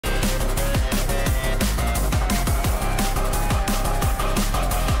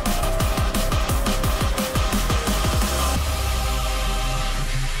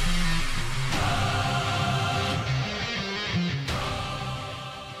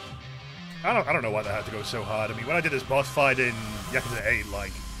I don't know why that had to go so hard. I mean, when I did this boss fight in Yakuza 8,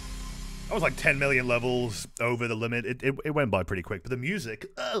 like, I was like 10 million levels over the limit. It went by pretty quick. But the music,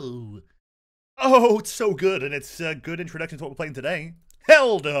 oh, it's so good. And it's a good introduction to what we're playing today.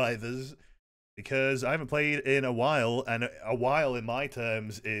 Helldivers. Because I haven't played in a while, and a while in my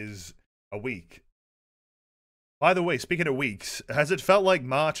terms is a week. By the way, speaking of weeks, has it felt like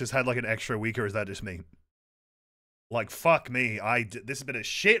March has had like an extra week, or is that just me? Like, fuck me. This has been a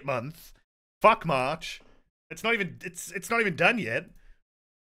shit month. Fuck March. It's not even done yet.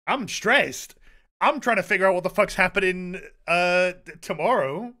 I'm stressed. I'm trying to figure out what the fuck's happening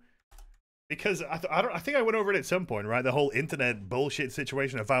tomorrow. Because I think I went over it at some point, right? The whole internet bullshit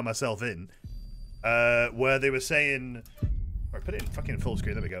situation I found myself in. Where they were saying... I put it in fucking full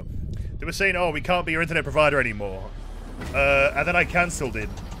screen, there we go. They were saying, oh, we can't be your internet provider anymore. And then I cancelled it.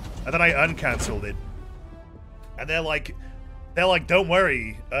 And then I uncancelled it. And they're like, don't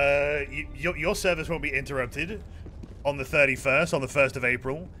worry, your service won't be interrupted on the 31st, on the 1st of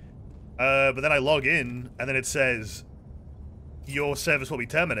April. But then I log in, and then it says, your service will be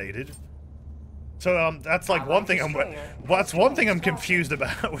terminated. So that's like one thing I'm confused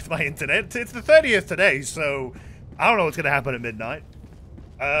about with my internet. It's the 30th today, so I don't know what's gonna happen at midnight.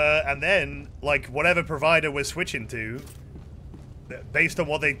 And then, like, whatever provider we're switching to, based on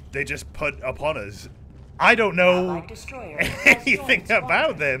what they just put upon us, I don't know anything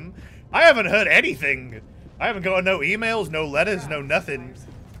about them. I haven't heard anything. I haven't got no emails, no letters, no nothing.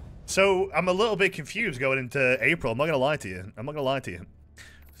 So I'm a little bit confused going into April. I'm not gonna lie to you.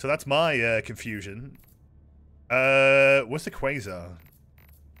 So that's my confusion. What's the Quasar?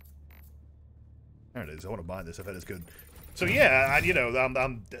 There it is. I want to buy this. I bet it's good. So yeah, you know,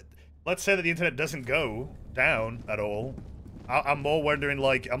 let's say that the internet doesn't go down at all. I'm more wondering,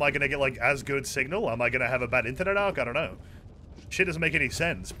 like, am I gonna get like as good signal? Am I gonna have a bad internet arc? I don't know. Shit doesn't make any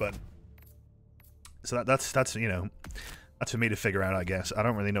sense, but so that's you know, that's for me to figure out, I guess. I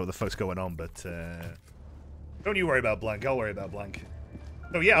don't really know what the fuck's going on, but don't you worry about Blank. I'll worry about Blank.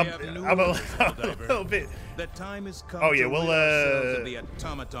 Oh yeah, I'm a little bit. The time has come. Oh yeah, we'll the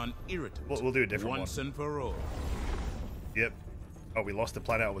automaton irritant. We'll do a different once and for all. Yep. Oh, we lost the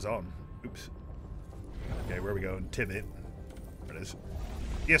planet I was on. Oops. Okay, where are we going? Timid. There it is.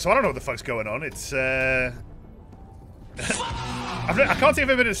 Yeah, so I don't know what the fuck's going on. It's I can't see if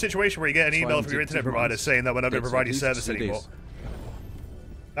I've been in a situation where you get an email from your internet provider saying that we're not going to provide you service anymore.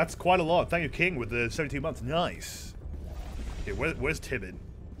 That's quite a lot. Thank you, King, with the 17 months. Nice. Okay, where's Timid?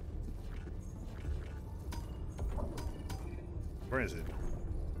 Where is it?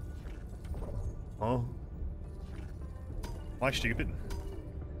 Oh. Am I stupid?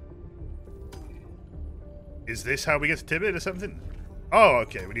 Is this how we get to Timid or something? Oh,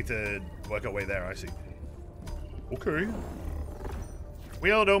 okay. We need to work our way there, I see. Okay.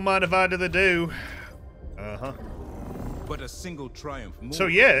 We all don't mind if I do the do. Uh-huh. But a single triumph more. So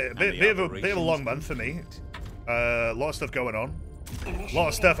yeah, a bit of a long month for me. A lot of stuff going on. A lot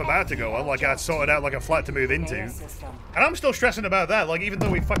of stuff about to go on, like I sorted out like a flight to move into. And I'm still stressing about that, like even though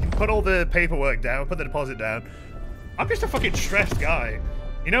we fucking put all the paperwork down, put the deposit down, I'm just a fucking stressed guy.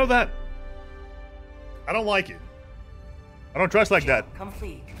 You know that? I don't like it. I don't dress like that.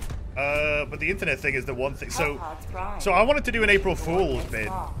 But the internet thing is the one thing. So I wanted to do an April Fool's bit,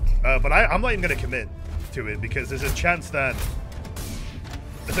 but I'm not even going to commit to it because there's a chance that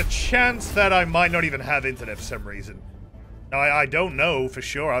I might not even have internet for some reason. Now, I don't know for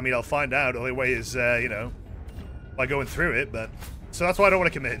sure. I mean, I'll find out. The only way is, you know, by going through it. But so that's why I don't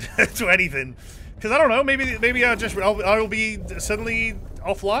want to commit to anything. Because I don't know. Maybe I'll be suddenly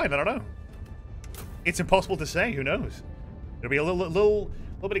offline. I don't know. It's impossible to say. Who knows? It'll be a little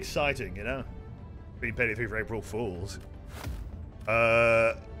bit exciting, you know. Being paid 3 for April Fools.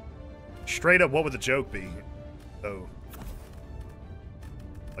 Straight up, what would the joke be? Oh.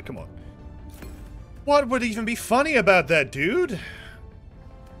 Like, come on. What would even be funny about that, dude?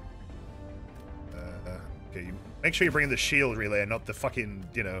 Okay, make sure you bring the shield relay and not the fucking,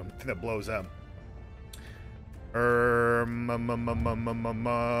 you know, thing that blows up. I don't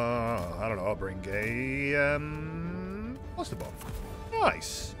know, I'll bring a, cluster bomb.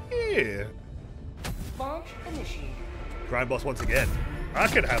 Nice. Yeah. Launch initiated. Grind boss once again.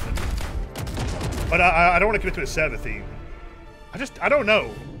 That could happen. But I don't want to commit to a server theme. I don't know.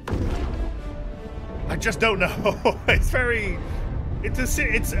 I just don't know. It's I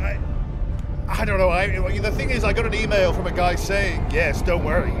don't know. The thing is, I got an email from a guy saying, yes, don't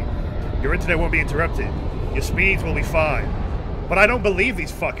worry. Your internet won't be interrupted. Your speeds will be fine. But I don't believe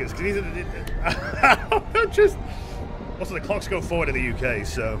these fuckers. Because also, the clocks go forward in the UK,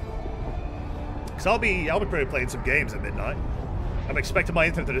 so... Because I'll be probably playing some games at midnight. I'm expecting my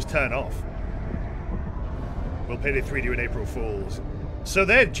internet to just turn off. Will Payday 3 do an April Fool's? So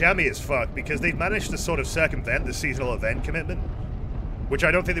they're jammy as fuck because they've managed to sort of circumvent the seasonal event commitment, which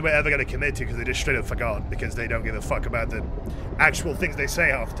I don't think they were ever going to commit to because they just straight up forgot because they don't give a fuck about the actual things they say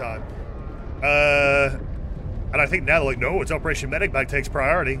half the time. And I think now they're like, no, it's Operation Medic Bag takes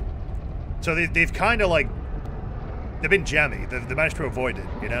priority. So they've kind of like, they've been jammy. They've managed to avoid it,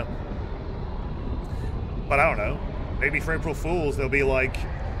 you know? But I don't know. Maybe for April Fools, they'll be like,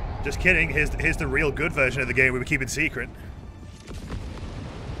 just kidding, here's the real good version of the game we were keeping secret.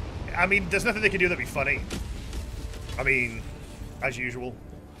 I mean, there's nothing they can do that'd be funny. I mean, as usual.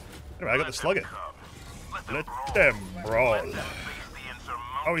 Anyway, I got the slugger. Let them brawl.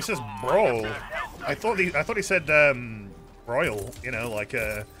 Oh, he says brawl. I thought he said broil. You know, like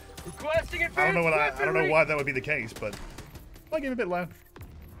I don't know why that would be the case, but I give him a bit loud.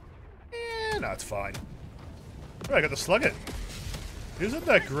 Yeah, no, it's fine. Oh, I got the slugger. Isn't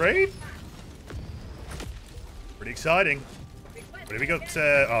that great? Pretty exciting. But we got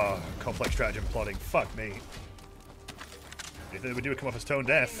oh, complex strategy and plotting. Fuck me. You think they would do it come off as tone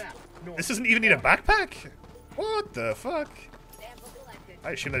deaf? This doesn't even need a backpack? What the fuck?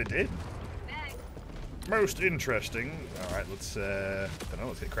 I assume that it did. Most interesting. Alright, let's don't know,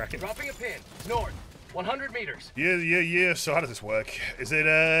 let's get cracking. Dropping a pin. North. 100 meters. Yeah. So how does this work? Is it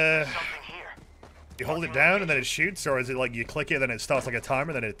you hold it down and then it shoots, or is it like you click it and then it starts like a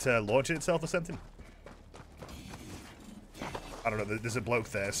timer and then it launches itself or something? I don't know, there's a bloke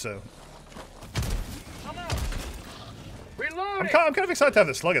there, so... I'm kind of excited to have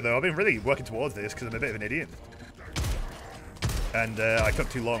the slugger, though. I've been really working towards this because I'm a bit of an idiot. And I took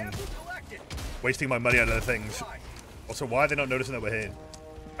too long wasting my money on other things. Also, why are they not noticing that we're here?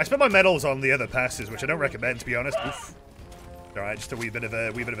 I spent my medals on the other passes, which I don't recommend, to be honest. Oof. Alright, just a wee bit of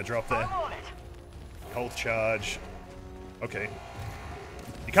a drop there. Health charge. Okay.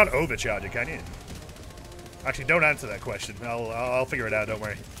 You can't overcharge it, can you? Actually, don't answer that question. I'll figure it out, don't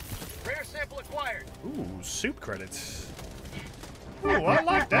worry. Rare sample acquired. Ooh, soup credits. Ooh, I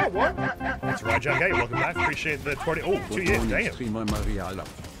like that one. That's right, John Gay. Welcome back. Appreciate the 20. Oh, 2 years. Damn.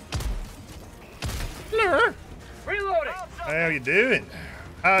 Hello. Reloading. How you doing?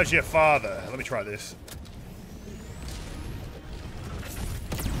 How's your father? Let me try this.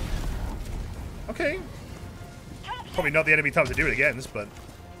 Okay. Probably not the enemy time to do it against, but...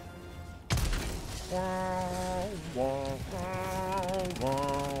 I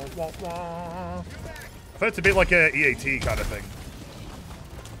thought it's a bit like a EAT kind of thing.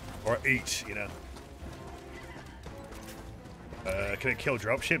 Or eat, you know. Can it kill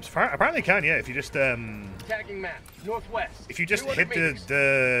dropships? Apparently it can, yeah, if you just Tagging map. Northwest. if you just hit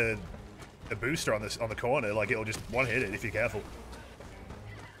the booster on the corner, like it'll just one-hit it if you're careful.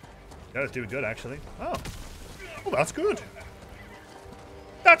 Yeah, it's doing good actually. Oh. Well, that's good.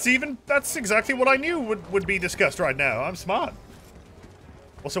 That's exactly what I knew would be discussed right now. I'm smart.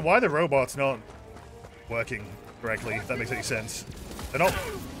 Also, why are the robots not working correctly, if that makes any sense? They're not... I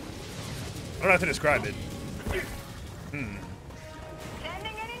don't know how to describe it.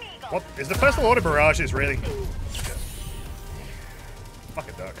 What? Is the personal order barrages really? Yeah. Fuck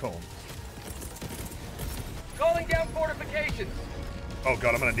it, Dark Call. Calling down fortifications. Oh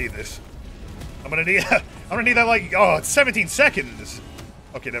god, I'm gonna need this. I'm gonna need that like, oh, it's 17 seconds!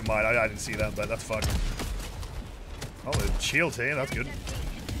 Okay, never mind, I didn't see that, but that's fine. Oh, the shield's here, that's good.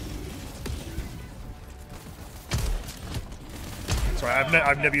 Sorry,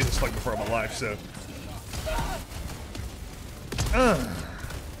 I've never used a slug before in my life, so...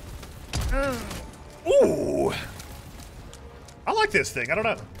 Ooh! I like this thing, I don't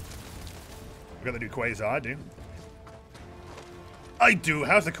know. We're gonna do Quasar, I do.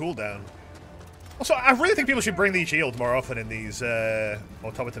 How's the cooldown? Also, I really think people should bring these shields more often in these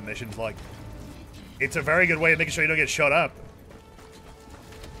automaton missions. Like, it's a very good way of making sure you don't get shot up.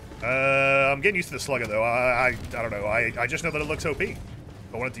 I'm getting used to the slugger though. I don't know. I just know that it looks OP. I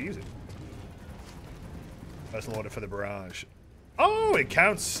wanted to use it. Personal order for the barrage. Oh, it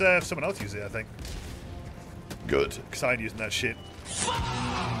counts if someone else uses it, I think. Good. Excited using that shit.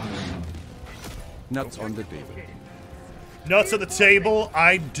 Nuts on the table. Nuts on the table.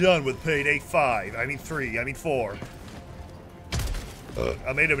 I'm done with Payday 5. I mean 3. I mean 4.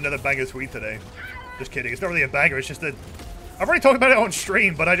 I made another banger tweet today. Just kidding. It's not really a banger. It's just that I've already talked about it on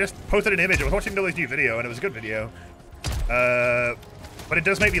stream, but I just posted an image. I was watching Billy's new video, and it was a good video. But it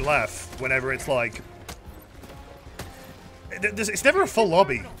does make me laugh whenever it's like... It's never a full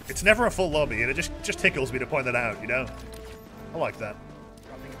lobby. It's never a full lobby, and it just tickles me to point that out, you know? I like that.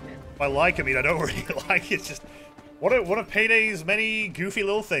 I like, I mean, I don't really like it. It's just... What are Payday's many goofy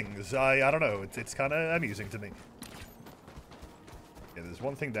little things? I don't know. It's kind of amusing to me. Yeah, there's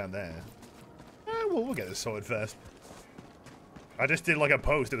one thing down there. we'll get this sorted first. I just did like a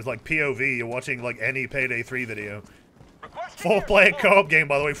post. It was like POV. You're watching like any Payday 3 video. 4-player co-op game,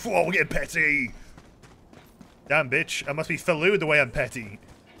 by the way. Whoa, we're getting petty. Damn, bitch. I must be Faloo the way I'm petty.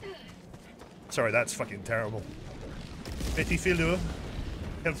 Sorry, that's fucking terrible. Petty Faloo.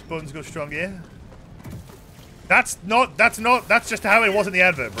 Helps bones go strong, yeah? That's just how it was in the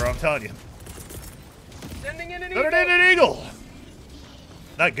advert, bro. I'm telling you. Sending in an Got an eagle!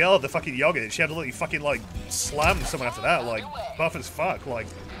 That girl at the fucking yogurt, she had to literally fucking, like, slam someone after that, like, buff as fuck, like...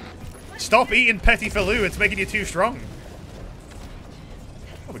 Stop eating Petty Faloo, it's making you too strong.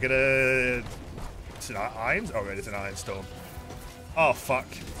 Oh, we're gonna... It's an irons? Oh, right, it's an iron storm. Oh, fuck.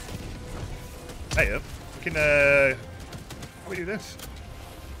 Hey, up. We can, how do we do this?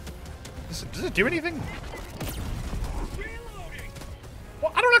 Does it do anything?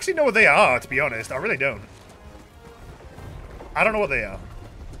 Well, I don't actually know what they are, to be honest. I really don't. I don't know what they are.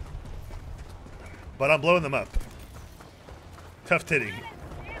 But I'm blowing them up. Tough titty.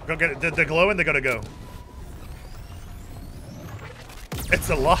 Go get it. They're glowing, they gotta go. It's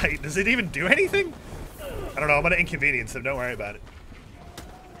a light. Does it even do anything? I don't know. I'm gonna inconvenience them. Don't worry about it.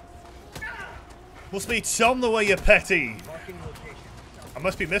 Must be Tom the way you're petty. I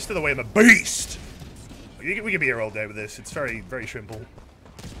must be Mr. the way I'm a beast. We can be here all day with this. It's very, very simple.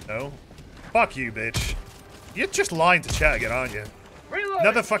 No? Fuck you, bitch. You're just lying to chat again, aren't you? Reloading.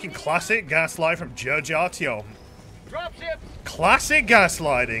 Another fucking classic gaslight from Judge Artyom. Dropship. Classic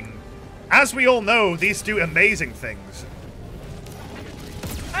gaslighting. As we all know, these do amazing things.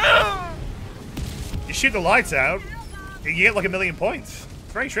 You shoot the lights out, you get like 1,000,000 points.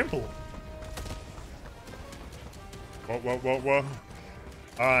 It's very simple. Whoa.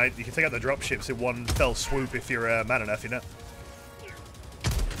 Alright, you can take out the dropships in one fell swoop if you're man enough, you know.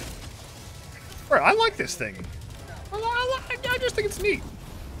 Bro, I like this thing. I just think it's neat.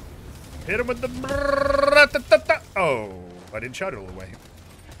 Hit him with the... Oh, I didn't charge it all the way.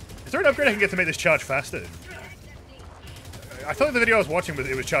 Is there an upgrade I can get to make this charge faster? I thought the video I was watching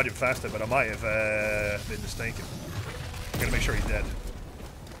it was charging faster, but I might have been mistaken. I'm gonna make sure he's dead.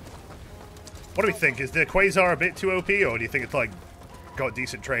 What do we think? Is the Quasar a bit too OP, or do you think it's like got a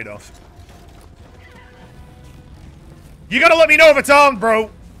decent trade-off? You gotta let me know if it's armed, bro.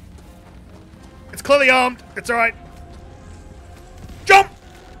 It's clearly armed. It's alright. Jump!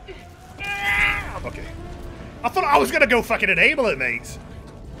 Okay. I thought I was gonna go fucking enable it, mate.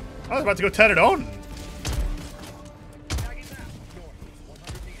 I was about to go turn it on.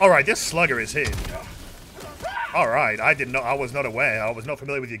 Alright, this slugger is here. Alright, I was not aware. I was not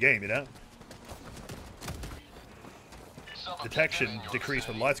familiar with your game, you know? Detection decreased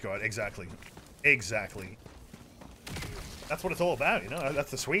when lights go out. Exactly. Exactly. That's what it's all about, you know?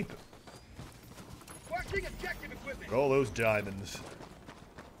 That's the sweep. All those diamonds.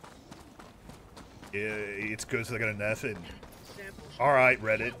 Yeah, it's good, so they're gonna nerf it. Alright,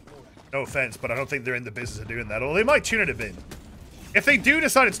 Reddit. No offense, but I don't think they're in the business of doing that. Or they might tune it a bit. If they do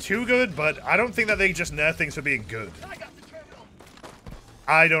decide it's too good, but I don't think that they just nerf things for being good.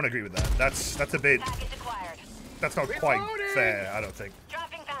 I don't agree with that. That's a bit... That's not quite fair, I don't think.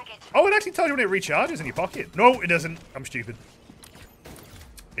 Oh, it actually tells you when it recharges in your pocket. No, it doesn't. I'm stupid.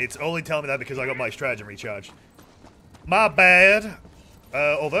 It's only telling me that because I got my stratagem recharged. My bad.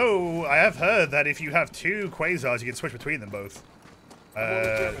 Although, I have heard that if you have 2 Quasars, you can switch between them both.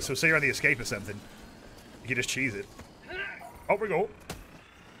 So say you're on the escape or something. You can just cheese it. Oh, we go.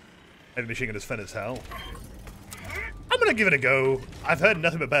 Heavy machine gun is fun as hell. I'm gonna give it a go. I've heard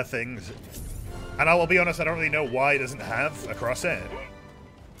nothing but bad things. And I will be honest, I don't really know why it doesn't have a crosshair.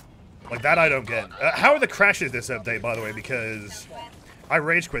 Like, that I don't get. How are the crashes this update, by the way? Because I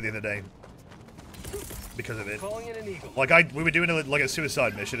rage quit the other day. Because of it. Like, we were doing like a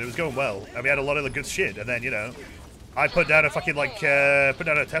suicide mission. It was going well. And we had a lot of good shit. And then, you know, I put down a fucking, like, put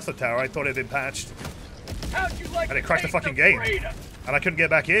down a Tesla tower. I thought it had been patched. And it crashed the fucking game. And I couldn't get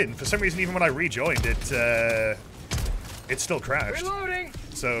back in. For some reason, even when I rejoined, it still crashed.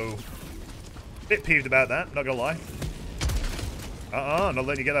 So... bit peeved about that, not gonna lie. Not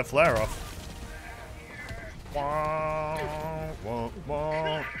letting you get that flare off.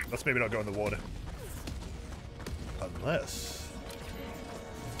 Let's maybe not go in the water. Unless...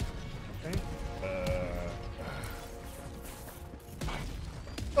 Okay.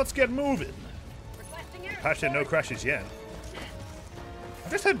 Let's get moving. Patched in, no crashes yet. I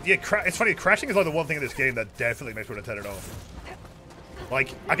just had... Yeah, it's funny, crashing is like the one thing in this game that definitely makes me want to turn it off.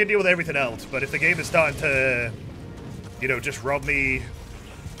 Like, I can deal with everything else, but if the game is starting to, you know, just rob me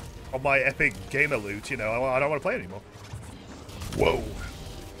of my epic gamer loot, you know, I don't want to play anymore. Whoa.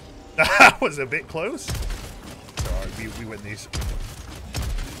 That was a bit close. Sorry, we win these.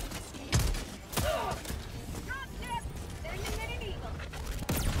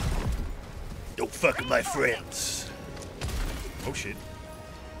 fuck with my friends. Oh shit.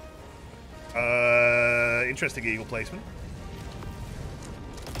 Interesting eagle placement.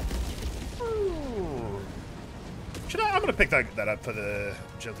 Ooh. I'm gonna pick that up for the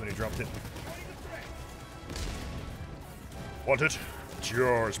gentleman who dropped it. Want it? It's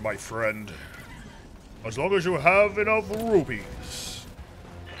yours, my friend. As long as you have enough rupees.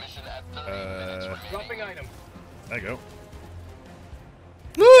 Dropping item. There you go.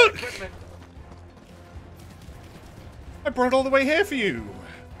 Look! Equipment. I brought it all the way here for you.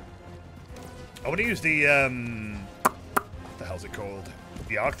 I want to use the, what the hell's it called?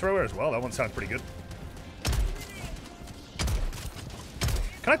 The arc thrower as well. That one sounds pretty good.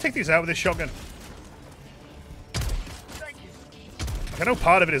 Can I take these out with this shotgun? Thank you. I know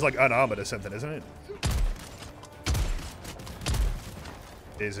part of it is like unarmored or something, isn't it?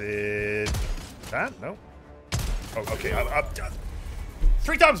 Is it that? No. Oh, okay. I'm done.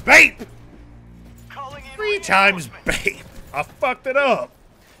 3 times bait! 3 times bait! I fucked it up!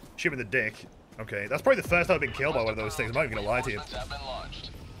 Shoot me in the dick. Okay, that's probably the first time I've been killed by one of those things. I'm not even gonna lie to you.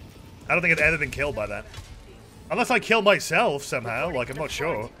 I don't think I've ever been killed by that. Unless I killed myself somehow, like I'm not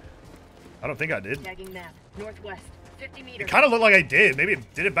sure. I don't think I did. Tagging map. Northwest. 50 meters. It kind of looked like I did. Maybe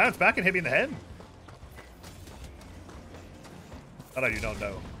did it bounce back and hit me in the head? I do not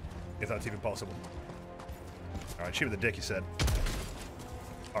know if that's even possible. Alright, shoot with the dick, you said.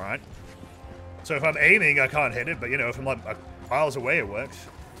 Alright. So if I'm aiming, I can't hit it, but you know, if I'm like miles away, it works.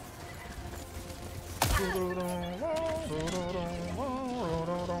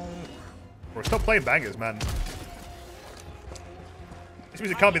 We're still playing bangers, man. This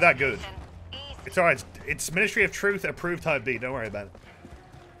music can't be that good. It's alright. It's Ministry of Truth approved type beat. Don't worry about it.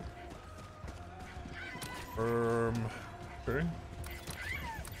 Okay.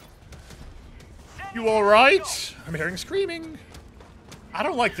 You alright? I'm hearing screaming. I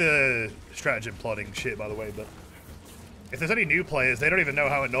don't like the stratagem plotting shit, by the way, but if there's any new players, they don't even know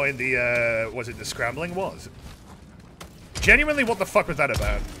how annoying the, the scrambling was. Genuinely, what the fuck was that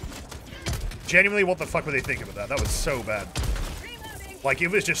about? Genuinely, what the fuck were they thinking about that? That was so bad. Like, it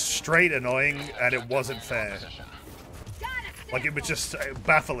was just straight annoying, and it wasn't fair. Like, it was just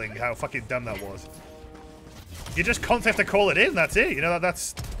baffling how fucking dumb that was. You just constantly have to call it in, that's it. You know,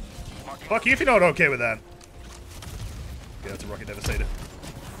 that's... Fuck you if you're not okay with that. Yeah, that's a rocket devastator.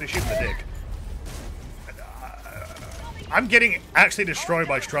 They shoot in the dick. I'm getting actually destroyed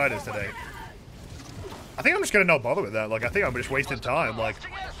by Striders today. I think I'm just gonna not bother with that. Like, I think I'm just wasting time. Like,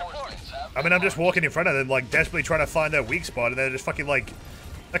 I mean, I'm just walking in front of them, like, desperately trying to find their weak spot, and they're just fucking, like,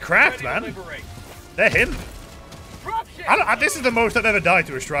 they're cracked, man. They're hidden. This is the most I've ever died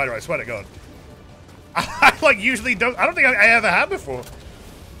to a Strider, I swear to God. I, like, usually don't, I don't think I ever have before.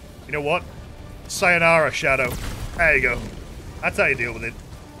 You know what? Sayonara, Shadow. There you go. That's how you deal with it.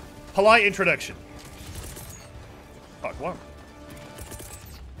 Polite introduction. Fuck, what?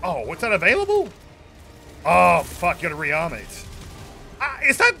 Oh, what's that available? Oh, fuck, you gotta rearm it.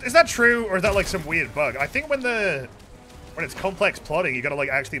 Is that true, or is that like some weird bug? I think when it's complex plotting, you gotta like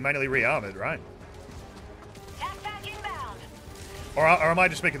actually manually rearm it, right? Or am I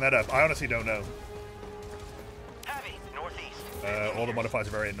just making that up? I honestly don't know. All the modifiers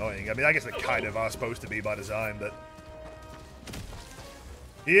are very annoying. I mean, I guess they kind of are supposed to be by design, but...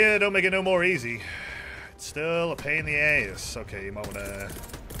 Yeah, don't make it no more easy. It's still a pain in the ass. Okay, you might wanna...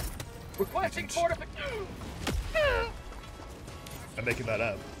 Requesting fortification. I'm making that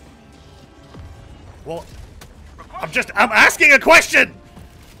up. Well, I'm asking a question!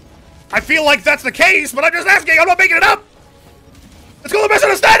 I feel like that's the case, but I'm just asking, I'm not making it up! It's called a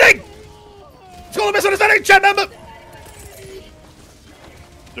misunderstanding! It's called a misunderstanding, chat member!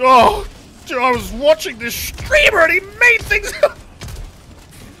 Oh, I was watching this streamer and he made things up!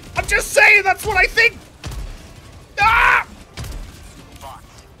 I'm just saying, that's what I think! Ah!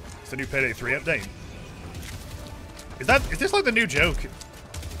 It's the new Payday 3 update. Is this like the new joke?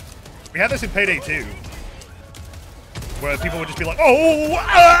 We had this in Payday 2. Where people would just be like, oh!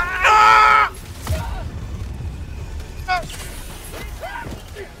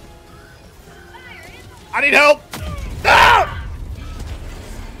 I need help! Ah!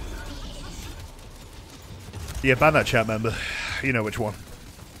 Yeah, ban that chat member. You know which one.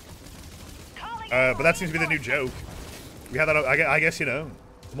 But that seems to be the new joke. We had that, I guess, you know,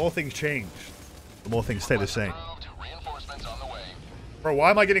 the more things change, the more things stay the same. Bro,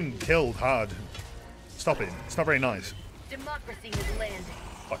 why am I getting killed hard? Stop it. It's not very nice. Democracy is landing.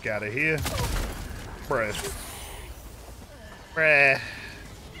 Fuck out of here. Bruh. Bruh.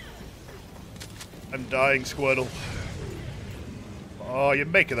 I'm dying, Squirtle. Oh, you're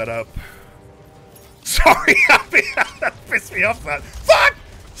making that up. Sorry, that pissed me off, man. Fuck!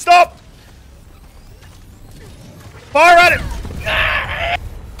 Stop! Fire at it!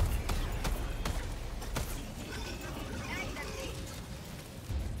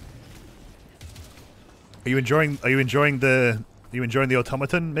 Are you enjoying the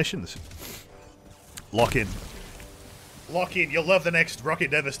automaton missions? Lock in. Lock in. You'll love the next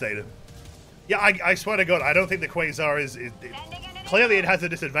Rocket Devastator. Yeah, I swear to God, I don't think the Quasar is clearly it has a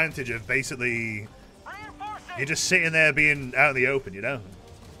disadvantage of basically you're just sitting there being out in the open, you know?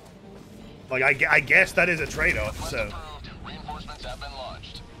 Like, I guess that is a trade-off, so...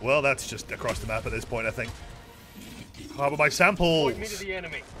 Well, that's just across the map at this point, I think. Oh, but my samples... Point me to the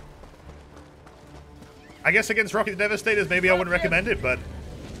enemy. I guess against Rocket Devastators, maybe I wouldn't recommend it, but...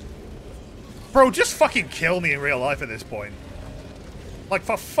 Bro, just fucking kill me in real life at this point. Like,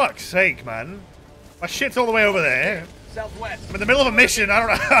 for fuck's sake, man. My shit's all the way over there. Southwest. I'm in the middle of a mission, I don't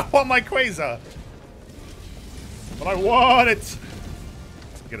know I want my Quasar. But I want it.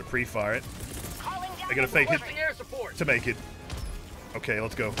 I'm gonna pre-fire it. I'm gonna fake it to make it. Okay,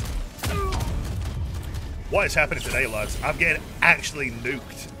 let's go. What is happening today, lads? I'm getting actually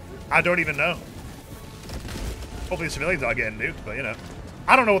nuked. I don't even know. Hopefully the civilians are getting nuked, but you know.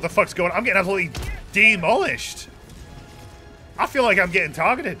 I don't know what the fuck's going on. I'm getting absolutely demolished. I feel like I'm getting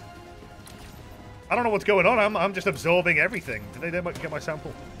targeted. I don't know what's going on. I'm just absorbing everything. Did they get my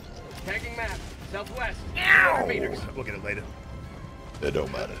sample? Tagging map. Southwest. Ow! 200 meters. We'll get it later. It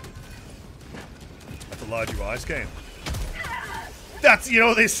don't matter. That's a large UI scale. That's, you know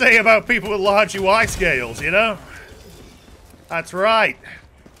what they say about people with large UI scales, you know? That's right.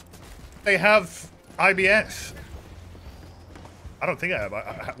 They have IBS. I don't think I have.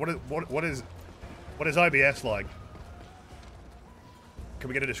 What is IBS like? Can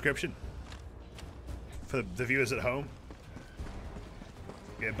we get a description for the viewers at home?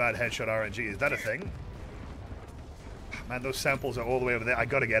 Get bad headshot RNG. Is that a thing? Man, those samples are all the way over there. I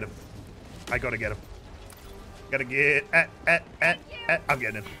gotta get him. I gotta get him. Gotta get. I'm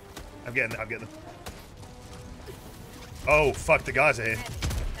getting him. I'm getting him. Oh, fuck, the guys are here.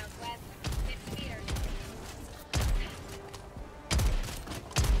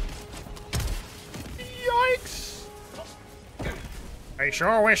 Yikes! I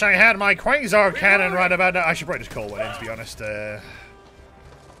sure wish I had my Quasar cannon right about now. I should probably just call one in, to be honest.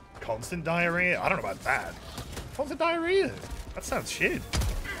 Constant diarrhea? I don't know about that. Constant diarrhea? That sounds shit.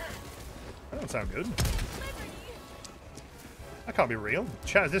 That don't sound good. That can't be real.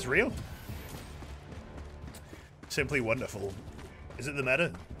 Chat, is this real? Simply wonderful. Is it the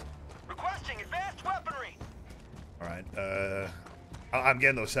meta? Requesting advanced weaponry. Alright, I'm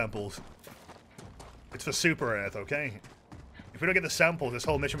getting those samples. It's for Super Earth, okay? If we don't get the samples, this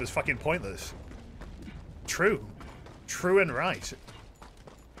whole mission was fucking pointless. True. True and right.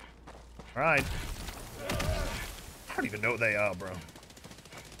 Alright. I don't even know what they are, bro.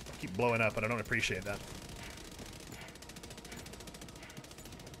 I keep blowing up, and I don't appreciate that.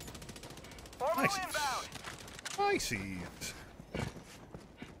 Nice. Nice.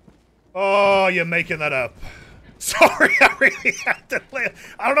 Oh, you're making that up. Sorry, I really have to play.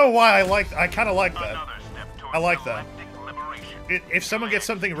 I don't know why I kind of like that. I like that. If someone gets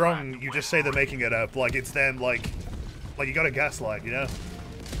something wrong, you just say they're making it up. Like, it's them, like you got a gaslight, you know?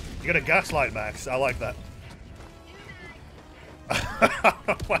 You got a gaslight, Max. I like that.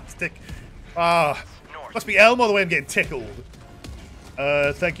 Plastic. Must be Elmo the way I'm getting tickled.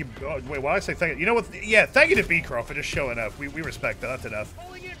 Thank you. Oh, wait, why did I say thank you? You know what? Yeah, thank you to Beecroft for just showing up. We respect that. That's enough.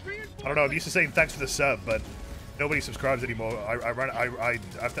 I don't know. I'm used to saying thanks for the sub, but nobody subscribes anymore. I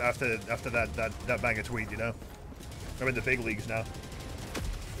after that banger tweet, you know. I'm in the big leagues now.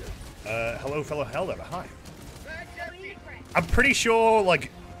 Hello, fellow Helldiver. Hi. I'm pretty sure,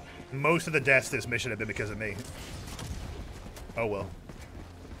 like, most of the deaths this mission have been because of me. Oh well.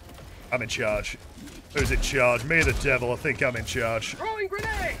 I'm in charge. Who's in charge? Me or the devil? I think I'm in charge. Throwing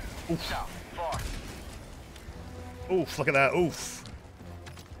grenade. Oof. Oof, look at that. Oof.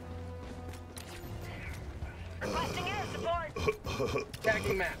 Requesting air support.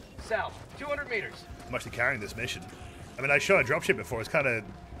 Tagging map. South. 200 meters. I'm actually carrying this mission. I mean, I shot a dropship before. It's kind of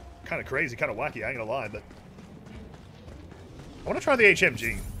crazy, kind of wacky. I ain't gonna lie, but I want to try the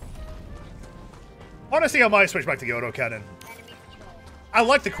HMG. Honestly, I might switch back to the autocannon. I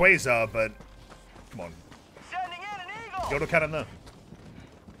like the Quasar, but come on. Sending in an eagle. The autocannon, though.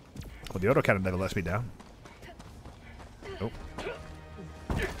 Well, the autocannon never lets me down. Nope.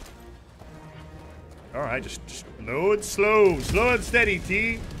 All right, just low and slow and steady,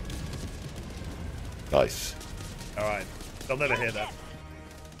 T. Nice. All right, they'll never hear that.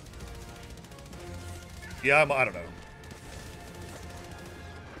 Yeah, I don't know.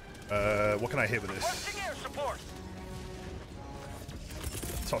 What can I hit with this?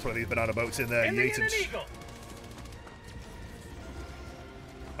 Toss one of these banana boats in there, yeet and...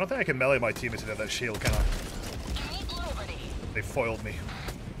 don't think I can melee my teammates into that shield, can I? They foiled me.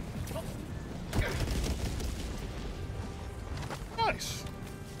 Nice.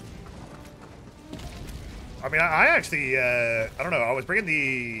 I mean, I actually, I don't know, I was bringing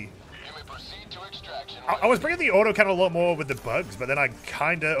the... I was bringing the auto cannon a lot more with the bugs, but then I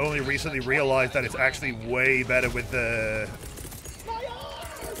kind of only recently realized that it's actually way better with the...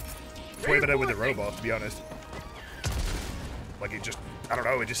 It's way better with the robot, to be honest. Like, it just, I don't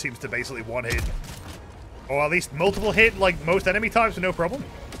know, it just seems to basically one hit. Or at least multiple hit, like most enemy types, with no problem.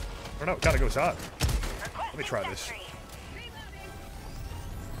 I don't know, it kind of goes hard. Let me try this.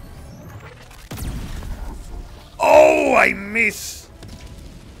 Oh, I miss!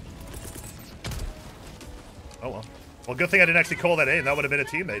 Oh well. Well, good thing I didn't actually call that in. That would have been a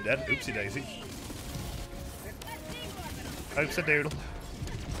teammate then. Oopsie daisy. Oopsie doodle.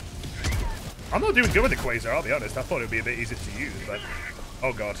 I'm not doing good with the Quasar, I'll be honest. I thought it would be a bit easier to use, but...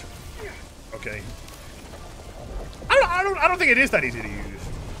 Oh god. Okay. I don't think it is that easy to use.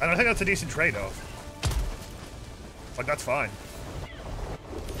 And I think that's a decent trade-off. Like, that's fine.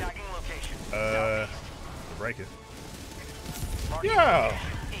 Break it. Yeah!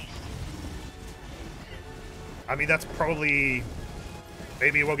 I mean, that's probably...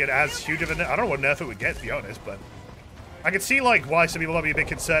 Maybe it won't get as huge of a... I don't know what nerf it would get, to be honest, but... I can see, like, why some people might be a bit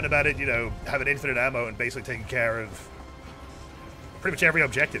concerned about it, you know, having infinite ammo and basically taking care of pretty much every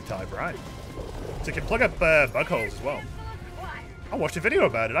objective type, right? So it can plug up bug holes as well. I watched a video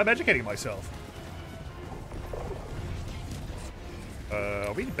about it. I'm educating myself.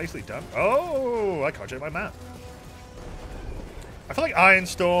 Are we basically done? Oh, I can't check my map. I feel like Iron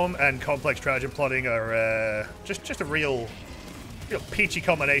Storm and Complex Strategy Plotting are just a real peachy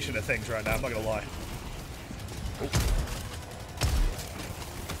combination of things right now. I'm not gonna lie. Oh.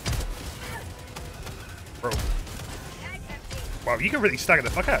 Bro. Wow, you can really stagger the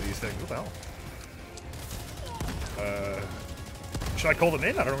fuck out of these things. What the hell? Should I call them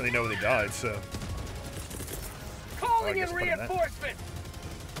in? I don't really know where they died, so... Calling in reinforcement!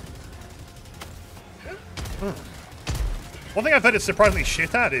 One thing I've heard it's surprisingly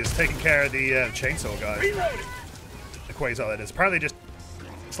shit at is taking care of the chainsaw guys. Reloading. The Quasar, that is. Apparently just...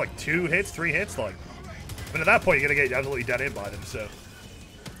 It's like 2 hits, 3 hits, like... But at that point, you're gonna get absolutely done in by them, so...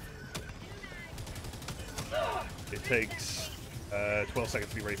 It takes 12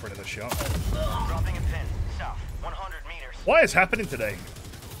 seconds to be ready for another shot. Dropping a pin. South. 100 meters. What is happening today?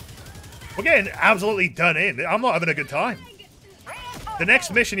 We're getting absolutely done in. I'm not having a good time. The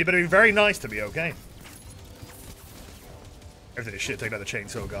next mission, you better be very nice to me, okay? Everything is shit, taking out the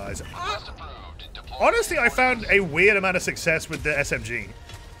chainsaw guys. Honestly, I found a weird amount of success with the SMG.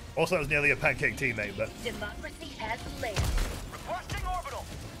 Also, that was nearly a pancake teammate, but... Democracy has landed. Requesting orbital.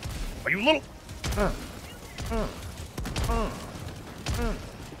 Are you little...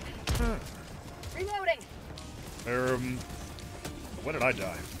 Reloading. When did I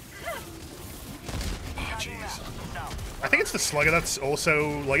die? Oh, jeez. I think it's the slugger that's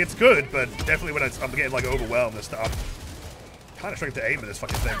also, like, it's good, but definitely when I'm getting, like, overwhelmed and stuff. I'm kind of struggling to aim at this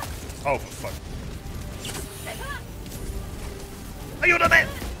fucking thing. Oh, for fuck. Are you done it?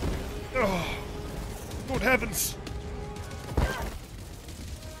 Oh, good heavens.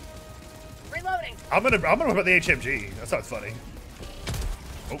 Reloading. I'm gonna whip out the HMG. That sounds funny.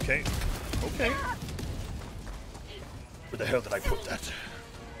 Okay. Okay. Where the hell did I put that?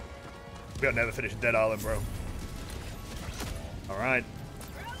 We gotta never finish Dead Island, bro. Alright.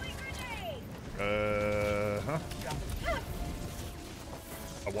 Huh?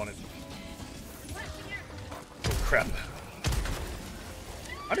 I want it. Oh, crap.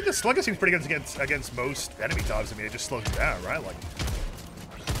 I think the slugger seems pretty good against most enemy types. I mean, it just slows you down, right? Like,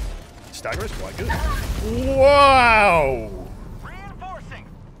 stagger is quite good. Wow! Reinforcing.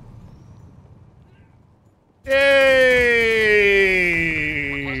 Yay!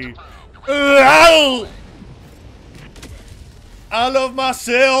 Ow! I love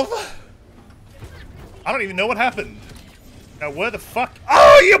myself. I don't even know what happened. Now, where the fuck?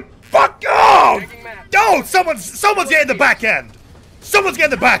 Oh, you fuck! Oh! No! Someone's getting the back end. Someone's getting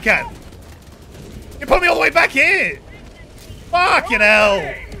the back end. You put me all the way back here. Fucking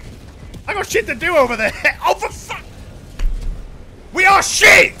hell! I got shit to do over there. Oh, for fuck! We are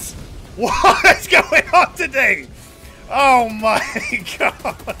shit! What is going on today? Oh my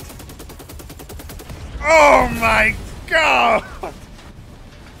god! Oh my god!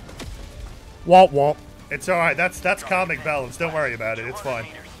 What? It's alright, that's karmic balance, don't worry about it, it's fine.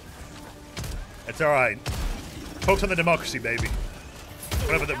 It's alright. Focus on the democracy, baby.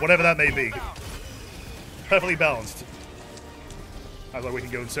 Whatever that may be. Perfectly balanced. I was like, we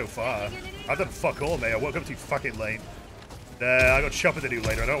can go so far. I've done fuck all, mate. I woke up too fucking late. I got shopping to do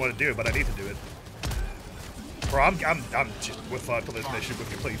later. I don't want to do it, but I need to do it. Bro, I'm just with fucked on this mission. We've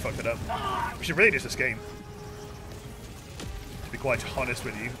completely fucked it up. We should really just escape. To be quite honest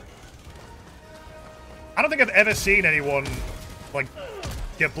with you. I don't think I've ever seen anyone, like,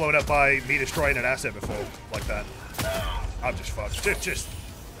 get blown up by me destroying an asset before, like that. I'm just fucked.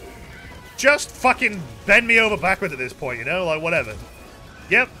 Just fucking bend me over backwards at this point, you know? Like, whatever.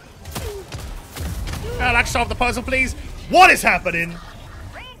 Yep. I'd like to solve the puzzle, please. What is happening?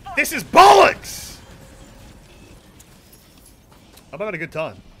 This is bollocks! I'm having a good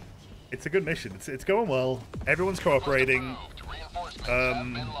time. It's a good mission. It's going well. Everyone's cooperating.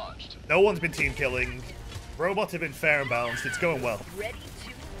 No one's been team killing. Robots have been fair and balanced. It's going well.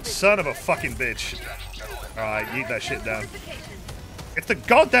 Son of a fucking bitch. Alright, eat that shit down. It's the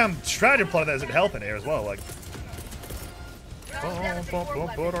goddamn strategy plot that isn't helping here as well, like.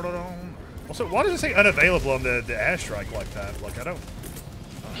 Also, why does it say unavailable on the airstrike like that? Like, I don't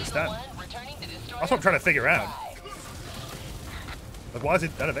understand. That's what I'm trying to figure out. Like, why is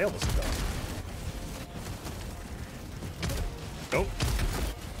it unavailable sometimes? Nope.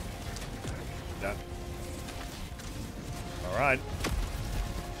 No. Alright.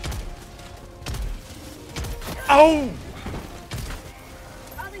 Oh!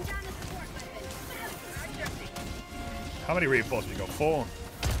 How many reinforcements you got? 4?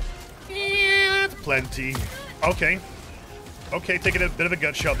 Yeah, plenty. Okay. Okay, taking a bit of a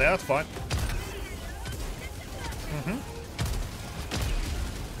gut shot there. That's fine.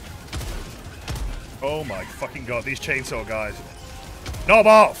 Oh my fucking god, these chainsaw guys. Knob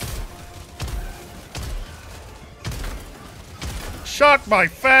off! Shut my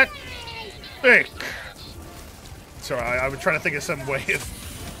fat dick! Sorry, I was trying to think of some way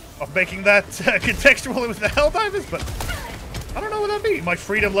of making that contextual with the Helldivers, but I don't know what that'd be. My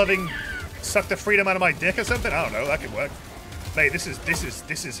freedom-loving suck the freedom out of my dick or something? I don't know, that could work. Mate, this is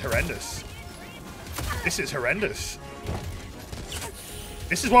horrendous. This is horrendous.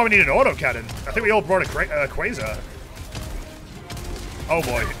 This is why we need an autocannon. I think we all brought a quasar. Oh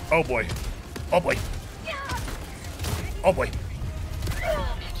boy. Oh boy. Oh boy. Oh boy.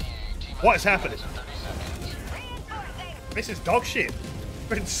 What is happening? This is dog shit.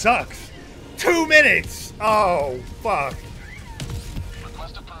 It sucks. 2 minutes! Oh, fuck.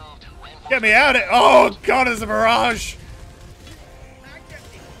 Get me out of it! Oh god, it's a mirage!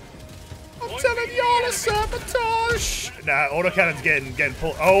 I'm telling y'all a sabotage! Nah, autocannon's getting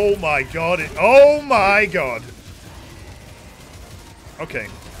pulled. Oh my god. Oh my god. Okay.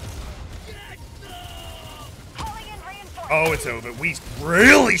 Oh, it's over. We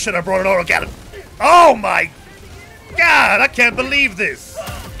really should have brought an autocannon. Oh my god, I can't believe this.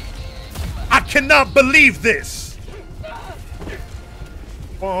 I cannot believe this.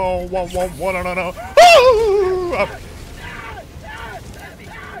 Oh, no.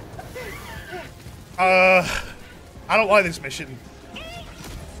 Oh! I don't like this mission.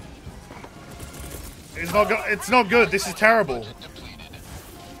 It's not good. This is terrible.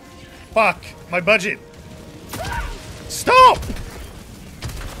 Fuck. My budget. Stop!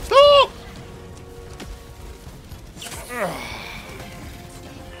 Stop!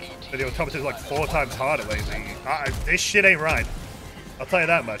 Video Thomas is like 4 times harder lately. This shit ain't right. I'll tell you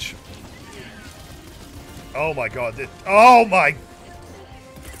that much. Oh my god. Oh my...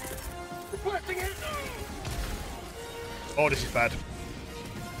 Oh, this is bad.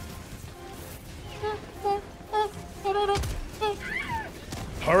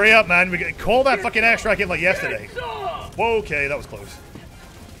 Hurry up, man. We can call that fucking airstrike in like yesterday. Whoa, okay, that was close.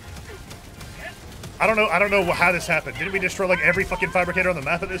 I don't know how this happened. Didn't we destroy like every fucking fabricator on the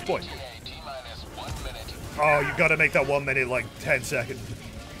map at this point? Oh, you gotta make that 1 minute like 10 seconds.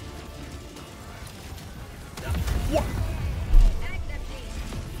 What?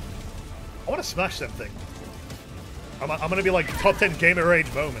 I want to smash something. I'm gonna be like top 10 gamer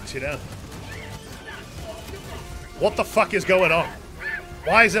rage moments, you know? What the fuck is going on?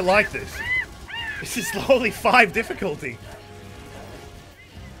 Why is it like this? This is only 5 difficulty.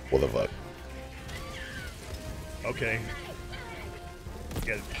 What the fuck? Okay.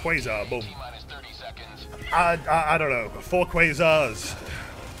 Get quasar, boom. I don't know. 4 quasars.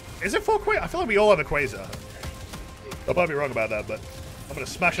 Is it 4 quasars? I feel like we all have a quasar. I might be wrong about that, but I'm gonna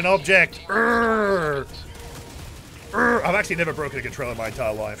smash an object. Urgh. Urgh. I've actually never broken a controller in my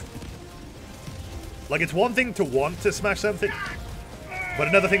entire life. Like, it's one thing to want to smash something, but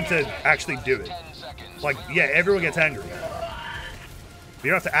another thing to actually do it. Like, yeah, everyone gets angry.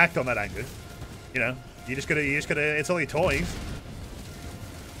 You don't have to act on that anger. You know, you just gotta, it's only toys.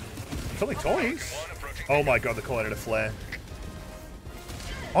 It's only toys. Oh my god, they're calling it a flare.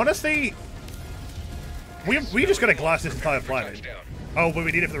 Honestly, We just gotta glass this entire planet. Oh, but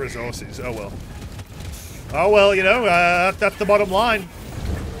we need it for the resources. Oh well. Oh well, you know, that's the bottom line.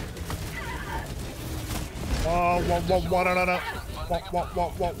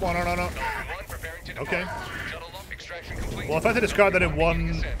 Okay. Well, if I had to describe that in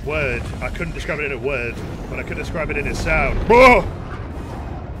one word, I couldn't describe it in a word, but I could describe it in a sound. Today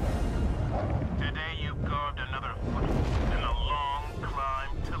you carved another foot in a long climb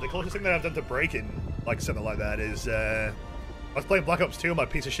to the closest thing that I've done to breaking, like something like that, is I was playing Black Ops 2 on my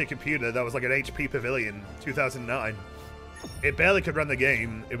piece of shit computer that was like an HP Pavilion, 2009. It barely could run the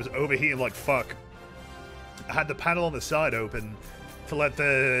game. It was overheating like fuck. I had the panel on the side open to let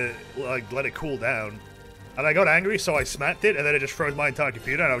it cool down. And I got angry, so I smacked it, and then it just froze my entire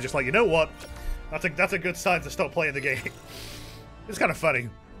computer, and I was just like, you know what? That's a good sign to stop playing the game. It's kind of funny.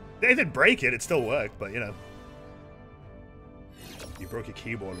 They didn't break it, it still worked, but you know. You broke your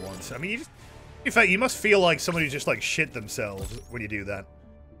keyboard once. I mean, in fact, you must feel like somebody just like shit themselves when you do that.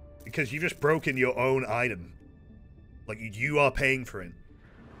 Because you've just broken your own item. Like, you are paying for it.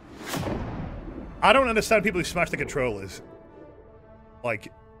 I don't understand people who smash the controllers.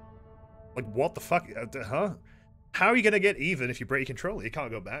 Like, what the fuck? Huh? How are you gonna get even if you break your controller? You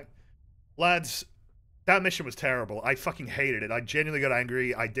can't go back. Lads, that mission was terrible. I fucking hated it. I genuinely got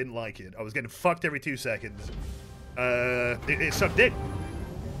angry. I didn't like it. I was getting fucked every 2 seconds. It sucked dick.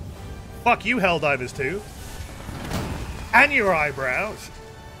 Fuck you, Helldivers, too. And your eyebrows.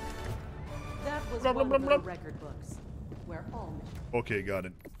 That was one of the record books, where all... Okay, got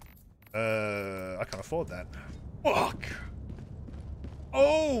it. I can't afford that. Fuck!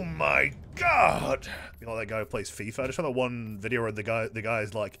 Oh my god! You know that guy who plays FIFA? I just saw that one video where the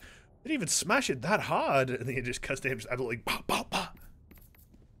guy's like, didn't even smash it that hard, and then he just cuts to him just absolutely bah, bah, bah.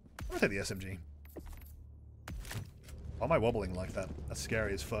 I'm gonna take the SMG. Why am I wobbling like that? That's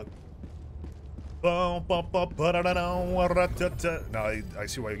scary as fuck. No, I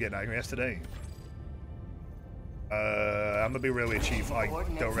see why you're getting angry yesterday. I'm gonna be really chief. I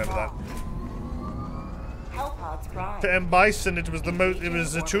don't remember that. To M. Bison, it was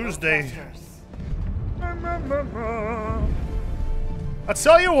a Tuesday. I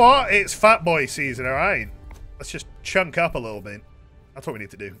tell you what, it's Fat Boy season, alright? Let's just chunk up a little bit. That's what we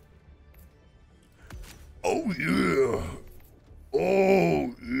need to do. Oh yeah!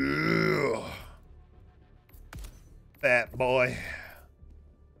 Oh yeah! Fat boy.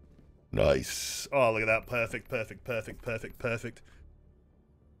 Nice. Oh, look at that. Perfect, perfect, perfect, perfect, perfect.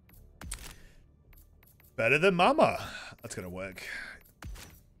 Better than mama. That's gonna work.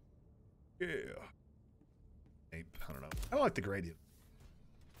 Yeah. I don't know. I don't like the gradient.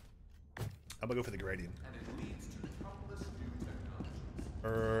 I'm gonna go for the gradient.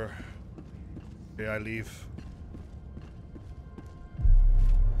 Yeah, I leave.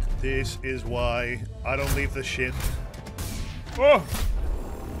 This is why I don't leave the shit. Oh!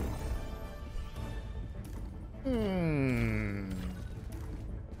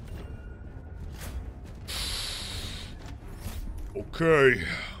 Okay.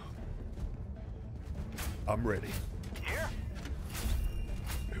 I'm ready. Here?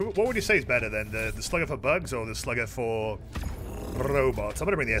 What would you say is better then? The slugger for bugs or the slugger for robots? I'm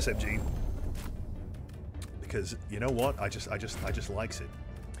gonna bring the SMG. Because you know what? I just likes it.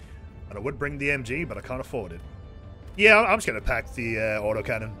 And I would bring the MG, but I can't afford it. Yeah, I'm just gonna pack the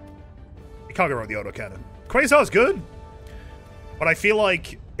autocannon. You can't go wrong with the autocannon. Quasar's good, but I feel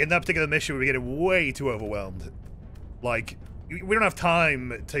like in that particular mission we're getting way too overwhelmed. Like, we don't have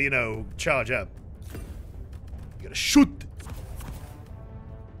time to, you know, charge up. You gotta shoot.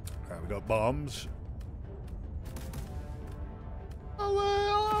 Alright, we got bombs.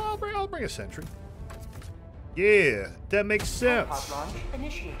 I'll bring a sentry. Yeah, that makes sense.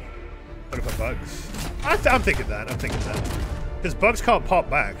 Looking for bugs. I'm thinking that. Because bugs can't pop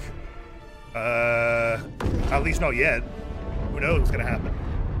back. At least not yet. Who knows what's gonna happen?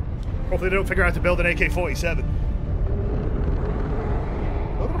 Hopefully they don't figure out how to build an AK-47.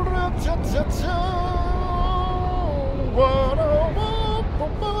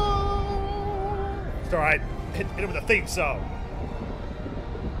 It's alright. Hit him with a theme song.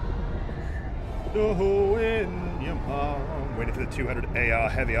 Waiting for the 200 AR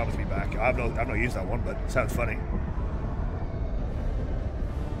heavy armor to be back. I've not used that one, but it sounds funny.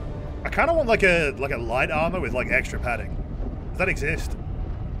 I kind of want like a light armor with like extra padding. Does that exist?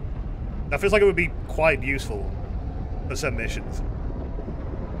 That feels like it would be quite useful for some missions.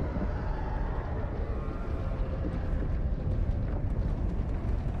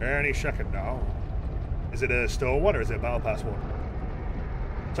 Any second now. Is it a store one or is it a battle pass one?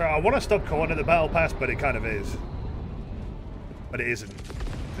 Sorry, I want to stop calling it the battle pass, but it kind of is. But it isn't.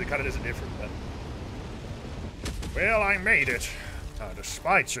 It kind of isn't different, but... Well, I made it.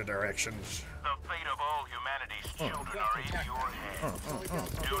 Despite your directions. The fate of all humanity's children are in your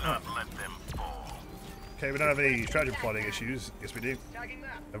hands. Do not let them fall. Okay, we don't have any strategy plotting issues. Yes, we do.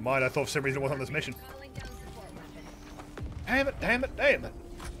 Never mind, I thought for some reason it wasn't on this mission. Calling down support weapon. Damn it, damn it, damn it.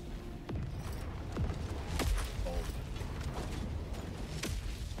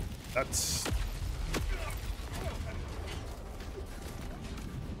 That's...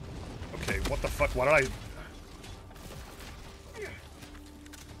 Okay, what the fuck? Why did I...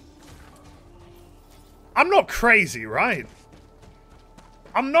 I'm not crazy, right?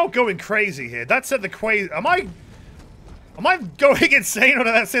 I'm not going crazy here. That said the Quay... Am I going insane or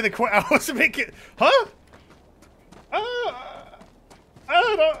did that say the Quay... I was making... Huh?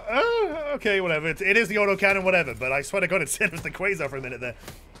 Okay, whatever. It is the autocannon, whatever. But I swear to God, it said it was the Quasar for a minute there.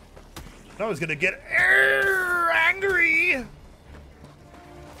 I was gonna get angry.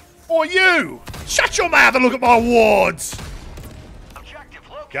 Or you! Shut your mouth and look at my wards!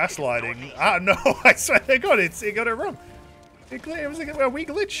 Gaslighting. Ah, no, I swear to God, it got it wrong. It was like a wee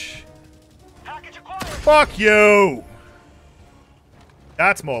glitch. Fuck you!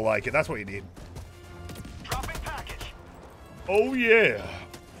 That's more like it. That's what you need. Oh, yeah.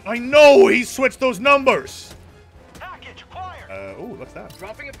 I know he switched those numbers. Oh, what's that?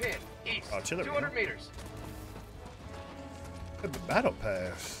 Dropping a pin. East. Artillery. 200 meters. The battle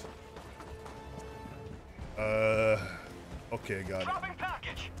pass. Okay, got it. Dropping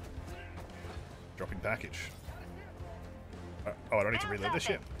package. Dropping package. Oh, I don't need to reload this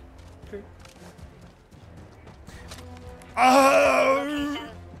shit. Okay.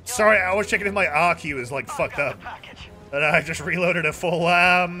 Sorry, I was checking if my RQ is like fucked up. And I just reloaded a full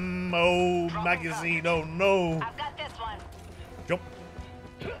ammo magazine. Oh no. I've got this one. Jump.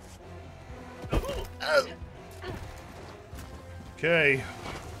 Okay.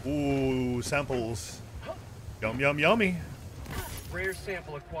 Ooh, samples. Yum, yum, yummy. Rare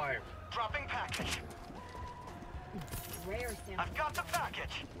sample acquired. Dropping package. Rare sample. I've got the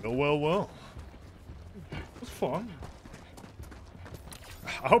package. Well, well, well. It was fun.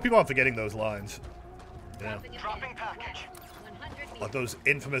 I hope people aren't forgetting those lines. Yeah. Dropping package. 100 meters. Like those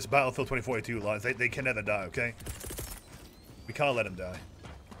infamous Battlefield 2042 lines. They can never die, okay? We can't let them die.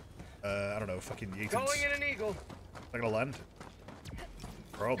 I don't know, fucking Yeetons. Going in an eagle. Not gonna land.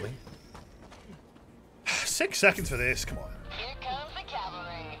 Probably. 6 seconds for this, come on. Here comes the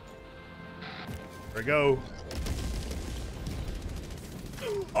cavalry. There we go.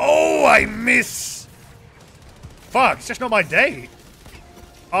 Oh, I miss! Fuck, it's just not my day.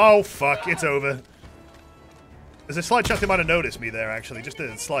 Oh, fuck, it's over. There's a slight chance they might have noticed me there, actually. Just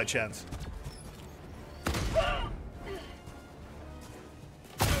a slight chance.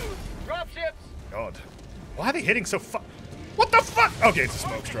 Dropships. God. Why are they hitting so What the fuck? Okay, it's a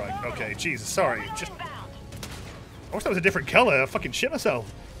smoke strike. Okay, Jesus, sorry. Just... I wish that was a different color. I fucking shit myself.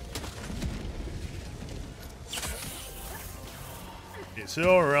 It's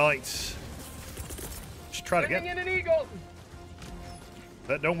alright. Just try it Bringing again. in an eagle.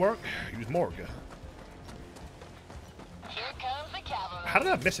 That don't work. Use Morgue. Here comes the cavalry. How did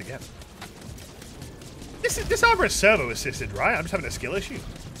I miss again? This armor is servo assisted, right? I'm just having a skill issue.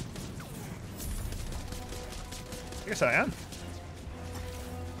 I guess I am.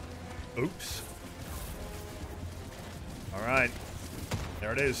 Oops. Alright.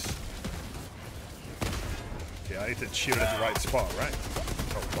 There it is. Okay, I need to shoot it at the right spot, right?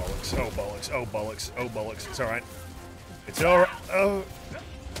 Oh, bollocks. Oh, bollocks. Oh, bollocks. Oh, bollocks. It's alright. It's alright. Oh.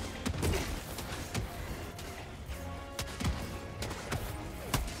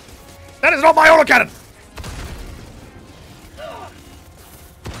 That is not my autocannon!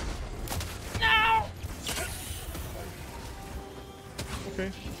 No!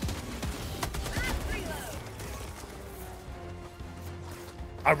 Okay.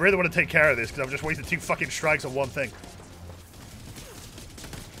 I really want to take care of this because I've just wasted 2 fucking strikes on one thing.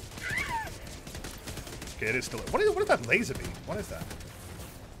 Okay, it is still... What is that laser beam? What is that?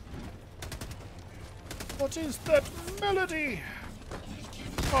 What is that melody?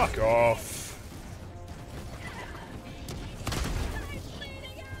 Fuck off.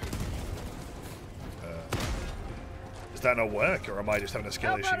 Does that not work, or am I just having a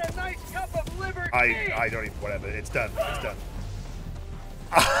skill How issue? about a nice cup of liver I don't even... Whatever. It's done. It's done.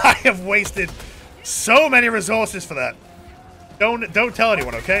 I have wasted so many resources for that. Don't tell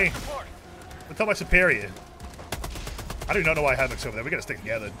anyone, okay? Don't tell my superior. I do not know why Havoc's over there. We gotta stick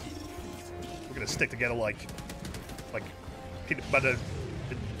together. We're gonna stick together like peanut butter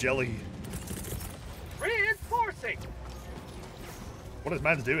and jelly. Reinforcing. What is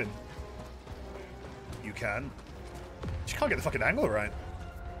man's doing? You can. Just can't get the fucking angle right.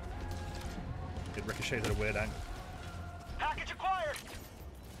 It ricochets at a weird angle. Package acquired.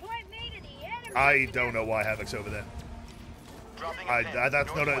 Point me to the enemy. I don't know why Havoc's over there. Dropping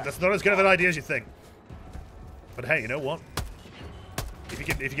That's not as good of an idea as you think. But hey, you know what? If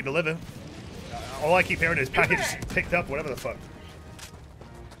you can deliver, all I keep hearing is package picked up, whatever the fuck.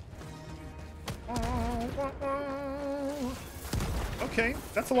 Okay,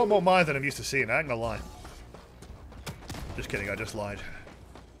 that's a lot more mine than I'm used to seeing. I ain't gonna lie. Just kidding, I just lied.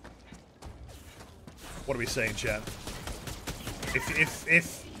 What are we saying, chat?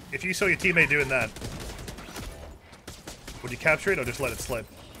 If you saw your teammate doing that, would you capture it or just let it slip?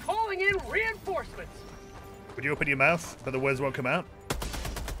 Calling in reinforcements. Would you open your mouth but the words won't come out?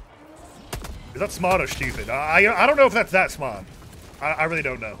 Is that smart or stupid? I don't know if that's that smart. I really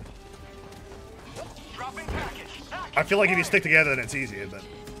don't know. Dropping package. I feel like if you stick together, then it's easier, but...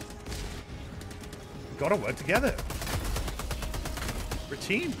 We've gotta work together. We're a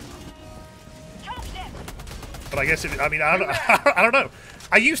team. But I guess, I don't know.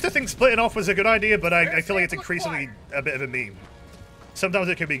 I used to think splitting off was a good idea, but I feel like it's increasingly a bit of a meme. Sometimes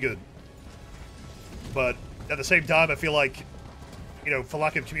it can be good. But at the same time, I feel like, you know, for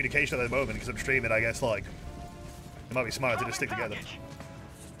lack of communication at the moment, because I'm streaming, I guess, like, it might be smart to just stick together.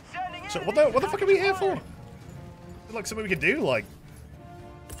 So what the fuck are we here for? Is it like something we can do? Like,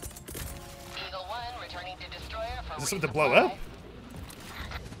 Eagle 1 returning to destroyer for is this something to blow up?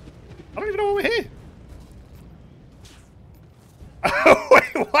 I don't even know why we're here.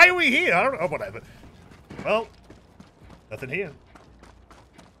 Wait, why are we here? I don't know. Oh, whatever. Well, nothing here.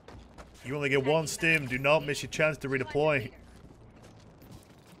 You only get one stim. Do not miss your chance to redeploy.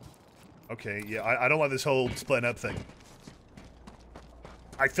 Okay, yeah, I don't like this whole splitting up thing.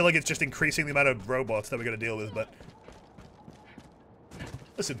 I feel like it's just increasing the amount of robots that we're going to deal with, but...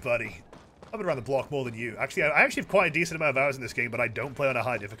 Listen, buddy. I've been around the block more than you. Actually, I actually have quite a decent amount of hours in this game, but I don't play on a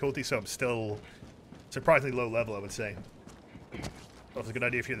high difficulty, so I'm still surprisingly low level, I would say. Well, it's a good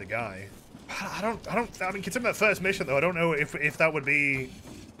idea if you're the guy. I mean, considering that first mission, though, I don't know if that would be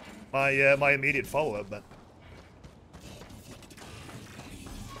my my immediate follow-up, but...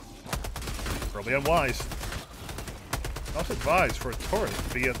 Probably unwise. Not advised for a tourist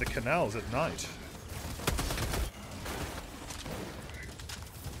via the canals at night.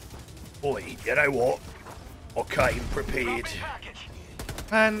 Oi, you know what? I came prepared.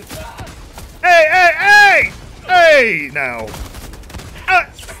 And... Hey, hey, hey! Hey, now!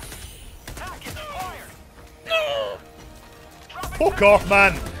 Fuck off,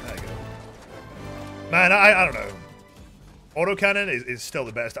 man! There you go. Man, I don't know. Autocannon is still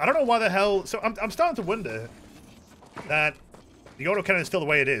the best. I don't know why the hell... So I'm starting to wonder that the autocannon is still the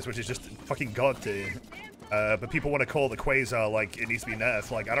way it is, which is just fucking god tier. But people want to call the Quasar like it needs to be nerfed.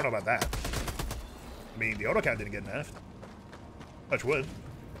 Like, I don't know about that. I mean, the autocannon didn't get nerfed. Touch wood.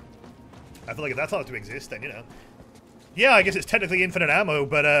 I feel like if that's allowed to exist, then, you know. Yeah, I guess it's technically infinite ammo,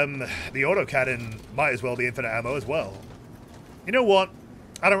 but the autocannon might as well be infinite ammo as well. You know what?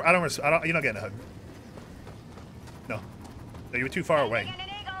 I don't. You're not getting a hug. No, you were too far away.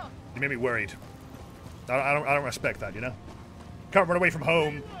 You made me worried. I don't respect that. You know. Can't run away from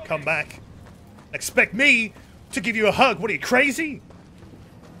home, come back, expect me to give you a hug. What are you, crazy?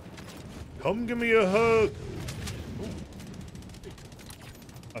 Come give me a hug.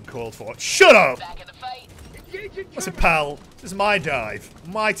 Uncalled for. Shut up! Back in the fight. Listen, pal. This is my dive.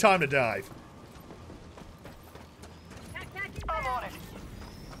 My time to dive. I'm on it.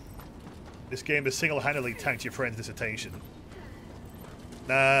 This game has single-handedly tanked your friend's dissertation.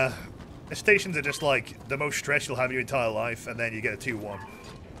 Nah. Dissertations are just like the most stress you'll have in your entire life, and then you get a 2-1.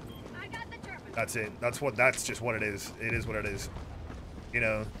 That's it. That's just what it is. It is what it is. You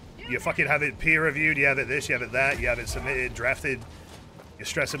know, you fucking have it peer reviewed, you have it this, you have it that, you have it submitted, drafted, you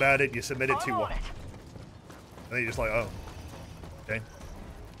stress about it, you submit it 2-1. And then you're just like, oh. Okay.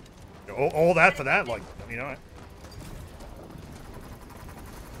 All that for that? Like, I mean, alright.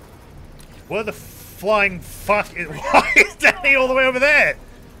 Where the flying fuck is... Why is Danny all the way over there?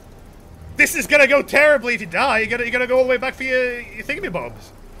 This is gonna go terribly if you die. You gotta go all the way back for your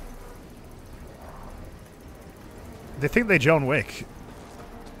thingamabobs. They think they're John Wick.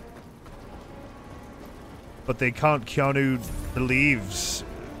 But they can't Keanu believes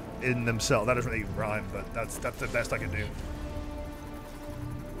in themselves. That doesn't really rhyme, but that's the best I can do.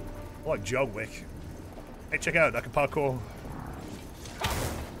 I like John Wick. Hey, check out, I can parkour.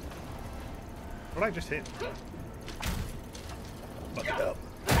 What did I just hit? Fuck it up.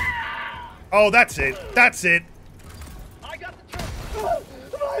 Oh, that's it. That's it. I got the truck.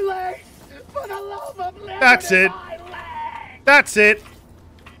 My legs! For the love of liberty, That's it. my legs! That's it.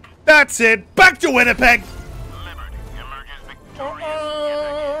 That's it. Back to Winnipeg. Liberty emerges victorious yet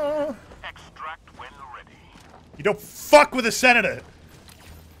again. Extract when ready. You don't fuck with a senator!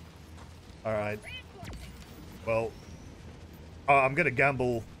 Alright. Well, I'm gonna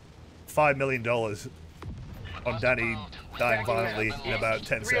gamble $5 million on Danny dying violently in about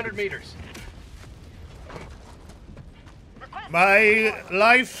 10 300 seconds. meters. My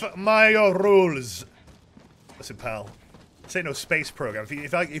life, my rules. Listen, pal. This ain't no space program.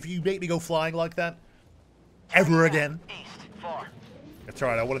 If you make me go flying like that, ever again. That's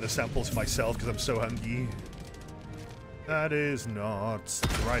alright, I wanted the samples myself because I'm so hungry. That is not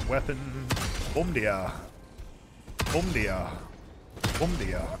the right weapon. Boom dia. Boom dia. Boom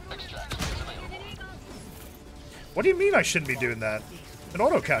dia. What do you mean I shouldn't be doing that? An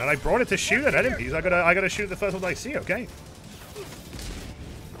autocannon. I brought it to shoot at enemies. I gotta shoot the first one I see, okay?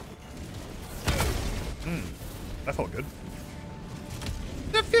 That felt good.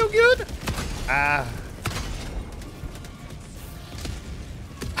 That feel good? I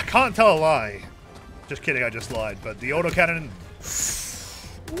can't tell a lie. Just kidding, I just lied. But the autocannon...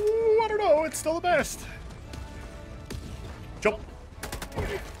 Ooh, I don't know. It's still the best. Jump.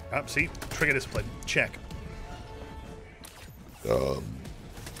 See? Trigger discipline. Check. I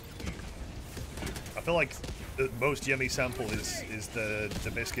feel like the most yummy sample is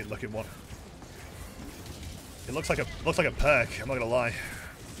the biscuit looking one. It looks like a perk, I'm not gonna lie.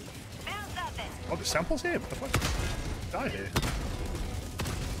 Oh, the sample's here? What the fuck? Die here.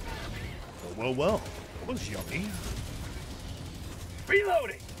 Well. That was yummy.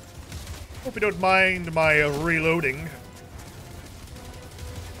 Reloading. Hope you don't mind my reloading.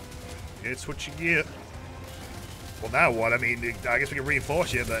 It's what you get. Well, now what? I mean, I guess we can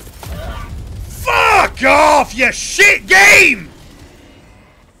reinforce you, but... Fuck off, you shit game!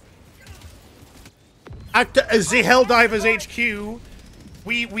 At the Helldivers HQ,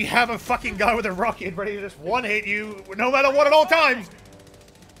 we have a fucking guy with a rocket ready to just one-hit you, no matter what at all times!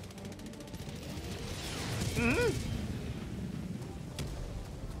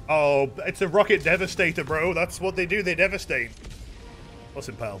 Oh, it's a rocket devastator, bro. That's what they do, they devastate.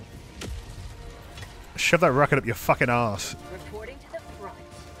 Listen, pal. Shove that rocket up your fucking ass. Reporting to the front.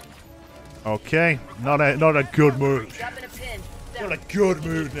 Okay, not a good move. Dropping a pin. Not a good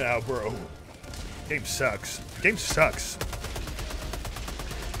move now, bro. Game sucks. Game sucks.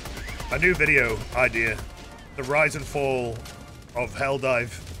 A new video idea. The rise and fall of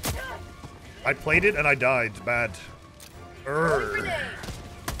Helldive. I played it and I died. Bad.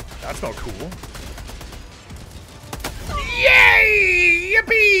 That's not cool. Yay!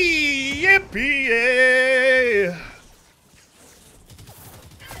 Yippee! Yippee! Yay!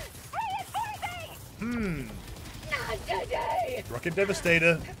 Not today. Rocket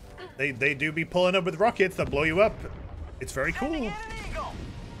Devastator. They do be pulling up with rockets that blow you up. It's very cool.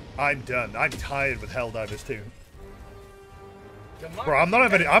 I'm done. I'm tired with Helldivers too. Bro, I'm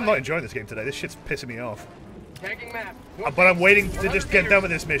not enjoying this game today. This shit's pissing me off. Tagging map. But I'm waiting to just get done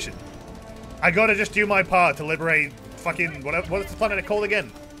with this mission. I gotta just do my part to liberate fucking what's the planet called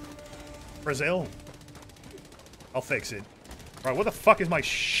again? Brazil. I'll fix it. Right, what the fuck is my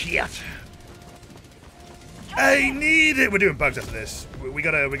shit? I need it. We're doing bugs after this. We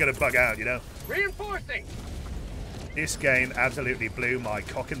gotta bug out, you know. Reinforcing. This game absolutely blew my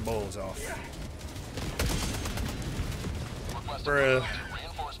cock and balls off. Bruh.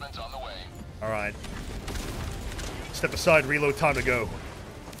 Reinforcements on the way. All right. Step aside. Reload time to go.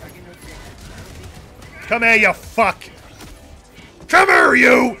 Come here, you fuck! Come here,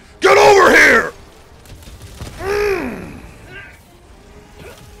 you! Get over here!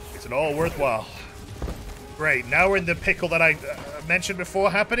 It's all worthwhile. Great, now we're in the pickle that I mentioned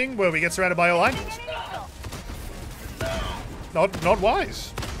before happening, where we get surrounded by all angles. Not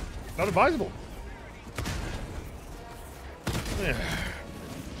wise. Not advisable.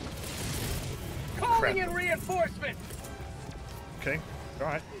 Calling in reinforcement. Okay,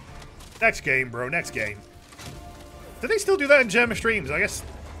 alright. Next game, bro, next game. Do they still do that in German streams? I guess I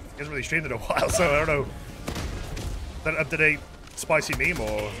haven't really streamed in a while, so I don't know. Is that an up-to-date spicy meme,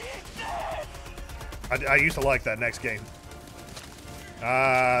 or... I used to like that next game.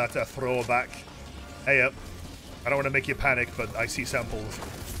 Ah, that's a throwback. Hey up. I don't want to make you panic, but I see samples.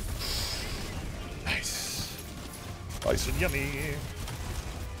 Nice. Nice and yummy.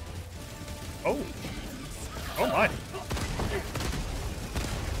 Oh. Oh my. Him.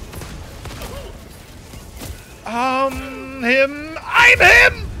 I'm him!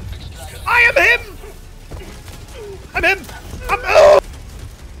 I am him! I'm him! Oh!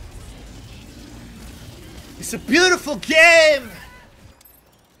 It's a beautiful game!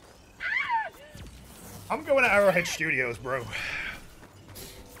 I'm going to Arrowhead Studios, bro.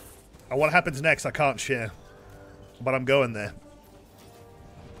 And what happens next, I can't share. But I'm going there.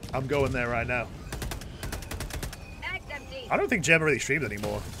 I'm going there right now. I don't think Gemma really streams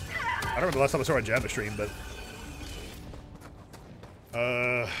anymore. I don't remember the last time I saw a Gemma stream, but...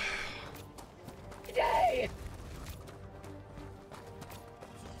 Today.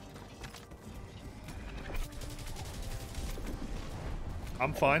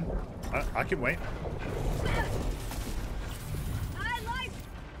 I'm fine. I can wait.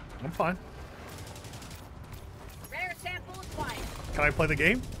 I'm fine. Rare sample acquired. Can I play the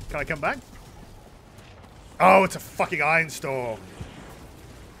game? Can I come back? Oh, it's a fucking Iron Storm.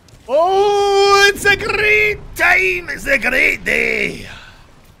 Oh, it's a great time. It's a great day.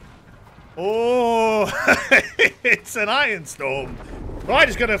 Oh, it's an Iron Storm. Right,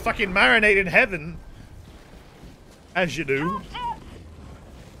 it's gonna fucking marinate in heaven. As you do.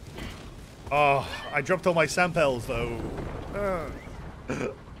 Oh, I dropped all my samples though.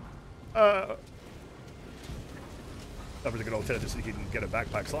 That was a good alternative so you can get a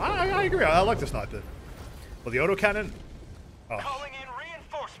backpack. So I agree. I like the sniper. But the autocannon. Oh, Calling in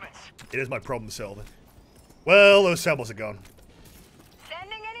reinforcements. it is my problem solving. Well, those samples are gone.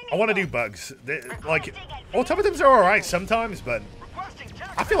 I want to do bugs. Like, automatons are alright sometimes, but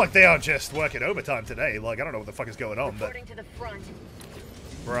I feel like they are just working overtime today. Like, I don't know what the fuck is going on, but... Reporting to the front.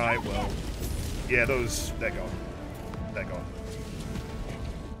 Right, well... Yeah, those... They're gone. They're gone.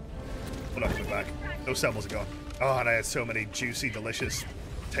 We're not coming back. Those samples are gone. Oh, and I had so many juicy, delicious,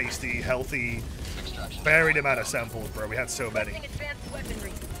 tasty, healthy, varied amount of samples, bro. We had so many.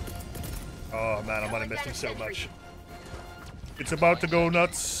 Oh, man, I'm gonna miss them so much. It's about to go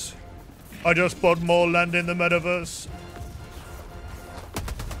nuts. I just bought more land in the metaverse.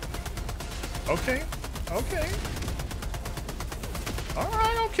 Okay. Okay.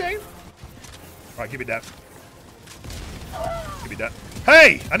 Alright, okay. Alright, give me that. Give me that.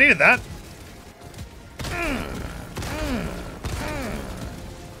 Hey! I needed that!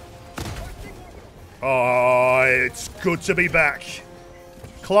 Oh, it's good to be back.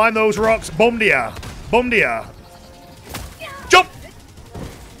 Climb those rocks. Bomdia. Bomdia. Jump!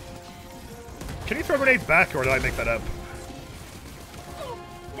 Can you throw grenades back, or did I make that up?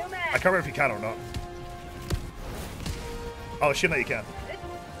 I can't remember if you can or not. Oh, shit, no, you can.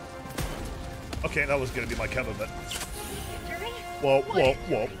 Okay, that was going to be my cover, but... Whoa, whoa,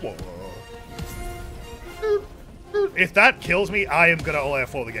 whoa, whoa. If that kills me, I am going to all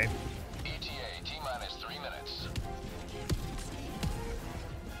F4 the game. ETA, T-minus 3 minutes.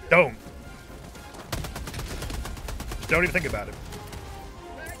 Don't. Don't even think about it.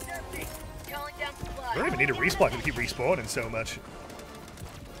 I don't even need a respawn to keep respawning so much.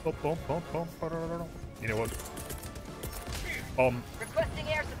 You know what? Requesting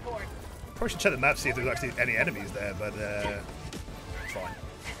air support. Probably should check the map, see if there's actually any enemies there, but fine.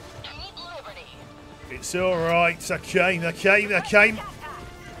 It's alright, it's okay, okay.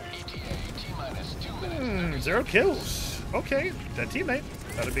 0 kills. Okay, dead teammate.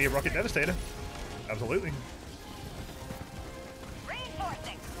 That'd be a rocket devastator. Absolutely.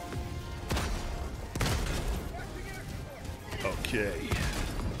 Okay.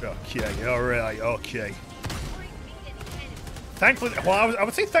 Okay, alright, okay. Thankfully, well, I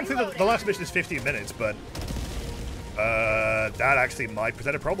would say thankfully the last mission is 15 minutes, but that actually might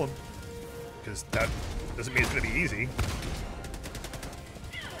present a problem. Because that doesn't mean it's going to be easy.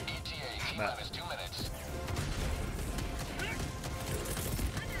 Nah.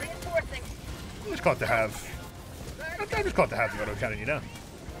 I'm just glad to have... I'm just glad to have the autocannon, you know.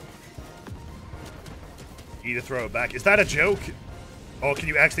 Either throw it back. Is that a joke? Or can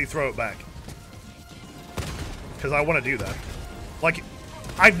you actually throw it back? Because I want to do that. Like,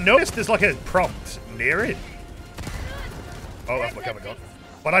 I've noticed there's like a prompt near it. Oh, that's my cover gun.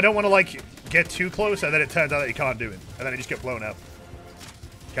 But I don't want to like get too close and then it turns out that you can't do it. And then you just get blown up.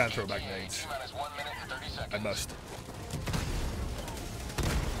 Can't throw back nades. I must.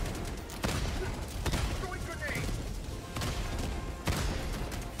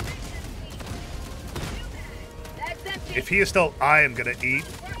 If he is still, I am gonna eat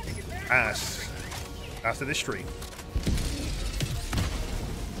ass after this stream.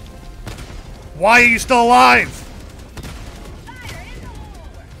 Why are you still alive?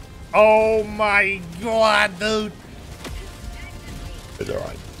 Oh my god, dude. It's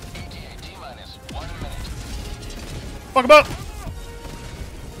alright. Fuck him up!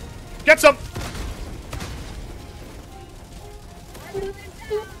 Get some!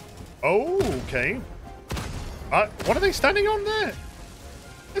 Oh, okay. What are they standing on there?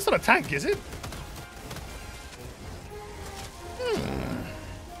 It's not a tank, is it?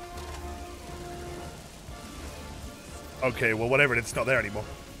 Okay, well, whatever, it's not there anymore.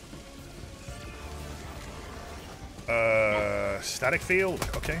 Static field,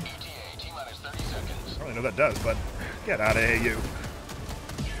 okay. I don't really know what that does, but Get out of here, you.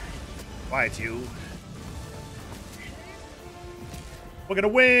 Quiet, you. We're gonna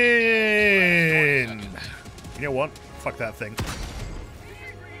win! You know what? Fuck that thing.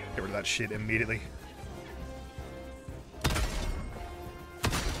 Get rid of that shit immediately.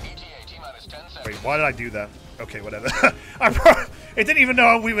 Wait, why did I do that? Okay, whatever. It didn't even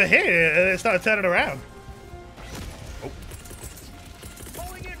know we were here, and it started turning around. Oh.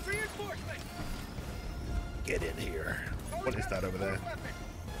 Calling in reinforcement. Get in here. What is that over there?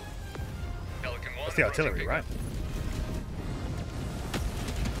 Pelican 1. That's the artillery, right?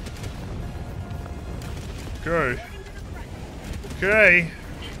 Okay. Okay.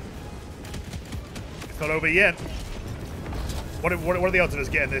 It's not over yet. What are the odds of us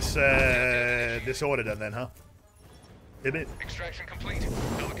getting this this order done then, huh? Did it? Extraction complete.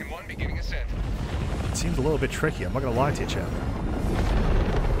 Pelican 1 beginning ascent. It seems a little bit tricky. I'm not gonna lie to you, chap.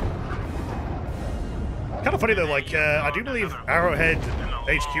 Kind of funny though. Like I do believe Arrowhead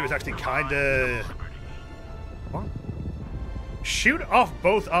HQ is actually kind of what? Shoot off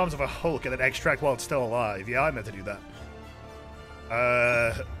both arms of a Hulk and then extract while it's still alive. Yeah, I meant to do that.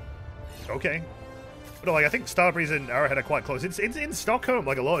 Okay. But like, I think Starbreeze and Arrowhead are quite close. It's in Stockholm.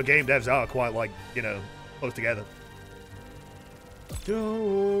 Like, a lot of game devs are quite, like, you know, close together.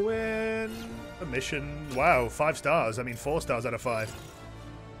 Doing a mission. Wow, 5 stars. I mean, 4 stars out of 5.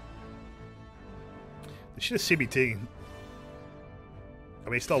 They should have CBT. I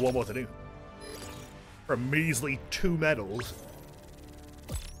mean, still one more to do. For a measly 2 medals.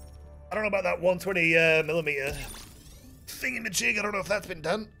 I don't know about that 120 millimeter thingamajig. I don't know if that's been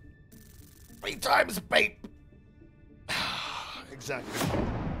done. 3 times, babe. Exactly.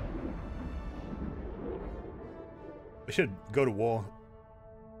 We should go to war.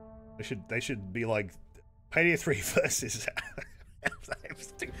 They should be like Payday 3 versus.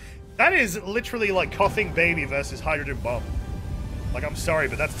 That is literally like Coughing Baby versus Hydrogen Bomb. Like, I'm sorry,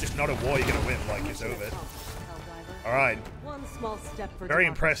 but that's just not a war you're gonna win. Like, it's over. All right. One small step for Very democracy.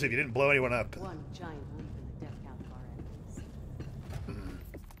 impressive. You didn't blow anyone up. One giant leap in the death count of our enemies.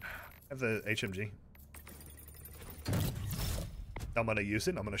 I have the HMG. I'm gonna use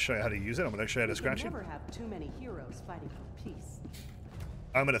it. I'm gonna show you how to use it. I'm gonna show you how to scratch it. Never have too many heroes fighting for peace.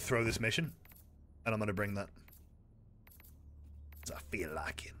 I'm gonna throw this mission, and I'm gonna bring that. 'Cause I feel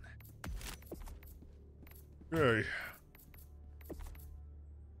like it. Okay.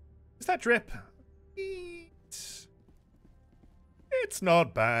 Is that drip? It's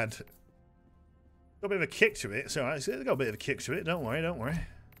not bad. Got a bit of a kick to it. So it's got a bit of a kick to it. Don't worry, don't worry.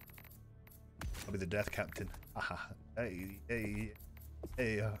 I'll be the death captain. Aha. Hey, hey,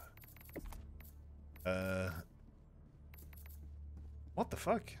 hey. What the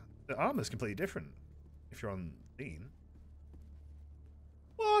fuck? The armor's completely different if you're on scene.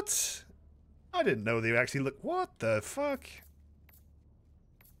 What? I didn't know they actually look. What the fuck?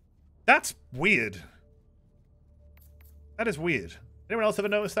 That's weird. That is weird. Anyone else ever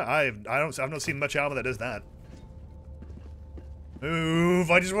noticed that? I've not seen much armor that does that. Move!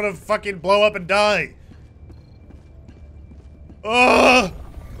 I just want to fucking blow up and die. Oh!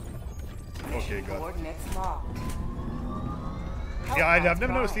 Okay, God. Yeah, I've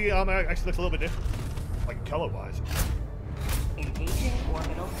never noticed the armor actually looks a little bit different, like color-wise. Engaging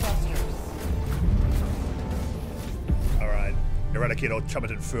orbital thrusters. All right, eradicate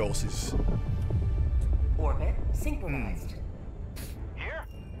automated forces. Orbit synchronized. Here?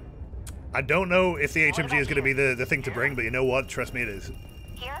 I don't know if the HMG is going to be the thing to bring, but you know what? Trust me, it is.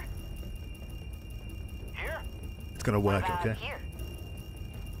 Here. Here? It's going to work, okay? Here.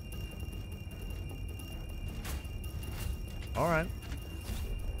 All right.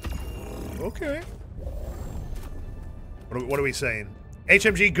 Okay. What are we saying?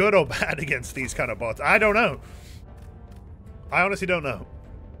 HMG good or bad against these kind of bots? I don't know. I honestly don't know.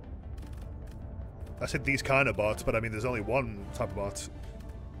 I said these kind of bots, but I mean, there's only one type of bots.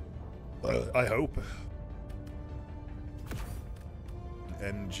 I hope.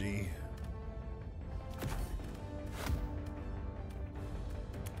 MG.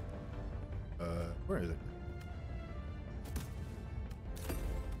 Where is it?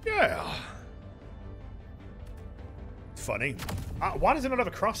 Yeah. Funny. Why does it not have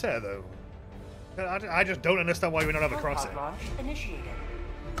a crosshair, though? I just don't understand why we don't have a crosshair. Launch initiated.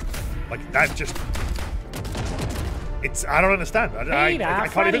 Like, that just... It's... I don't understand. I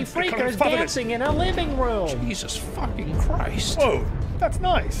can't even Freaker's dancing in a living room. Jesus fucking Christ. Whoa, that's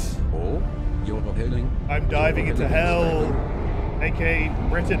nice. Oh, you're heading. I'm diving into hell. AK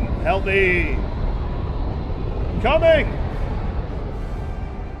Britain, help me. Coming!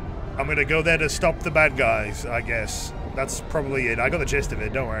 I'm gonna go there to stop the bad guys, I guess. That's probably it. I got the gist of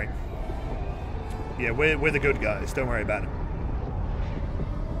it, don't worry. Yeah, we're the good guys. Don't worry about it.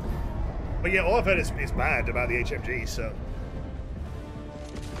 But yeah, all I've heard is bad about the HMG, so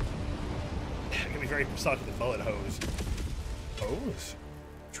I'm gonna be very stuck with the bullet hose. Hose?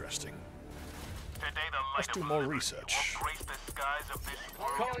 Interesting. Today the Let's light do of more liberty research. will grace the skies of this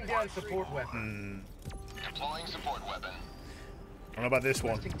world. Calling down support weapon. Deploying support weapon. I don't know about this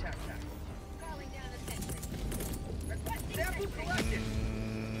one. Requesting tac tackle. Calling down a sentry. Requesting Sample sentry. collected.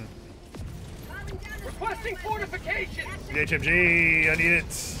 Calling down a Requesting fortification. The HMG, I need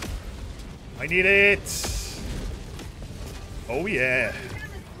it. I need it. Oh yeah.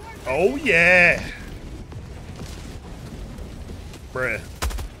 Oh yeah. Bruh.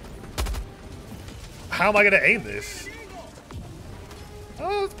 How am I gonna aim this?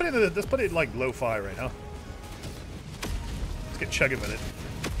 Oh, let's put it in like low fire right now. Let's get chugging with it.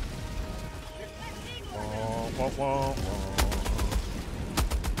 Wah, wah, wah, wah.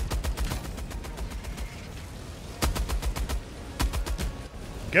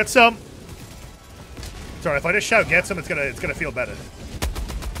 Get some. Sorry, if I just shout "get some," it's gonna feel better.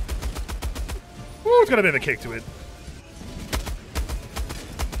 Ooh, it's got a bit of a kick to it.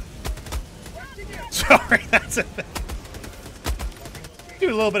 Sorry, that's it. Do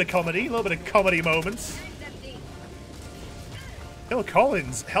a little bit of comedy moments. Phil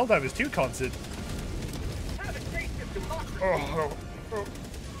Collins, Helldivers 2 concert. Have a taste of democracy. Oh.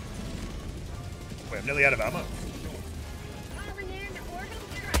 Wait, I'm nearly out of ammo. Calling in orbital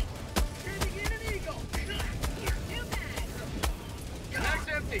strike. Turning in an eagle. Too bad. Mag's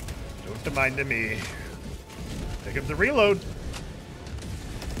empty. Don't mind me. Pick up the reload.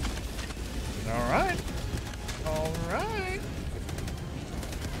 Alright. Alright.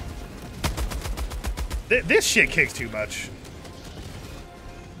 This shit kicks too much.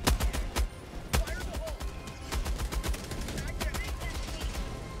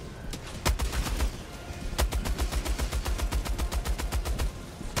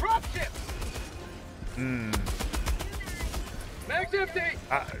 Drop ship. Mag's empty.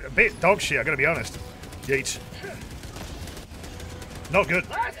 A bit dog shit, I gotta be honest. Yeet. Not good.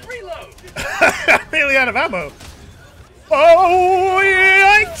 Last reload. Nearly out of ammo. Oh,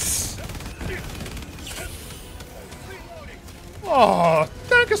 yikes! Oh,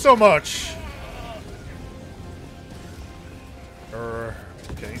 thank you so much.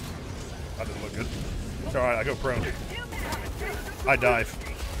 Okay. That doesn't look good. It's alright, I go prone. I dive.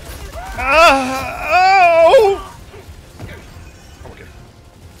 Oh! I'm okay.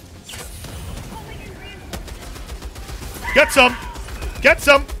 Get some! Get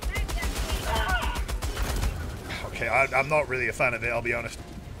some! Okay, I'm not really a fan of it, I'll be honest.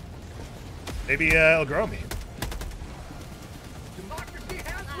 Maybe it'll grow me. Democracy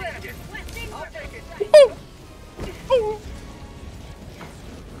has landed. I'll take it. Ooh. Ooh.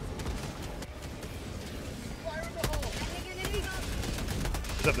 Fire in the hole.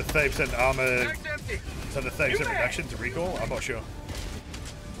 Is that the 30% armor? Mag's empty. Is that the 30% reduction to recoil? I'm not sure.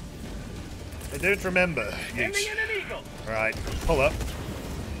 I don't remember. Aiming Yeesh. in an eagle. Alright, pull up.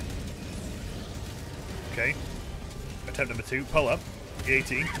 Okay. Attempt number 2, pull up.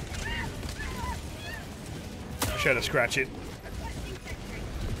 E18. I should have scratched it.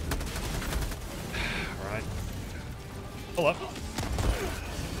 Alright. Pull up.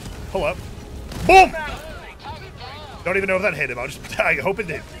 Pull up. Boom! Don't even know if that hit him. I hope it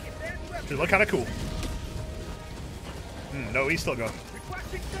did. Should look kind of cool. No, he's still going.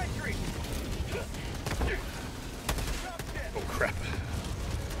 Requesting sentry. Oh crap.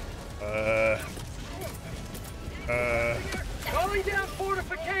 Calling down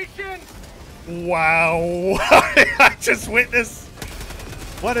fortification. Wow. I just witnessed.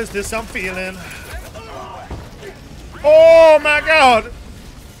 What is this I'm feeling? Oh my god.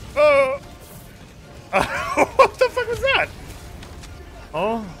 Oh. What the fuck was that?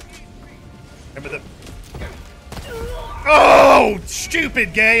 Oh. Remember the. Oh,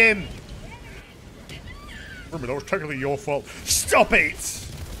 stupid game. Remember, that was technically your fault. Stop it.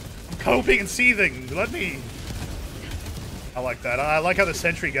 I'm coping and seething. Let me. I like that. I like how the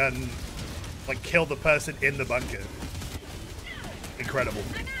sentry gun, like, killed the person in the bunker. Incredible.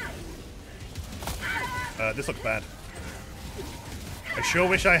 This looks bad. I sure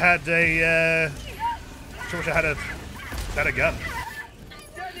wish I had a. Sure wish I had a gun.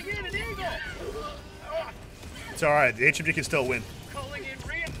 Sending in an eagle. It's all right. The HMG can still win. Calling in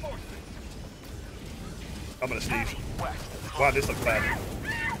reinforcements. I'm gonna sneeze. Wow, this looks bad.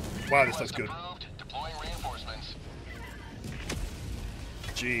 Wow, this looks good. Deploying reinforcements.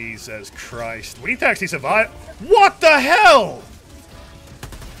 Jesus Christ. We need to actually survive. What the hell?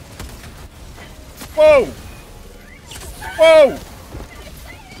 Whoa! Whoa!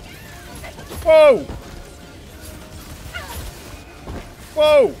 Whoa!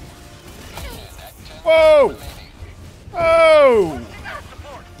 Whoa! Whoa! Oh!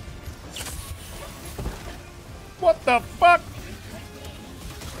 What the fuck?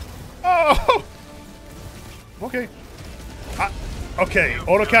 Oh! Okay. Okay,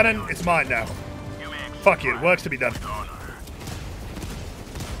 autocannon, it's mine now. Fuck it, works to be done.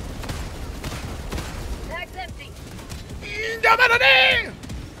 Bag's empty.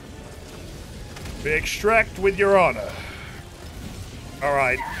 We extract with your honor.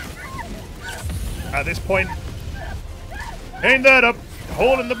 Alright. At this point, ain't that a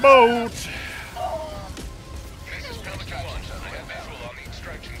hole in the boat? This is Pelican 1. I have visual on the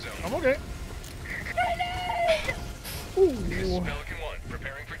extraction zone. I'm okay. This is Pelican 1,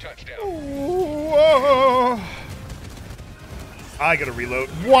 preparing for touchdown. Whoa. I gotta reload.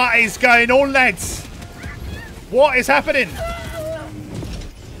 What is going on, lads? What is happening?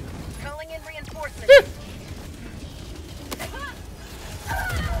 Calling in reinforcements.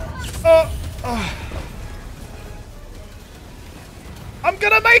 I'm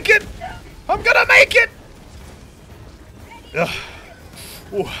gonna make it! I'm gonna make it! Ugh.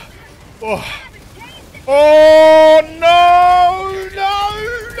 Oh. Oh. Oh no! No!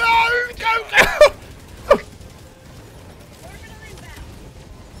 No! Go!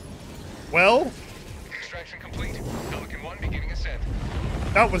 Well, Extraction complete. Pelican 1 beginning ascent.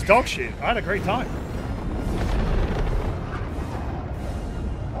 that was dog shit. I had a great time.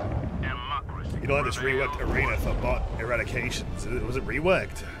 You know, this reworked arena for bot eradications. Was it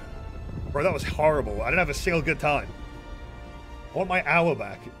reworked? Bro, that was horrible. I didn't have a single good time. I want my hour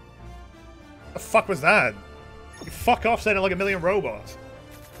back. The fuck was that? You fuck off sending like a million robots.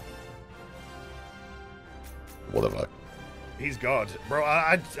 Whatever. He's God. Bro,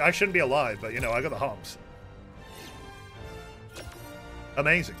 I shouldn't be alive, but you know, I got the humps.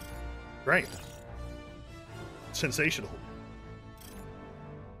 Amazing. Great. Sensational.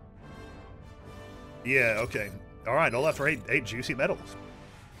 Yeah, okay. Alright, all left for eight juicy medals.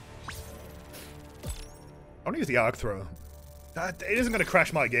 I want to use the arc throw. It isn't going to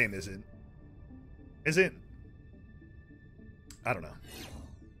crash my game, is it? Is it? I don't know.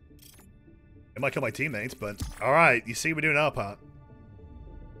 It might kill my teammates, but... Alright, you see we're doing our part.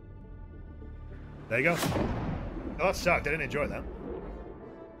 There you go. Oh, that sucked. I didn't enjoy that.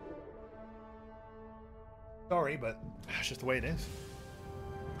 Sorry, but that's just the way it is.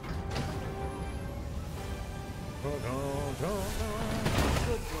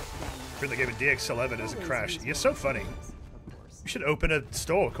 Really gave a DX11 as a crash. You're so funny. You should open a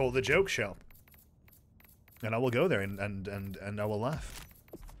store called the Joke Shop. And I will go there and I will laugh.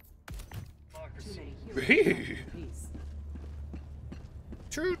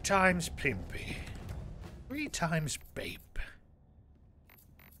 Two times pimpy. Three times babe.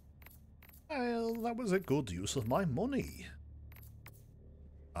 Well, that was a good use of my money.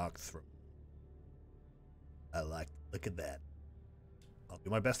 Arc throw. Look at that. I'll do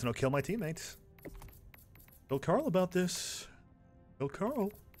my best to not kill my teammates. Tell Carl about this. Tell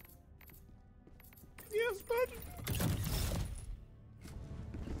Carl. Yes, bud.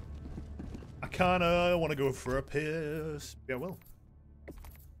 I kinda wanna go for a piss. Yeah, well.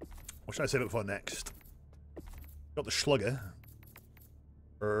 What should I save it for next? Got the slugger.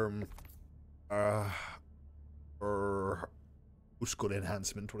 Who's good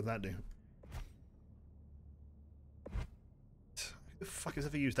enhancement? What does that do? Who the fuck has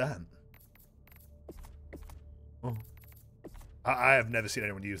ever used that? Oh. I have never seen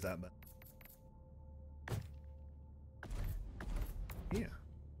anyone use that, but... Yeah.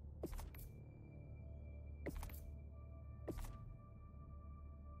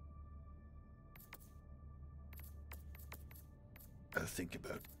 Gotta think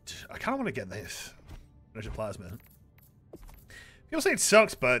about... I kinda wanna get this. Energy plasma. People say it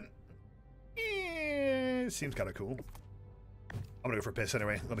sucks, but... it seems kinda cool. I'm gonna go for a piss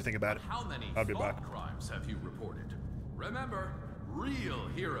anyway. Let me think about it. How many I'll be back. crimes have you reported? Remember, real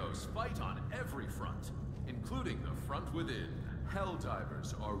heroes fight on every front, including the front within.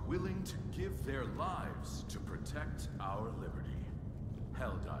 Helldivers are willing to give their lives to protect our liberty.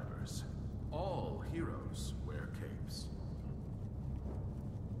 Helldivers. All heroes wear capes.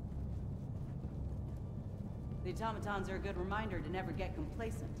 The automatons are a good reminder to never get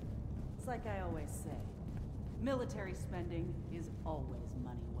complacent. It's like I always say. Military spending is always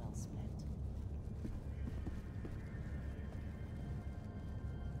money well spent.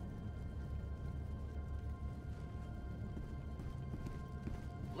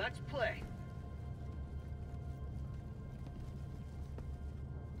 Let's play.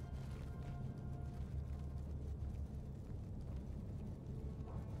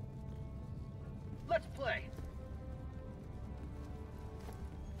 Let's play.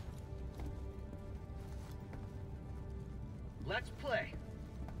 Let's play.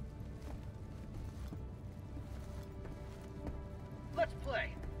 Let's play.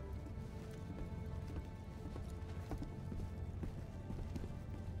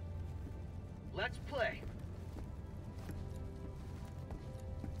 Let's play.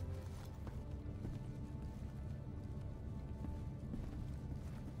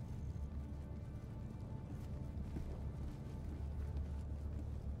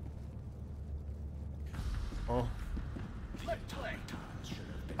 Oh. Let's play.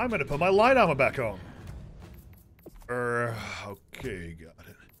 I'm gonna put my light armor back on. Okay, got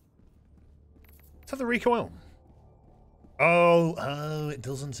it. Let's have the recoil. Oh, it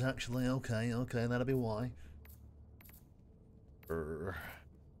doesn't actually. Okay, that'll be why.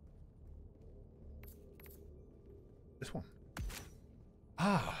 This one.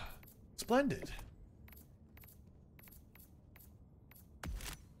 Ah, splendid.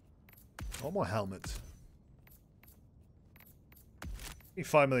 All more helmets. Need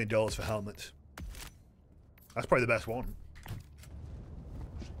 $5 million for helmets. That's probably the best one.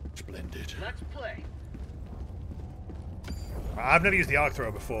 Splendid. Let's play. I've never used the arc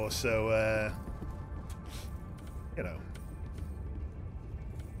thrower before, so you know.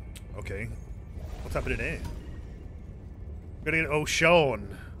 Okay. What's happening here? Gonna get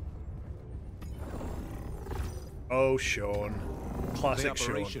Sean. Oh, Sean. Classic The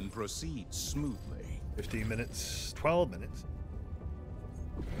operation Sean. proceeds smoothly. 15 minutes, 12 minutes.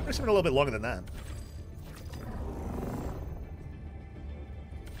 Maybe something a little bit longer than that.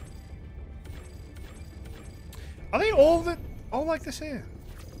 Are they all like this here?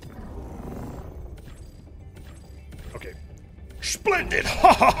 Okay. Splendid!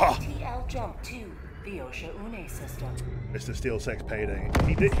 Ha ha ha! TL jump to the OSHA UNE system. Mr. Steel Sex Payday.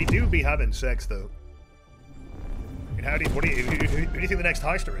 He do be having sex though. And who do you think the next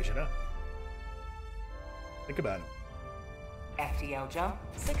heister is, you know? Think about it. FTL jump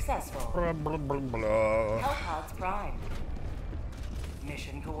successful. Blah. Hellpods prime.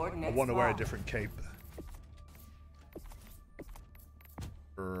 Mission coordinates. I want to wear a locked. different cape.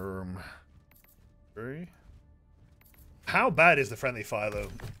 Three. How bad is the friendly fire though?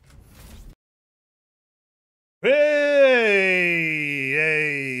 Hey,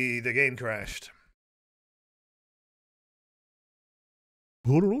 the game crashed. I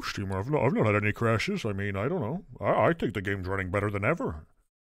don't know, Steamer. I've not had any crashes. I mean, I don't know. I think the game's running better than ever.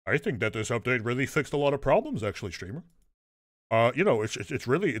 I think that this update really fixed a lot of problems, actually, Streamer. You know, it's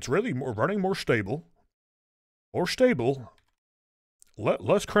really running more stable. More stable.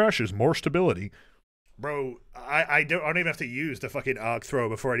 Less crashes, more stability. Bro, I don't even have to use the fucking arc throw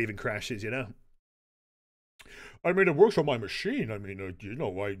before it even crashes, you know? I mean, it works on my machine. I mean, you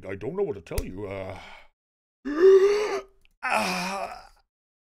know, I don't know what to tell you.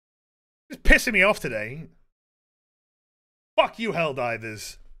 It's pissing me off today. Fuck you,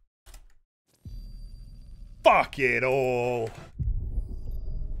 Helldivers. Fuck it all.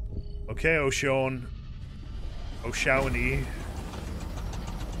 Okay, O'Shawn. O'Shawnee.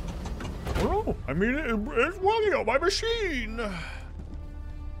 Oh, I mean, it's working on my machine.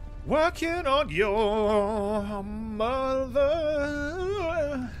 Working on your mother.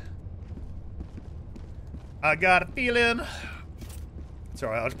 I got a feeling. It's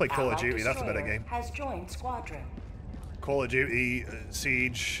alright, I'll just play Call of Duty. That's a better game. Has joined squadron. Call of Duty,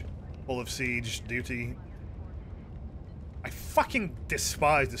 Siege, full of Siege duty. I fucking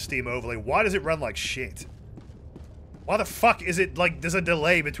despise the Steam overlay. Why does it run like shit? Why the fuck is it like there's a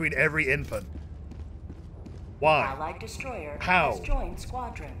delay between every input? Why? Allied destroyer How? has joined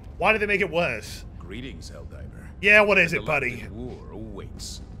squadron. Why did they make it worse? Greetings, Helldiver. Yeah, what is The it, buddy? galactic war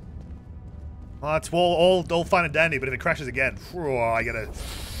awaits. Well, it's all fine and dandy, but if it crashes again, I gotta.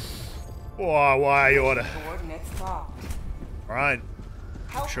 Oh, why you oughta. Coordinates locked. Alright.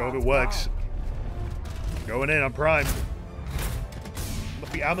 Show if it Hellpods works. primed. Going in, I'm primed.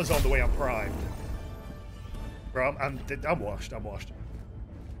 Must be Amazon the way I'm primed. Bro, I'm washed. I'm washed.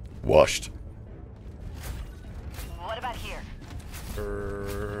 Washed. What about here?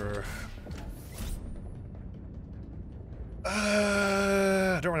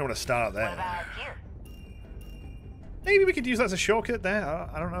 I don't really want to start there. What about here? Maybe we could use that as a shortcut there.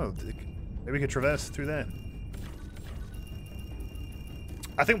 I don't know. Maybe we could traverse through there.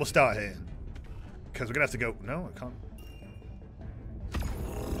 I think we'll start here. Because we're going to have to go... No, I can't.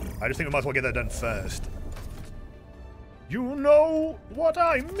 I just think we might as well get that done first. You know what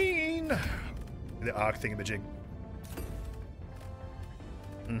I mean. The arc thingamajig.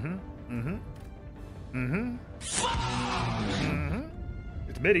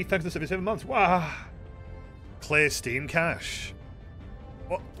 It's MIDI, thanks to 77 months. Wow. Clear Steam cache.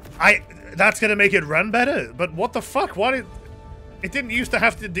 Well, that's gonna make it run better, but what the fuck? Why did... It didn't used to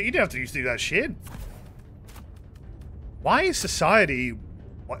have to... You didn't have to used to do that shit. Why is society...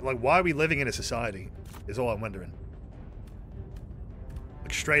 Like, why are we living in a society? Is all I'm wondering.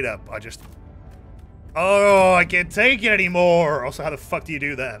 Like, straight up, I just... Oh, I can't take it anymore! Also, how the fuck do you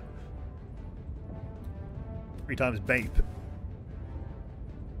do that? 3 times BAPE.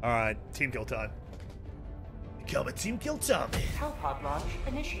 Alright, team kill time. Become a team kill time. Hell pod launch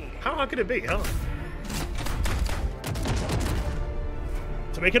initiated. How hard could it be, huh?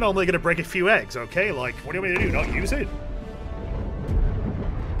 To make it only gonna break a few eggs, okay? Like, what do you want me to do? Not use it?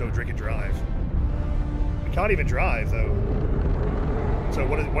 Don't drink and drive. I can't even drive, though. So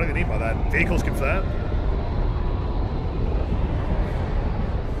what do they mean by that? Vehicles confirmed?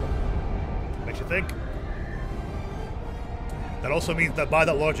 Makes you think. That also means that by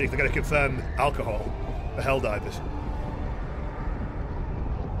that logic, they're going to confirm alcohol for Helldivers.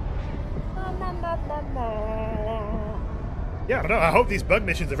 Yeah, I don't know. I hope these bug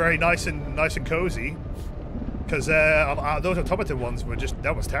missions are very nice and cozy. Because those automaton ones were just...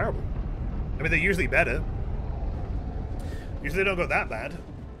 That was terrible. I mean, they're usually better. Usually they don't go that bad.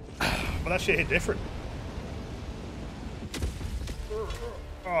 But that shit hit different.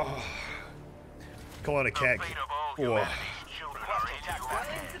 Oh. Call on a keg. Oh.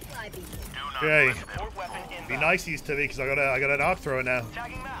 Okay. Be niceys to me because I got an arc thrower now.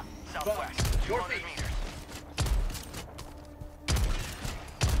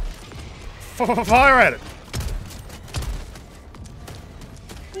 Fire at it.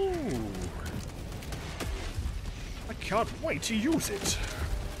 Ooh. I can't wait to use it.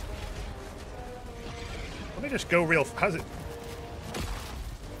 Let me just go real. How's it?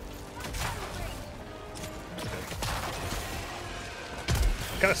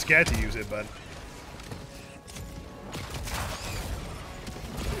 I'm kind of scared to use it, but.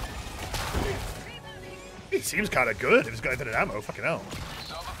 It seems kind of good if it's got infinite ammo. Fucking hell.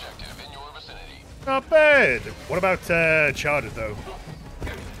 Not bad. What about charges, though?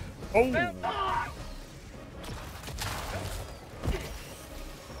 Oh.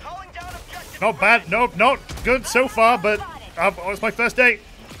 Not bad. Nope, not good so far, but it's my first date.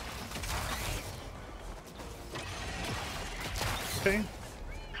 Okay.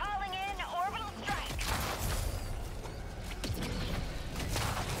 Calling in orbital strike.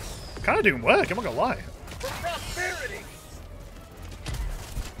 Kind of doing work, I'm not gonna lie. For prosperity.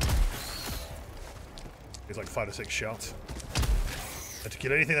 It's like 5 to 6 shots. To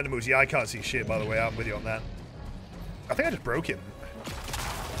kill anything that moves. Yeah, I can't see shit, by the way. I'm with you on that. I think I just broke him.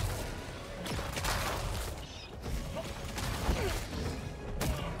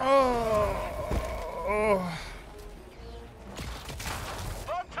 Oh.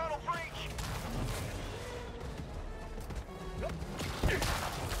 Tunnel breach.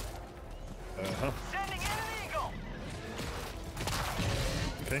 Sending in an eagle.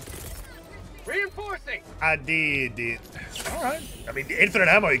 Okay. Reinforcing. I did it. Alright. I mean, infinite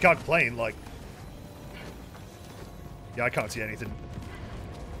ammo, you can't complain, like... Yeah, I can't see anything.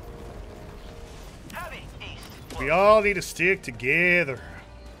 Heavy east. We all need to stick together.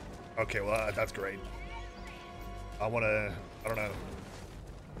 Okay, well, that's great. I don't know. I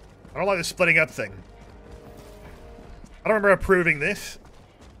don't like this splitting up thing. I don't remember approving this.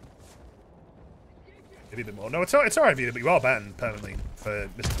 Maybe a bit more. No, it's alright, Vita, but you are banned permanently for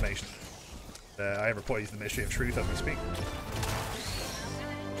misinformation. I have reported you to the Ministry of Truth as we speak.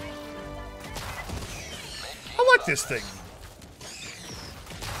 I like this thing.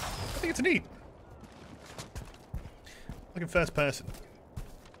 I think it's neat. Like in first person.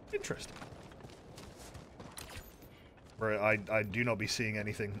 Interesting. Right, I do not be seeing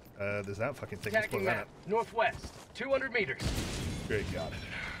anything. There's that fucking thing. Attacking map. Northwest. 200 meters. Good God.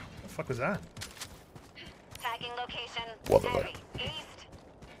 What the fuck was that? Tagging location. What the Heavy east.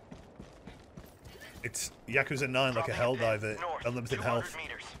 It's Yakuza 9 like a Helldiver. Unlimited health.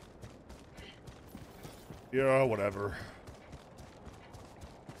 Meters. Yeah, whatever.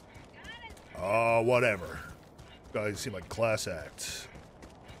 Oh, whatever. Guys seem like class acts.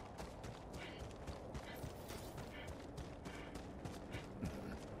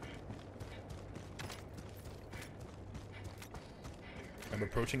 I'm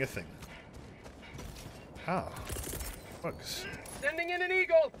approaching a thing. How? Bugs. Sending in an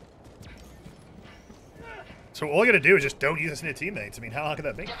eagle. So all you gotta do is just don't use this in your teammates. I mean, how hard could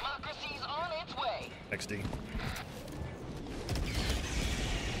that be? Democracy's on its way. XD.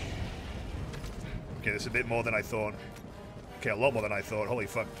 Okay, this is a bit more than I thought. Okay, a lot more than I thought. Holy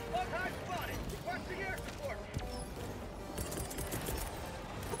fuck. One high spotted. Requesting air support.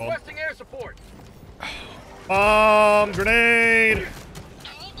 Requesting air support. Bomb grenade.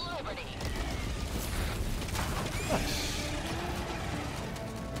 Nice.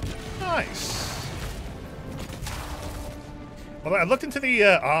 Nice. Well, I looked into the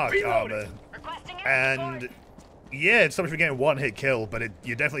arc armor, and yeah, it stops you from getting one hit kill, but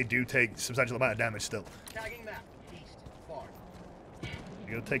you definitely do take substantial amount of damage still. Tagging map. East. Far.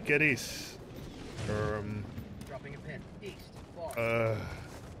 You gotta take it east. Dropping a pin. East. Far. I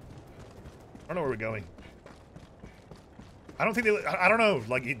don't know where we're going. I don't think I don't know.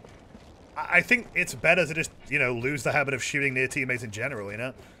 Like, I think it's better to just, you know, lose the habit of shooting near teammates in general, you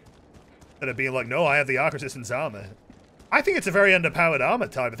know? Instead of being like, no, I have the arc resistance armor. I think it's a very underpowered armor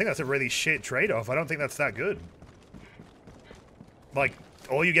type. I think that's a really shit trade-off. I don't think that's that good. Like,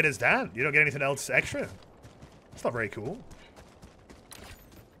 all you get is that. You don't get anything else extra. It's not very cool.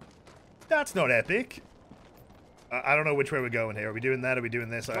 That's not epic. I don't know which way we're going here. Are we doing that? Are we doing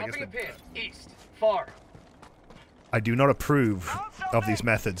this? I guess Dropping a pin. East. Far. I do not approve of these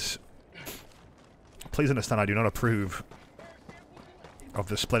methods. Please understand, I do not approve of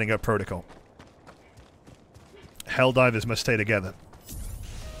the splitting up protocol. Helldivers must stay together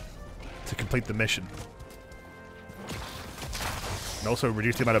to complete the mission. And also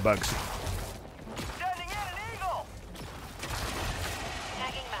reduce the amount of bugs. Sending in an eagle.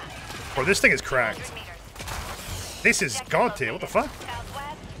 Bro, this thing is cracked. This is god tier, what the fuck?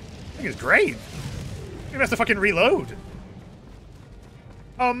 This thing is great. He has to fucking reload.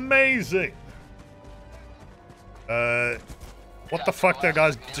 Amazing. What the fuck? That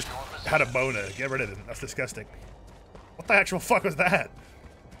guy's just had a boner. Get rid of him. That's disgusting. What the actual fuck was that?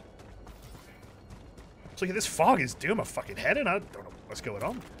 So yeah, this fog is doing my fucking head in. I don't know what's going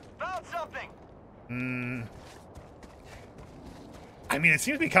on. Found something. I mean, it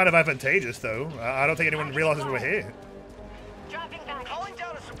seems to be kind of advantageous, though. I don't think anyone realizes we're here. Dropping back. Calling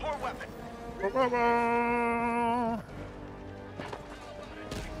down a support weapon.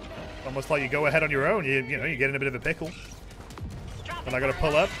 Almost like you go ahead on your own. You know, you get in a bit of a pickle. And I gotta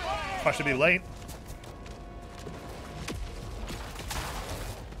pull up. I should be late.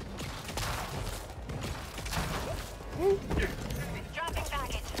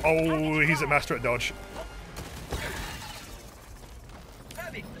 Oh, he's a master at dodge.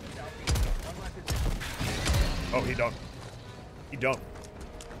 Oh, he done. He done.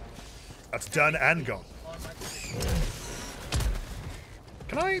 That's done and gone.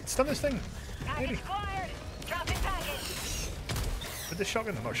 Can I stun this thing? Maybe. With this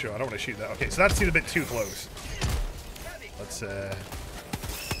shotgun? I'm not sure. I don't want to shoot that. Okay, so that seems a bit too close. Let's,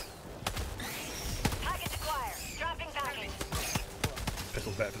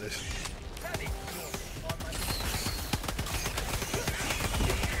 Pistol's better for this.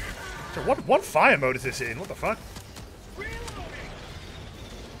 So what fire mode is this in? What the fuck?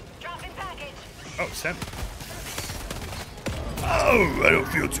 Oh, semi. Oh, I don't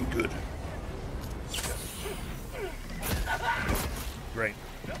feel too good. Great.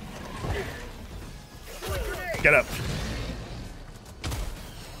 Get up.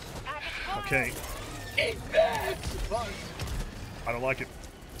 Okay. I don't like it.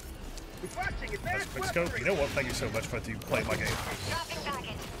 That's a quick scope. You know what? Thank you so much for playing my game.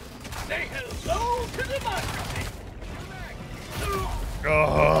 Say hello to democracy.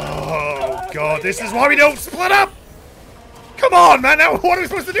 Oh, God. This is why we don't split up. Come on, man. Now, what are we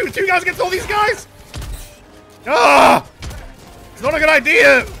supposed to do? 2 guys against all these guys? Ah! It's not a good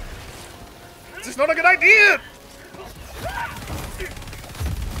idea. It's just not a good idea.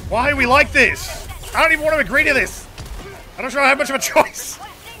 Why are we like this? I don't even want to agree to this. I'm not sure I have much of a choice.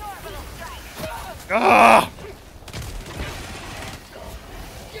 Ah!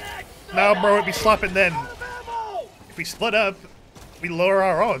 Now, bro, we'd be slapping them. If we split up, we lower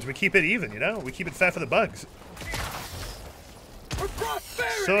our odds. We keep it even, you know? We keep it fair for the bugs.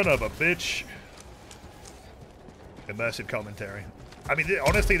 Son of a bitch. Immersive commentary. I mean,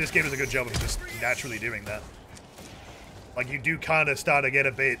 honestly, this game does a good job of just naturally doing that. Like, you do kind of start to get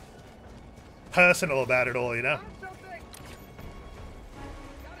a bit personal about it all, you know?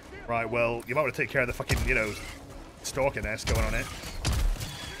 Right, well, you might want to take care of the fucking, you know, stalker nest going on here.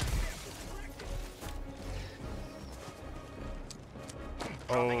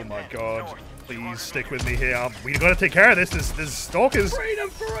 Oh my god. Please stick with me here. We gotta take care of this. There's stalkers. Freedom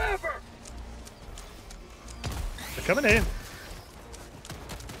forever. They're coming in.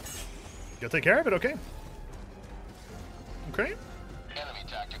 Gotta take care of it, okay? Okay. Enemy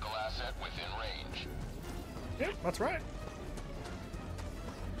tactical asset within range. Yep, that's right.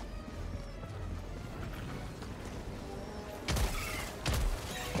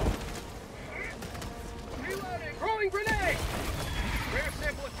 Reloading. Throwing grenade. Rare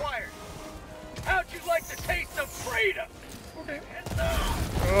sample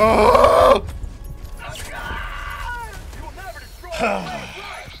Oh!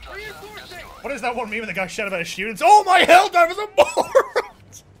 What is that one meme when the guy shouted about his students? Oh, my Helldivers are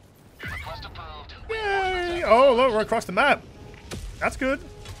morons! Yay! Oh, look, we're across the map. That's good.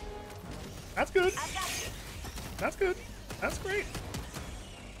 That's good. That's good. That's great.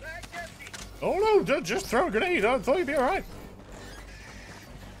 Oh, no, just throw a grenade. I thought you'd be alright.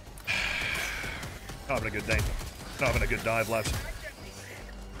 Not having a good day. Not having a good dive, lads.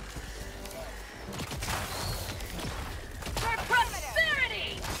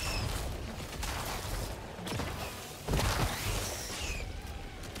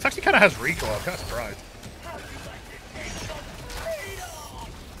 It actually kind of has recoil. I'm kind of surprised.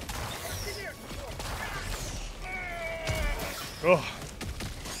 Oh.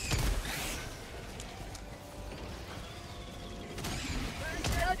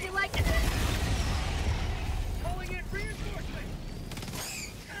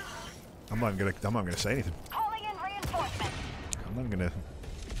 I'm not gonna say anything. Calling in reinforcements. I'm not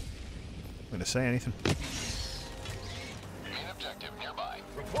gonna say anything. Main objective nearby.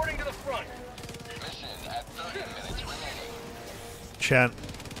 Reporting to the front. Mission at 30 minutes remaining. Chat,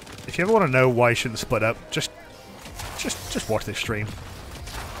 if you ever want to know why you shouldn't split up, just watch this stream.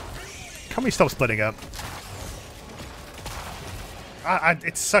 Can we stop splitting up?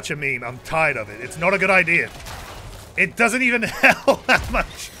 It's such a meme. I'm tired of it. It's not a good idea. It doesn't even help that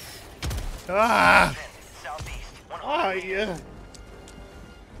much. Ah. Ah, yeah.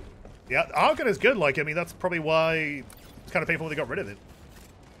 Yeah, Argon is good. Like, I mean, that's probably why it's kind of painful they got rid of it.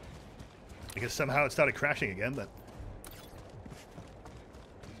 Because somehow it started crashing again, but...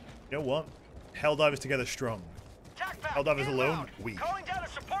 You know what? Helldivers together strong. Helldivers alone, weak. Calling down a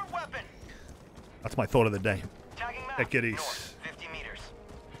support weapon. That's my thought of the day. Tagging map. Take it east. North, 50 meters.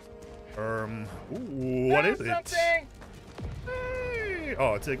 Ooh, what is it? Hey.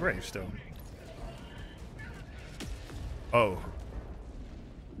 Oh, it's a gravestone. Oh.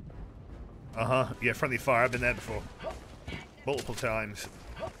 Uh-huh. Yeah, friendly fire. I've been there before. Multiple times.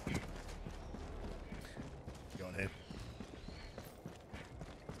 Go on here.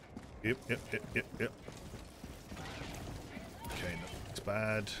 Yep. Okay, that's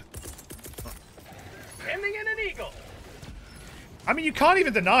bad. Sending in an eagle. I mean, you can't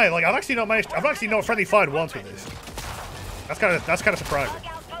even deny. Like, I've actually not friendly fired once with this. That's kind of surprising.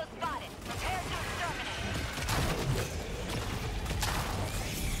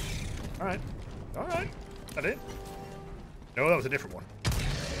 All right. That it? No, that was a different one.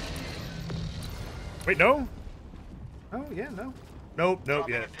 Wait, no. Oh yeah, no. Nope,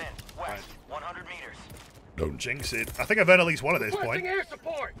 yeah. West, 100 meters. Don't jinx it. I think I've earned at least one at this point. Requesting air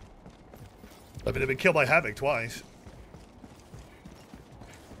support. I've been killed by Havoc twice.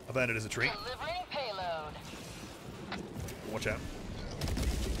 I've earned it as a treat. Delivering payload. Watch out.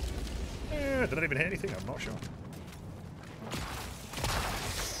 Did I even hit anything? I'm not sure.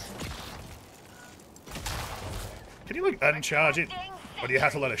 Can you, like, uncharge it? Or do you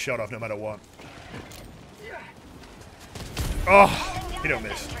have to let a shot off no matter what? Oh! You don't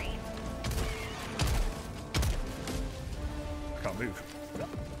miss. I can't move.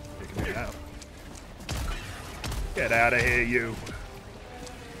 You can move out. Get out of here, you.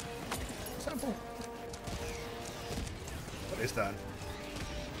 Sample. What is that?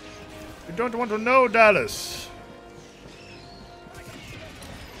 You don't want to know, Dallas.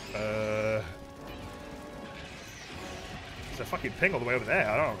 There's a fucking ping all the way over there.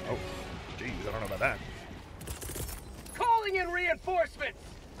 I don't know. Oh, jeez, I don't know about that. Calling in reinforcements.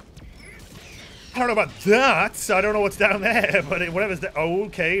 I don't know about that. I don't know what's down there, but whatever's there. Oh,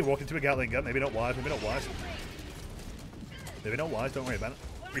 okay, walk into a Gatling gun. Maybe not wise. Maybe not wise. Maybe not wise. Don't worry about it.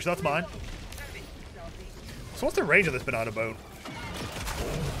 Pretty sure that's mine. So what's the range of this banana boat?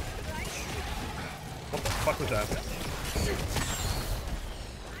 What the fuck was that?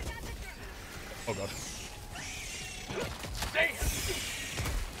 Oh god.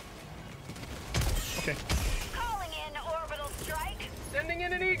 Okay. Calling in orbital strike. Sending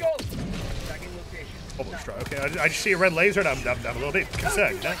in an eagle. Tracking location. Orbital strike. Okay, I just see a red laser and I'm a little bit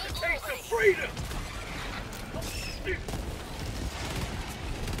concerned. You know? Taste of freedom.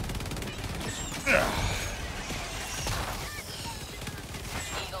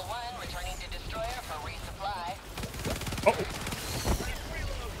 Eagle 1 returning to destroyer for resupply. Oh.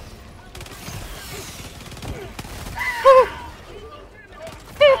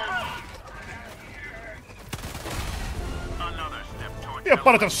 You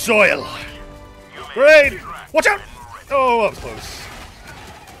butt of soil! Great! Watch out! Oh, that was close.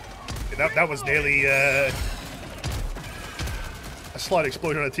 That was nearly a slight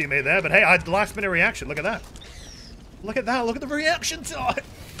explosion on a teammate there, but hey, I had last minute reaction. Look at that. Look at that. Look at the reaction time.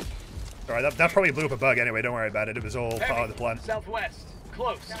 Alright, that probably blew up a bug anyway, don't worry about it. It was all part of the plan. Southwest.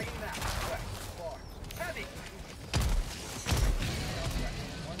 Close. West. Far. Heavy.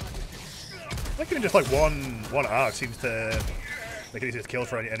 I think even just like one arc seems to make it easier to kill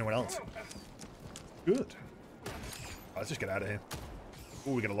for anyone else. Good. Let's just get out of here.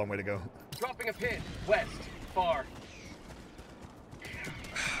 Ooh, we got a long way to go. Dropping a pin. West. Far.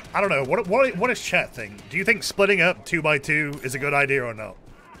 I don't know. What is chat think? Do you think splitting up 2x2 is a good idea or not?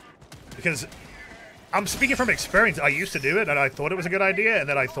 Because I'm speaking from experience. I used to do it, and I thought it was a good idea, and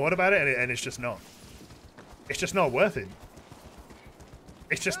then I thought about it, and it's just not. It's just not worth it.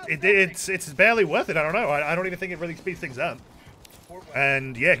 It's just it's barely worth it. I don't know. I don't even think it really speeds things up.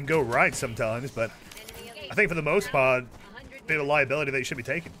 And yeah, it can go right sometimes, but I think for the most part, a bit of liability that you should be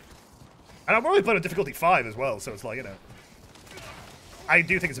taking. And I'm only playing on difficulty 5 as well, so it's like, you know. I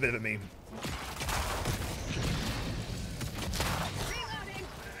do think it's a bit of a meme.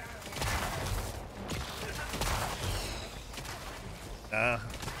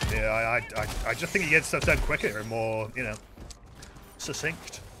 Yeah, I just think he gets stuff done quicker and more, you know,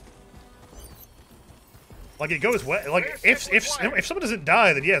 succinct. Like it goes well. Like if someone doesn't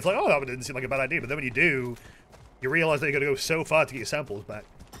die, then yeah, it's like, oh, that one didn't seem like a bad idea. But then when you do, you realize that you got to go so far to get your samples back.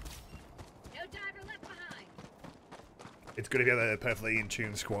 No diver left behind. It's good if you have a perfectly in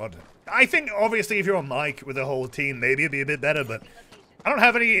tune squad. I think obviously if you're on mic with the whole team, maybe it'd be a bit better. But I don't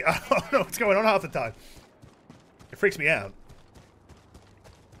have any. I don't know what's going on half the time. It freaks me out.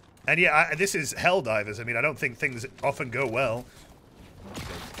 And yeah, this is Helldivers. I mean, I don't think things often go well.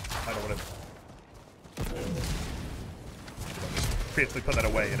 I don't want to briefly put that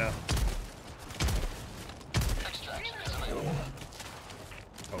away, you know.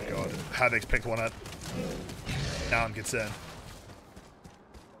 Oh god, Havoc's picked one up. Now I'm concerned.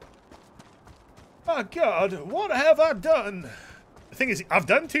 Oh god, what have I done? The thing is, I've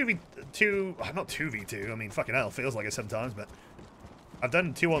done 2v2, not 2v2, I mean, fucking hell, feels like it sometimes, but I've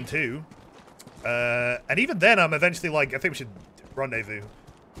done 2-on-2. And even then, I'm eventually like, I think we should rendezvous.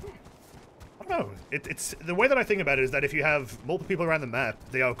 I don't know. It's the way that I think about it is that if you have multiple people around the map,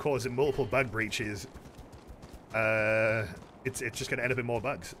 they are causing multiple bug breaches. It's just going to end up in more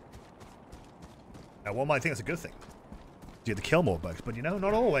bugs. Now, one might think that's a good thing. You have to kill more bugs, but you know,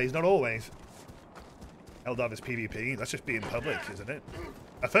 not always, not always. Helldivers PvP, that's just being public, isn't it?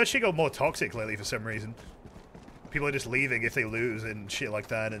 At first, she got more toxic lately for some reason. People are just leaving if they lose and shit like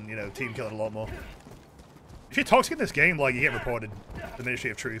that, and, you know, team killing a lot more. If you're toxic in this game, like, you get reported. The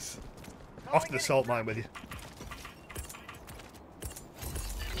Ministry of Truth. Off to the salt mine with you.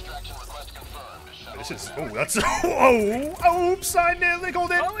 This is... Oh, that's... Oh, oops, I nearly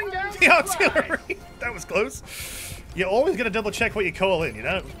called in the artillery. That was close. You're always going to double check what you call in, you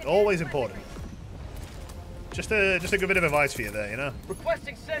know? Always important. Just a good bit of advice for you there, you know?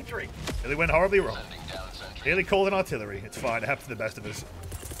 Requesting sentry. Really went horribly wrong. Nearly called in artillery. It's fine. It happens to the best of us.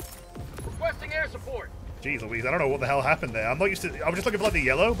 Requesting air support. Jeez Louise, I don't know what the hell happened there. I'm not used to... I was just looking for like the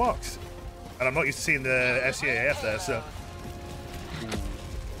yellow box. And I'm not used to seeing the SCAF there, so...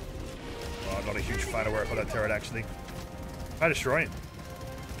 Oh, I'm not a huge fan of where I put that turret, actually. I destroy it.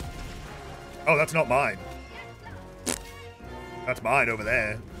 Oh, that's not mine. That's mine over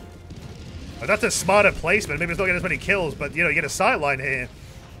there. Oh, that's a smarter placement. Maybe it's not getting as many kills, but, you know, you get a sideline here.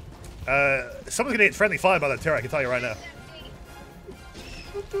 Someone's gonna hit friendly fire by that turret, I can tell you right now.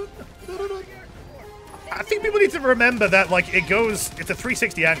 I think people need to remember that, like, it's a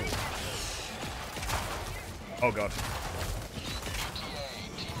 360 angle. Oh god.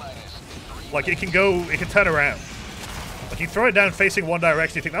 Like, it can turn around. Like, you throw it down facing one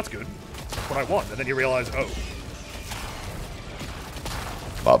direction, you think, that's good. That's what I want. And then you realize, oh.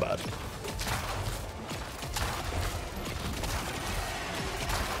 My bad.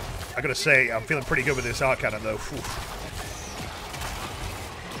 I gotta say, I'm feeling pretty good with this arc cannon, though. Whew.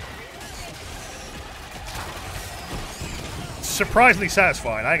 Surprisingly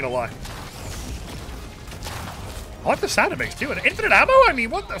satisfying, I ain't gonna lie. I like the sound it makes, too. And infinite ammo? I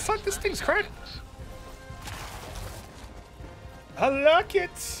mean, what the fuck? This thing's cracked. I like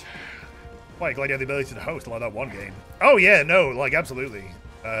it. Why, glad you have the ability to host like that one game. Oh, yeah, no, like, absolutely.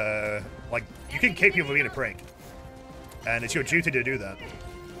 Like, you can keep people from being a prank. And it's your duty to do that.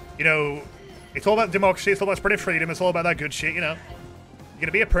 You know, it's all about democracy, it's all about spreading freedom, it's all about that good shit, you know. You're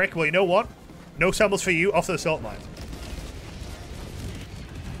gonna be a prick, well, you know what? No samples for you, off to the salt mine.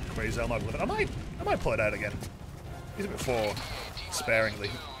 Crazy, I might pull it out again. Use it before, sparingly.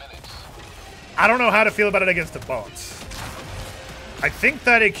 I don't know how to feel about it against the bots. I think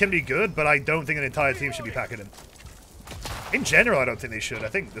that it can be good, but I don't think an entire team should be packing it. In general, I don't think they should. I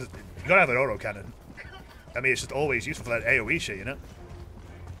think you gotta have an autocannon. I mean, it's just always useful for that AoE shit, you know?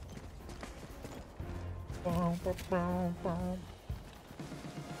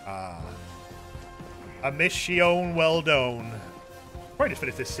 Ah. A mission well done. Probably just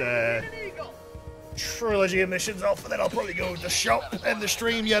finish this trilogy of missions off, and then I'll probably go to the shop and the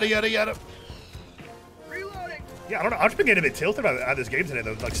stream, yada yada yada. Yeah, I don't know. I've just been getting a bit tilted at this game today,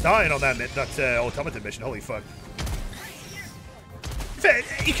 though. Like, starting on that automaton mission, holy fuck.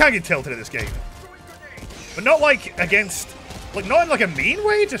 You can get tilted at this game. But not, like, against... Like, not in, like, a mean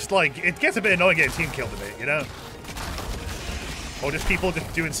way, just, like, it gets a bit annoying getting team killed a bit, you know? Or just people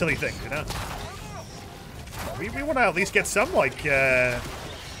just doing silly things, you know? We want to at least get some, like,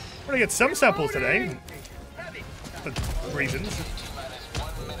 want to get some samples today. For reasons.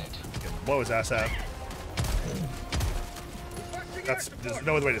 Blow his ass out. There's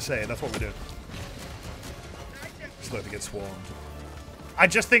no other way to say it. That's what we do. Just let it get swarmed. I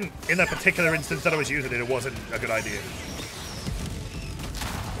just think in that particular instance that I was using it, it wasn't a good idea.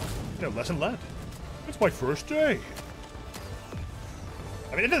 You know, lesson learned. It's my first day.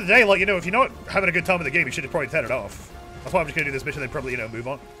 I mean, at the end of the day, like, you know, if you're not having a good time in the game, you should have probably turn it off. That's why I'm just going to do this mission, then probably, you know, move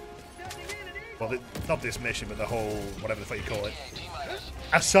on. Well, not this mission, but the whole, whatever the fuck you call it.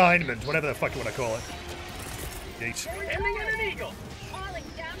 Assignment, whatever the fuck you want to call it. Yeet.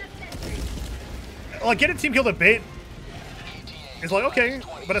 Like, getting team killed a bit is like, okay,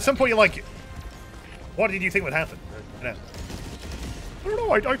 but at some point you're like, what did you think would happen? You know? I don't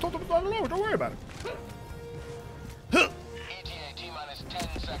know, I told them, I don't know, don't worry about it.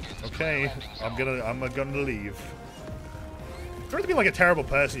 Okay, I'm gonna leave. If you were to be like a terrible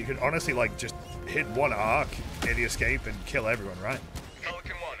person, you could honestly like just hit one arc in the escape and kill everyone, right?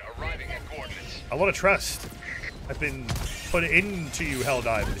 Pelican 1 arriving at coordinates. A lot of trust has been put into you,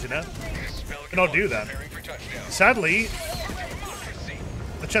 Helldivers, you know? And I'll do that. Sadly,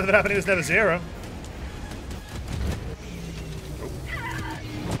 the chance of it happening is never zero.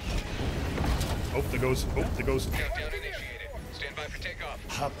 Oh, there goes. Oh, there goes. Countdown initiated. Stand by for takeoff.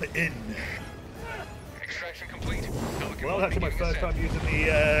 Hop in. Extraction complete. Pelican Well, 1 actually, my beginning first time ascent. using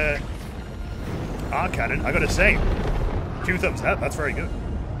the arc cannon. I gotta say, 2 thumbs up. That's very good.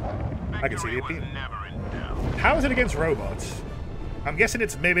 I can see the appeal. How is it against robots? I'm guessing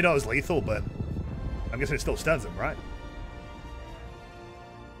it's maybe not as lethal, but I'm guessing it still stuns them, right?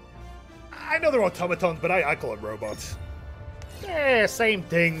 I know they're automatons, but I call them robots. Yeah, same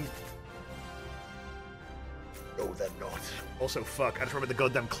thing. No, they're not. Also, fuck, I just remember the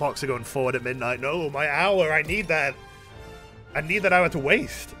goddamn clocks are going forward at midnight. No, my hour, I need that. I need that hour to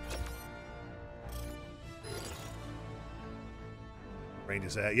waste. Range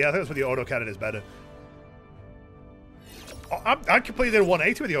is there. Yeah, I think that's where the autocannon is better. I completely did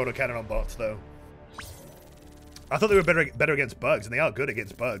 180 with the autocannon on bots, though. I thought they were better against bugs, and they are good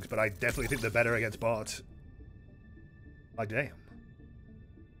against bugs, but I definitely think they're better against bots. Like, damn.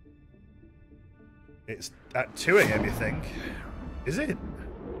 It's at 2 AM, you think? Is it?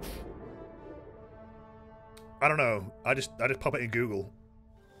 I don't know. I just pop it in Google.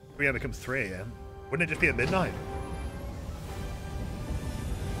 3 AM becomes 3 AM. Wouldn't it just be at midnight?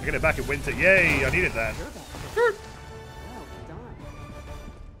 I get it back in winter. Yay! I needed that. Well done.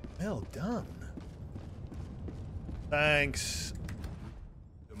 Well done. Thanks.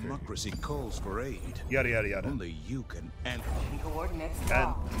 Democracy calls for aid. Yada yada yada. Only you can end. Coordinates And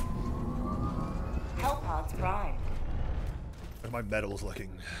locked. Hellpod's prime. how's my medals looking?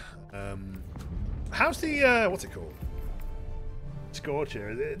 How's the what's it called?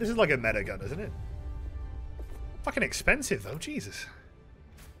 Scorcher. This is like a meta gun, isn't it? Fucking expensive though. Jesus.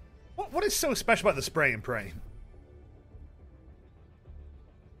 What is so special about the spray and pray?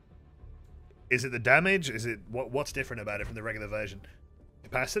 Is it the damage? Is it what's different about it from the regular version?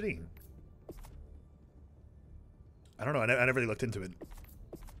 Capacity? I don't know. I never really looked into it.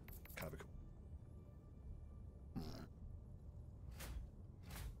 Kind of cool.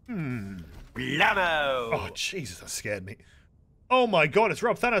 Blammo! Oh Jesus, that scared me. Oh my God, it's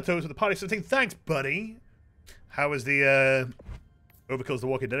Rob Thanatos with the Party 17. Thanks, buddy. How was the Overkill's The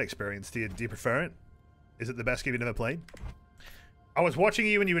Walking Dead experience? Do you prefer it? Is it the best game you've ever played? I was watching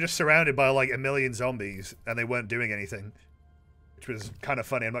you and you were just surrounded by like a million zombies and they weren't doing anything. Which was kind of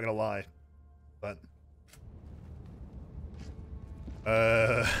funny, I'm not gonna lie. But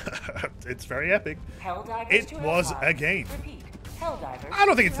it's very epic. It was a game. I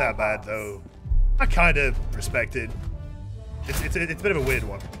don't think it's that bad though. I kind of respect it. It's a bit of a weird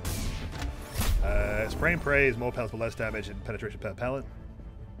one. Spray and pray is more pellets but less damage and penetration per pellet.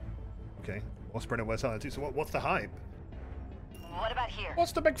 Okay. More sprint and less silent too. So what's the hype? What about here?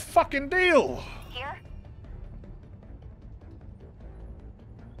 What's the big fucking deal? Here?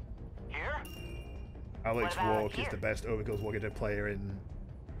 Here? Alex What about Walk is here? the best Overkill's Walking Dead player in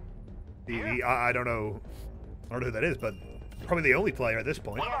I don't know. I don't know who that is, but probably the only player at this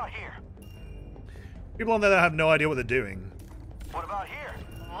point. What about here? People on there that have no idea what they're doing. What about here?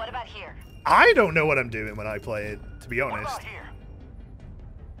 What about here? I don't know what I'm doing when I play it, to be What honest. about here?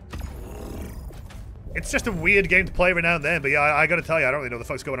 It's just a weird game to play every now and then, but yeah, I gotta tell you, I don't really know what the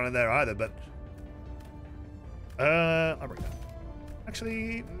fuck's going on in there either, but... I'll bring that.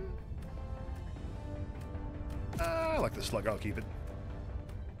 Actually... I like the slug, I'll keep it.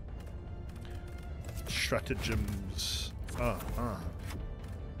 Stratagems. How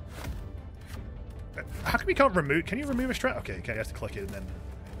come you can't remove... Can you remove a strat? Okay, you have to click it and then...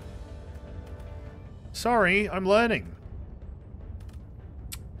 Sorry, I'm learning.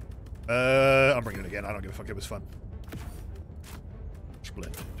 I'm bringing it again. I don't give a fuck. It was fun.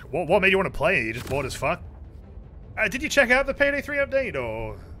 Split. What made you want to play it? You just bored as fuck? Did you check out the Payday 3 update,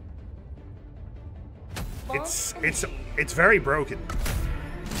 or... It's very broken.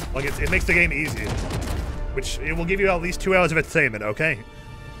 Like, it makes the game easier. Which, it will give you at least 2 hours of entertainment, okay?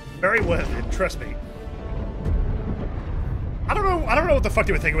 Very worth it, trust me. I don't know what the fuck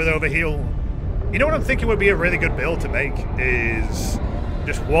you were thinking with Overheal. You know what I'm thinking would be a really good build to make is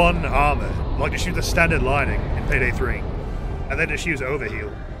just one armor. Like, just use the standard lining in Payday 3. And then just use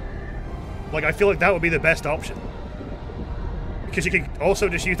Overheal. Like, I feel like that would be the best option. Because you can also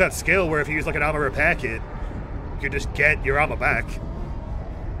just use that skill where if you use like an armor repair kit, you can just get your armor back.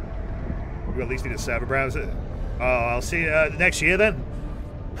 We at least need a server browser. Oh, I'll see you next year then.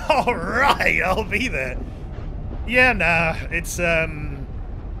 Alright, I'll be there. Yeah, nah, it's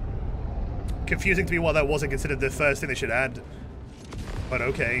confusing to me why that wasn't considered the first thing they should add. But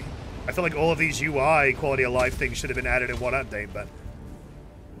okay. I feel like all of these UI quality of life things should have been added in one update, but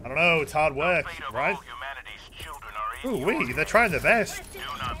I don't know, it's hard work, right? Ooh wee, they're trying their best.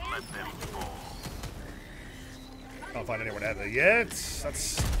 Can't find anyone ever. Yeah, that's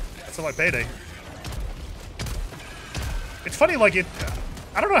a like Payday. It's funny, like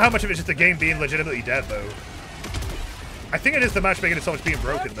I don't know how much of it's just the game being legitimately dead though. I think it is the matchmaking and so much being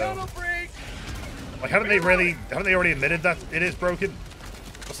broken though. Like haven't they already admitted that it is broken?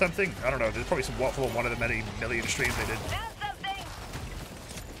 Or something? I don't know, there's probably some waffle on one of the many million streams they did.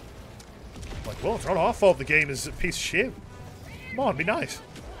 Like, well, it's not our fault the game is a piece of shit. Come on, be nice.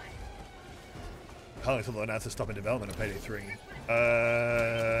 How long until they announce to stop in development of Payday 3?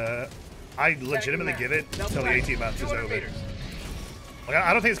 I legitimately give it until the 18 months is over. Like,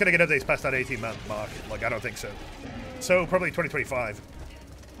 I don't think it's going to get updates past that 18-month mark. Like, I don't think so. So, probably 2025.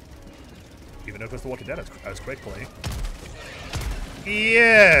 Even though it's The Walking Dead as quick play.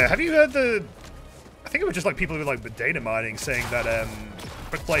 Yeah, have you heard the... I think it was just like people who were like data mining saying that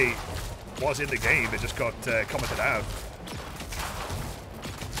quick play was in the game, it just got commented out.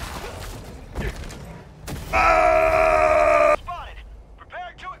 Spotted.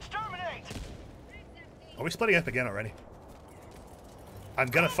 Prepare to exterminate. Are we splitting up again already? I'm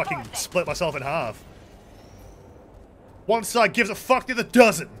gonna fucking split myself in half. One side gives a fuck, the other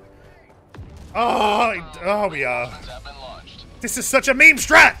doesn't. Oh, we are. This is such a meme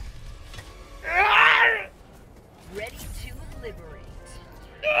strat! Ready to liberate.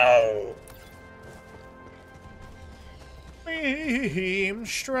 Oh. Meme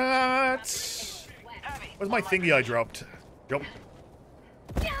strats. Where's my thingy I dropped? Jump.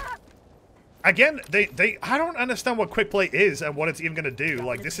 Again, I don't understand what quick play is and what it's even gonna do.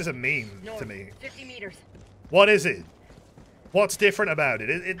 Like, this is a meme to me. 50 meters. What is it? What's different about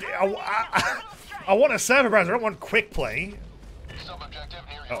it? I want a server browser. I don't want quick play.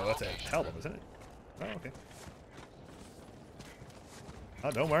 Oh, that's a hell of it, isn't it? Oh, okay.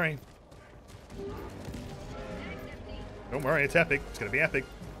 Oh, don't worry. Don't worry, it's epic. It's gonna be epic.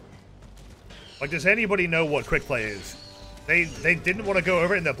 Like, does anybody know what quick play is? They didn't want to go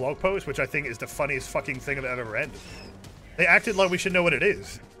over it in their blog post, which I think is the funniest fucking thing I've ever read. They acted like we should know what it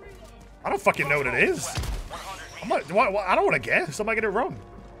is. I don't fucking know what it is. I don't want to guess. I might get it wrong.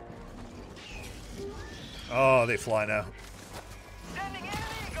 Oh, they fly now.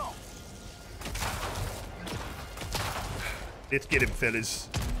 Let's get him, fellas.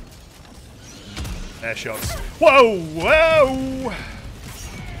 Air shots. Whoa! Whoa!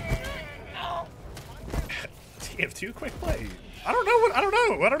 TF2 quick play. I don't know.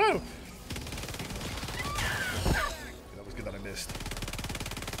 That was good that I missed.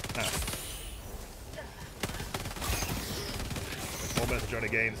 Ah. 4 minutes to join a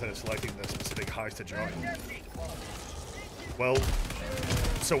game instead of selecting the specific heist to join. Well,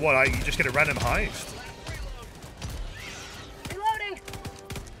 so what? You just get a random heist?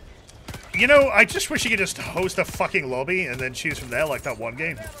 You know, I just wish you could just host a fucking lobby and then choose from there like that one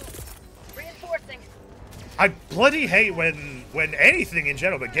game. Reinforcing. I bloody hate when when anything in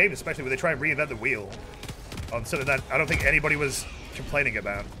general, but games especially, when they try and reinvent the wheel on something that I don't think anybody was complaining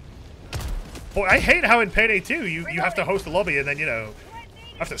about. Boy, I hate how in Payday 2 you have to host a lobby and then, you know,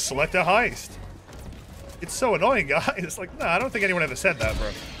 have to select a heist. It's so annoying, guys. It's like, nah, I don't think anyone ever said that, bro.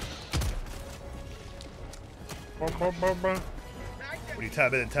 When you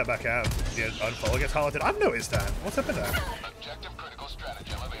tab in and tab back out, you unfollow gets highlighted. I've noticed that. What's up with that? Objective critical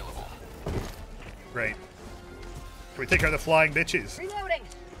stratagem available. Great. Can we take care of the flying bitches? Reloading.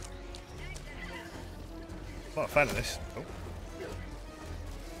 Not a fan of this. Oh.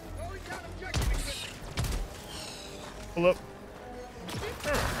 Pull up.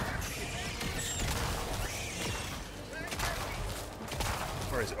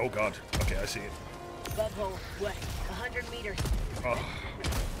 Where is it? Oh god. Okay, I see it. Bubble west, 100 meters. Oh.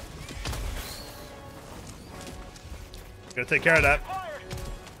 Gotta take care of that.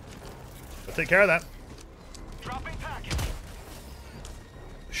 Gotta take care of that. Dropping package.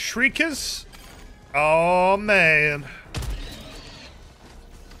 Shriekers? Oh man.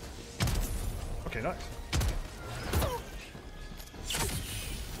 Okay, nice.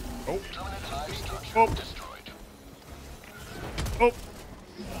 Oh. Oh. Oh.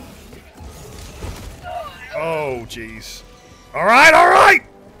 Oh, jeez. All right, all right.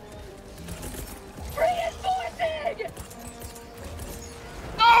 Reinforcing!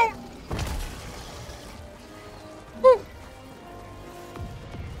 No. Woo.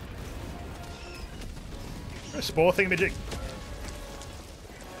 A spore thingamajig.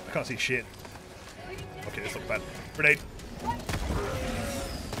 I can't see shit. Okay, that's not bad. Grenade.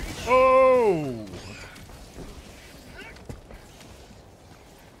 Oh.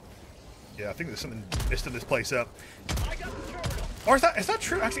 Yeah, I think there's something misting this place up. Or is that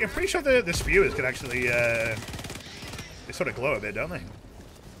true? Actually, I'm pretty sure the spewers can actually they sort of glow a bit, don't they?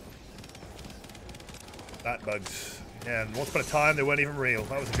 That bugs. Yeah, and once upon a time they weren't even real.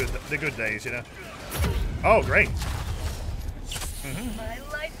 That was the good days, you know. Oh, great. My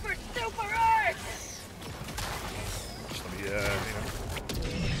life for super art! Just let me, you know,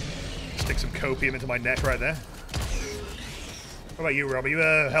 stick some copium into my neck right there. What about you, Rob? Are you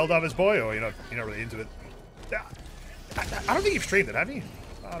a Helldivers boy, or you're not really into it? I don't think you've streamed it, have you?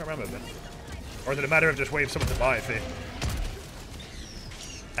 I don't remember, but... Or is it a matter of just waiting for someone to buy it for you?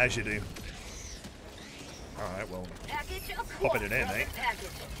 As you do. Alright, well... Popping it in, eh?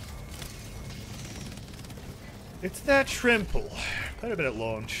 It's that Trimple. Played a bit at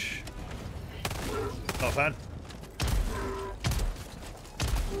launch. Not a fan.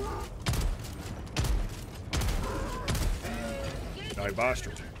 No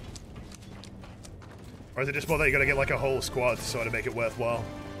bastard. Or is it just more that you gotta get like a whole squad to sort of make it worthwhile?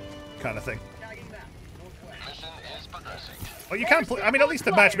 Kind of thing. Mission is progressing. Well, you can play. I mean, at least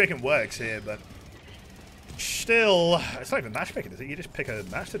the matchmaking works here, but still, it's not even matchmaking, is it? You just pick a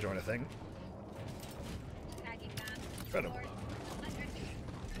match to join a thing. Incredible.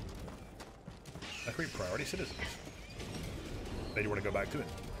 Like we priority citizens. Then you want to go back to it.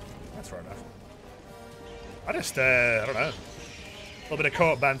 That's fair enough. I just, I don't know. A little bit of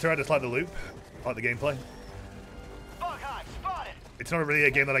co-op banter. I just like the loop. I like the gameplay. It's not really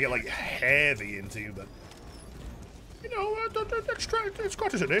a game that I get like heavy into, but you know, it's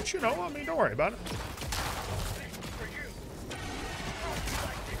got us an itch. You know, I mean, don't worry about it.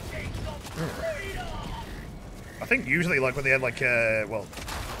 I think usually, like when they had like, well,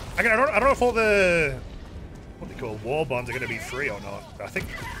 I don't know if all the what they call war bonds are going to be free or not. I think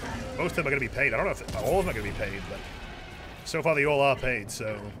most of them are going to be paid. I don't know if all of them are going to be paid, but so far they all are paid.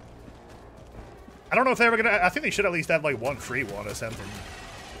 So I don't know if they're ever going to. I think they should at least have like one free one or something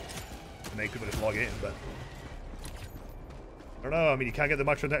to make people just log in. But I don't know. I mean, you can't get the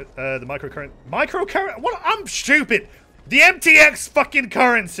microcurrent. What? I'm stupid. The MTX fucking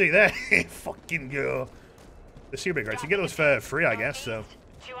currency. There you fucking go. The super great. You get those for free, I guess. So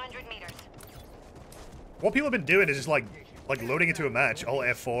 200 meters. What people have been doing is just like loading into a match, all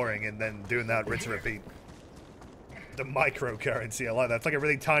F4ing, and then doing that rinse and repeat. The microcurrency, I like that. It's like a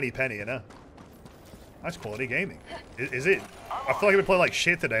really tiny penny, you know. That's quality gaming. Is it? I feel like we play like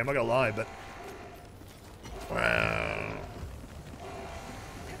shit today. I'm not gonna lie, but wow.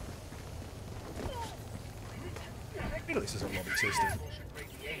 At least there's a lobby system.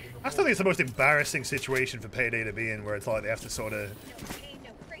 I still think it's the most embarrassing situation for Payday to be in, where it's like they have to sort of,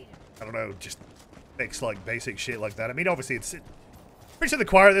 I don't know, just fix like basic shit like that. I mean, obviously it's pretty sure the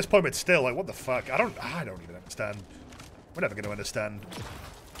choir at this point, but still, like, what the fuck? I don't even understand. We're never going to understand.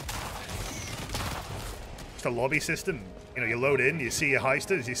 Just a lobby system. You know, you load in, you see your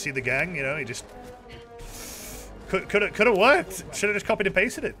heisters, you see the gang. You know, you just could have worked. Should have just copied and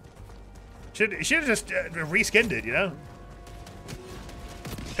pasted it. Should have just reskinned it. You know.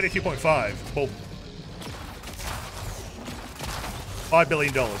 32.5. Boom. $5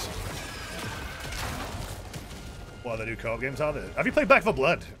 billion. What other new co-op games are there? Have you played Back 4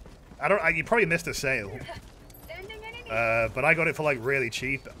 Blood? You probably missed a sale. But I got it for like really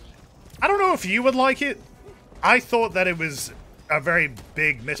cheap. I don't know if you would like it. I thought that it was a very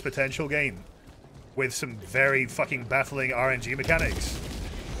big missed potential game with some very fucking baffling RNG mechanics.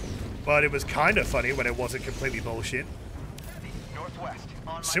 But it was kind of funny when it wasn't completely bullshit.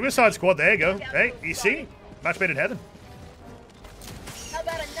 Suicide Squad, there you go. Hey, you see? Match made in heaven. How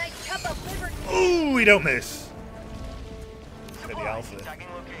about a nice cup of liver? Ooh, we don't miss. The alpha.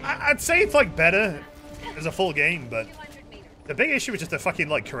 I'd say it's like better as a full game, but the big issue is just the fucking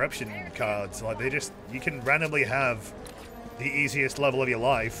like corruption cards. Like you can randomly have the easiest level of your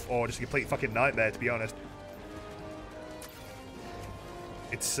life or just a complete fucking nightmare, to be honest.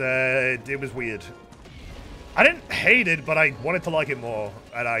 It was weird. I didn't hate it, but I wanted to like it more,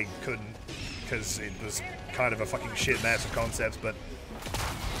 and I couldn't because it was kind of a fucking shit mess of concepts. But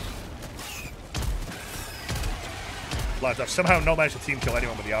lads, I've somehow not managed to team kill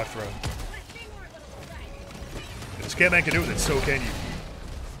anyone with the arc throw. If a scared man can do it, then so can you.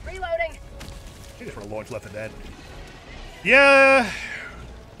 Reloading. You just want to launch Left 4 Dead. Yeah,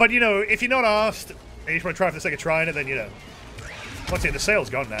 but you know, if you're not asked and you just want to try for the sake of trying it, then you know. Once again, the sale's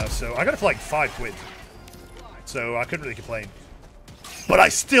gone now, so I got it for like £5. So I couldn't really complain. But I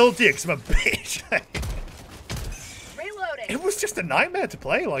still did, because I'm a bitch. Reloading. It was just a nightmare to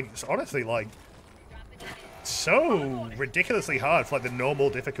play, like, honestly, like, so ridiculously hard for like the normal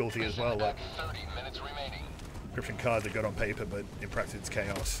difficulty as well. Like, 30 minutes remaining. encryption cards are good on paper, but in practice it's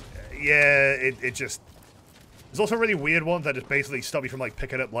chaos. Yeah, it just... There's also a really weird one that just basically stop you from like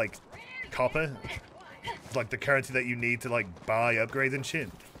picking up like copper. It's like the currency that you need to like buy upgrades and shit.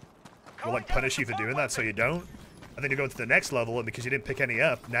 Will like punish you for doing that, so you don't. And then you go into the next level, and because you didn't pick any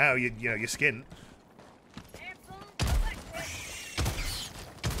up, now you know you're skinned.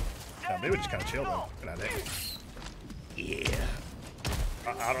 Maybe we're just kind of chill though. Good idea. Yeah.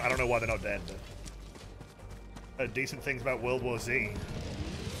 I don't know why they're not dead, but decent things about World War Z.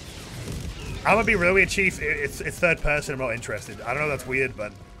 I'm gonna be really a chief. It's third person. I'm not interested. I don't know. That's weird,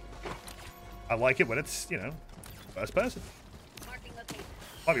 but I like it when it's, you know, first person.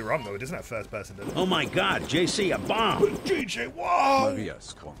 Might be wrong though. It doesn't have first person, does it? Oh my God, JC, a bomb! JJ, wow!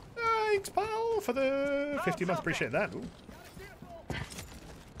 Yes, come on. Thanks, pal, for the 50 months. Appreciate that. Ooh.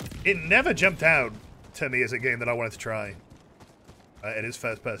 It never jumped out to me as a game that I wanted to try. It is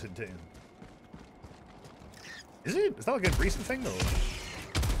first person too. Is it? Is that like a recent thing though?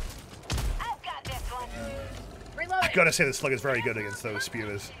 I've got this one. I gotta say the slug is very good against those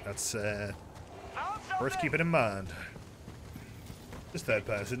spewers. That's worth keeping in mind. Just third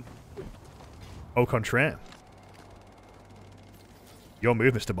person. Au contraire. Your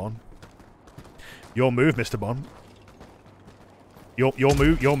move, Mr. Bond. Your move, Mr. Bond. Your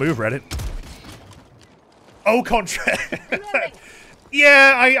move, Reddit. Au contraire.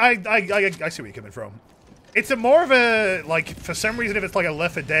 Yeah, I see where you're coming from. It's a more of a, like, for some reason, if it's like a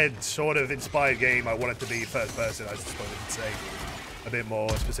Left 4 Dead sort of inspired game, I want it to be first person, I suppose I could say a bit more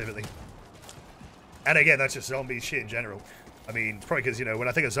specifically. And again, that's just zombie shit in general. I mean, probably because, you know, when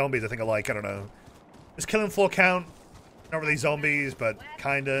I think of zombies, I think of like, I don't know, does killing floor count? Not really zombies, but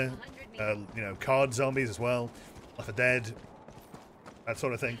kinda, you know, COD zombies as well. Left 4 Dead, that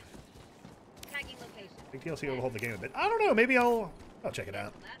sort of thing. Big DLC overhauled the game a bit. I don't know, maybe I'll check it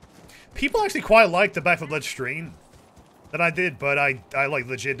out. People actually quite like the Back 4 Blood stream that I did, but I like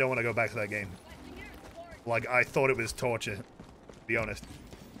legit don't want to go back to that game. Like, I thought it was torture, to be honest.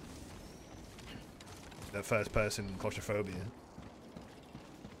 The first person claustrophobia.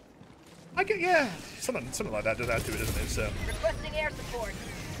 I get, yeah, something like that does add to it, doesn't it? So. Requesting air support.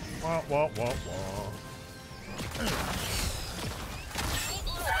 Wah, wah, wah, wah.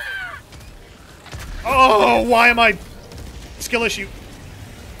 Oh, why am I skill issue?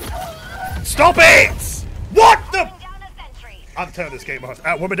 Stop it! What the? I'm turning this game off.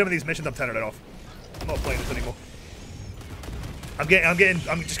 When we're done with these missions, I'm turning it off. I'm not playing this anymore. I'm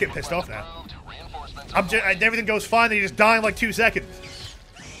just getting pissed off now. Everything goes fine, then you just die in like 2 seconds.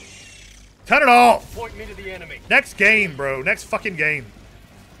 Turn it off! Point me to the enemy. Next game, bro. Next fucking game.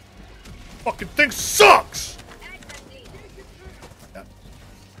 Fucking thing sucks! Yeah.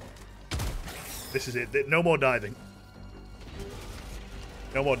 This is it. No more diving.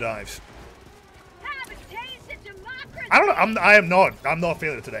 No more dives. I don't know. I'm not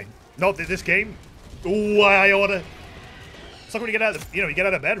feeling it today. Not this game. Ooh, I order. It's like when you get out of you get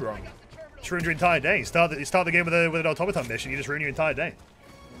out of bed wrong. Just ruin your entire day. You start the game with an automaton mission. You just ruin your entire day.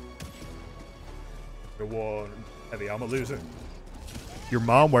 Reward heavy armor loser. Your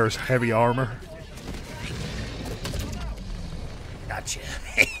mom wears heavy armor. Gotcha.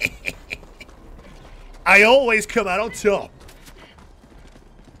 I always come out on top.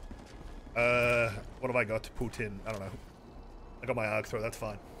 What have I got to put in? I don't know. I got my arc throw, that's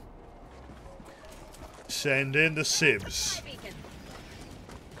fine. Send in the sibs.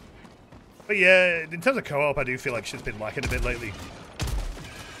 But yeah, in terms of co-op, I do feel like shit's been lacking a bit lately.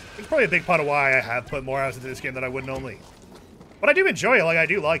 It's probably a big part of why I have put more hours into this game than I would normally. But I do enjoy it, like, I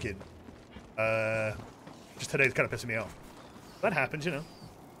do like it. Just today's kind of pissing me off. That happens, you know.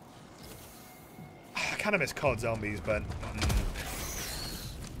 I kind of miss COD Zombies, but...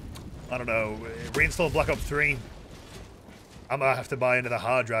 I don't know. Reinstall Black Ops 3. I'm gonna have to buy into the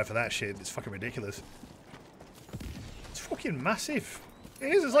hard drive for that shit. It's fucking ridiculous. It's fucking massive. It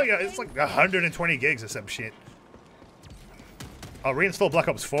is. It's like 120 gigs or some shit. I'll reinstall Black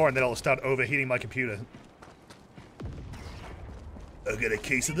Ops 4 and then I'll start overheating my computer. I'll get a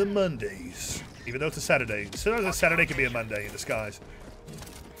case of the Mondays. Even though it's a Saturday. Sometimes a Saturday can be a Monday in disguise.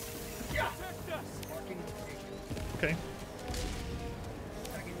 Okay.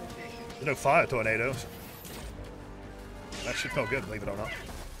 There's no fire tornadoes. That shit's not good, believe it or not.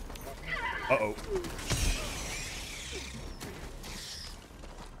 Uh-oh.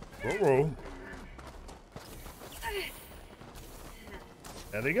 Uh-oh.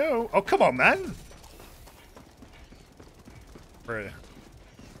 There they go. Oh, come on, man. There you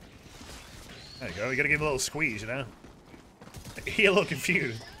go. You gotta give him a little squeeze, you know? He's a little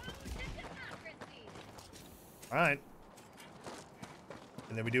confused. Alright.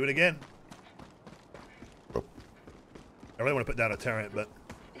 And then we do it again. I really want to put down a turret, but...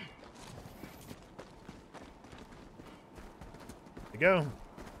 There you go.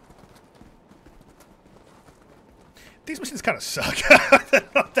 These missions kind of suck. They're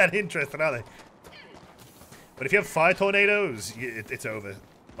not that interesting, are they? But if you have fire tornadoes, it's over.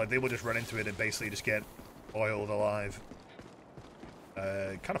 Like, they will just run into it and basically just get oiled alive.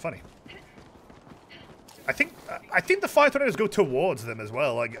 Kind of funny. I think the fire tornadoes go towards them as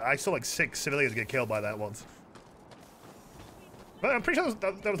well. Like, I saw like 6 civilians get killed by that once. But I'm pretty sure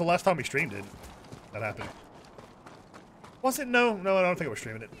that was the last time we streamed it. That happened. Was it? No, I don't think I was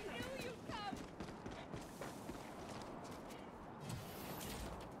streaming it.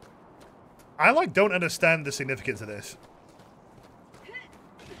 I, like, don't understand the significance of this.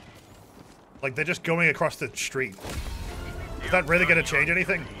 Like, they're just going across the street. Is that really going to change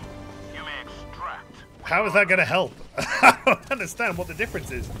anything? How is that going to help? I don't understand what the difference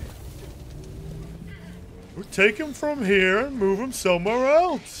is. We'll take him from here and move him somewhere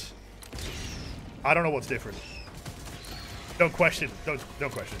else. I don't know what's different. Don't question. Don't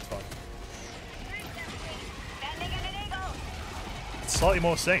question. It's fine. It's slightly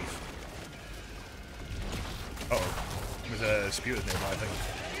more safe. Uh-oh. There's a sputer nearby, I think.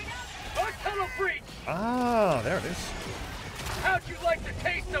 Our tunnel breach! Ah, there it is. How'd you like the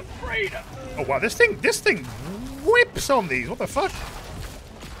taste of freedom? Oh wow, this thing whips on these. What the fuck?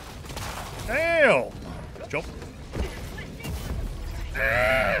 Damn. Jump.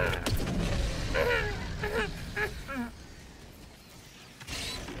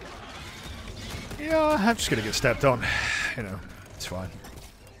 Yeah, I'm just gonna get stepped on. You know, it's fine.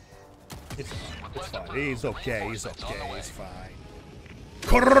 It's fine. He's okay. He's okay. He's fine.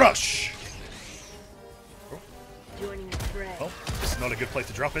 Crush. Oh, this is not a good place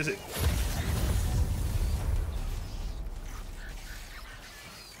to drop, is it?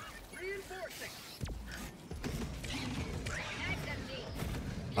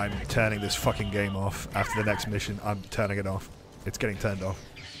 I'm turning this fucking game off. After the next mission, I'm turning it off. It's getting turned off.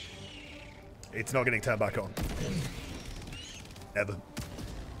 It's not getting turned back on. Never.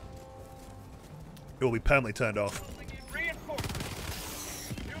 It will be permanently turned off.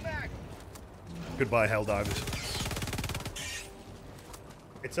 Goodbye, Helldivers.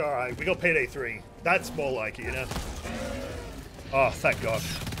 It's alright, we got Payday 3. That's more like it, you know? Oh, thank God.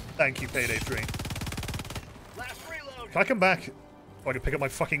 Thank you, Payday 3. Can I come back? Or I can pick up my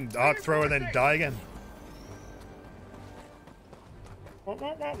fucking arc thrower and then die again?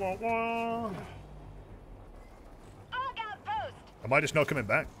 Am I just not coming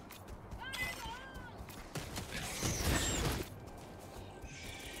back?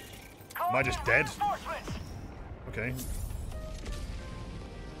 Am I just dead? Okay.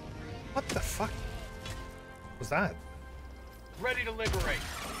 What the fuck was that? Ready to liberate.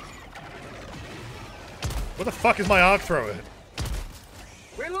 What the fuck is my arc thrower?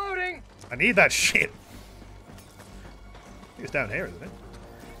 Reloading. I need that shit. I think it's down here, isn't it?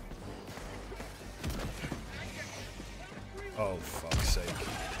 Oh, fuck's sake.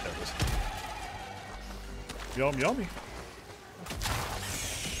 There it is. Yum, yummy.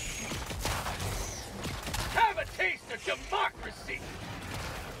 taste of democracy.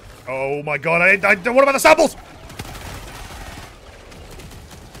 Oh my god, what about the samples?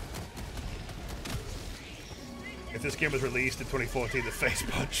 If this game was released in 2014, the face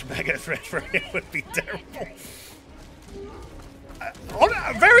punch mega threat for it would be terrible.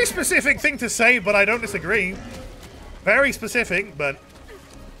 A very specific thing to say, but I don't disagree. Very specific, but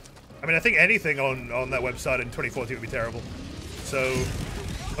I mean, I think anything on that website in 2014 would be terrible. So,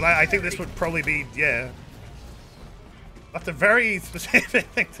 but I think this would probably be, yeah. That's a very specific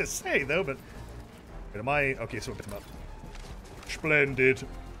thing to say, though, but... Wait, am I... Okay, so we'll pick them up. Splendid.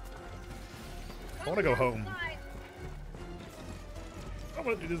 I want to go home. I don't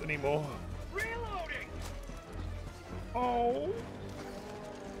want to do this anymore. Reloading. Oh.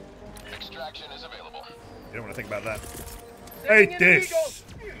 Extraction is available. You don't want to think about that. Hate this!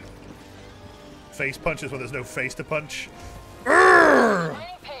 Face punches when there's no face to punch.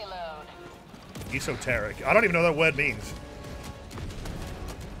 Esoteric. I don't even know what that word means.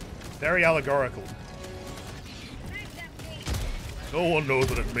 Very allegorical. No one knows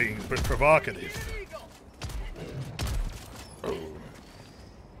what it means, but provocative.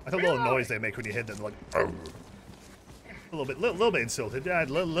 Like a little noise they make when you hit them, like a little bit insulted, yeah, a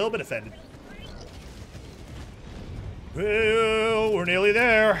little bit offended. Well, we're nearly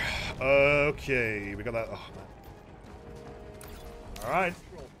there. Okay, we got that. Oh, all right,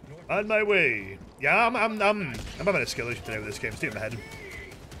 on my way. Yeah, I'm having a skill issue today with this game. It's in my head.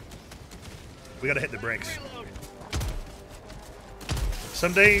 We gotta hit the brakes.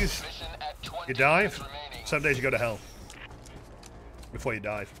 Some days you dive. Some days you go to hell before you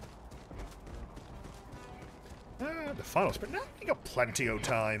dive. The final sprint. No, you got plenty of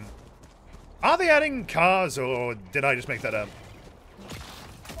time. Are they adding cars, or did I just make that up?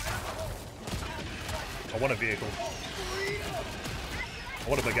 I want a vehicle. I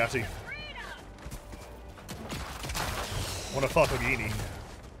want a Bugatti. I want a Lamborghini.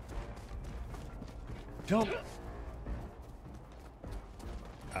 Jump.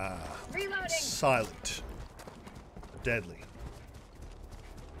 Silent. Deadly.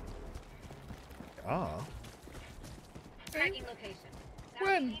 Tracking location.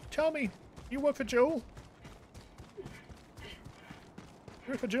 When? Tell me. You work for Joel? You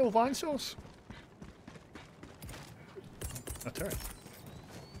work for Joel Vinesauce? That's alright.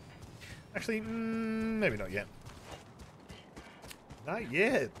 Actually, maybe not yet. Not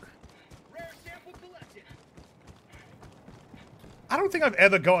yet. I don't think I've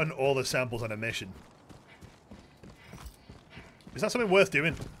ever gotten all the samples on a mission. Is that something worth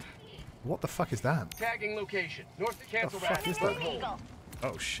doing? What the fuck is that? Tagging location. North to cancel the fuck that. is that?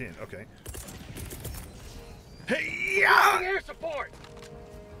 Oh shit, okay. Hey, yeah! Air support!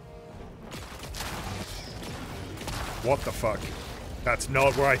 What the fuck? That's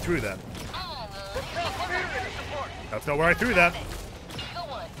not where I threw that. That's not where I threw that.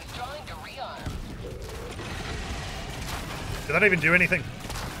 Did that even do anything?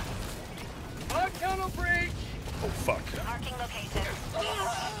 Tunnel breach! Oh fuck. Marking location.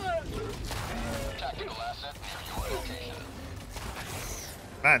 Tactical asset near your location.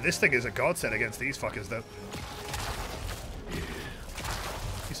 Man, this thing is a godsend against these fuckers, though.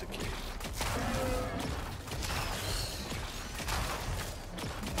 Piece of cake.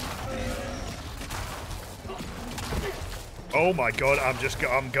 Oh my god, I'm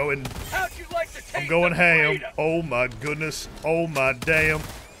going. How'd you like to I'm going ham. Oh my goodness. Oh my damn.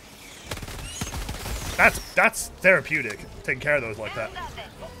 That's therapeutic. Taking care of those like that.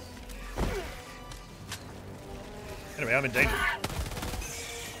 Anyway, I'm in danger.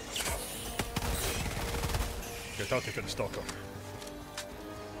 Okay, I thought they couldn't stock up.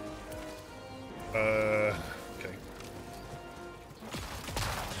 Okay.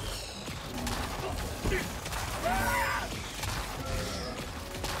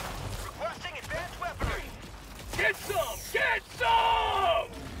 Requesting advanced weaponry. Get some! Get some!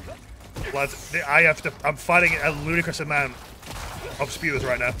 Lads, I'm fighting a ludicrous amount of spewers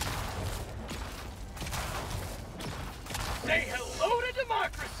right now. Say hello to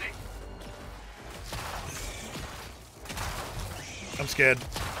democracy! I'm scared.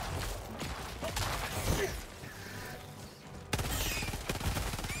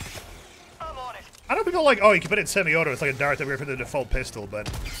 I'm on it. I know people are like, oh, you can put it in semi-auto. It's like a direct upgrade from the default pistol, but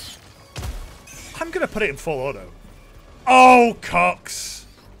I'm gonna put it in full auto. Oh, Cox!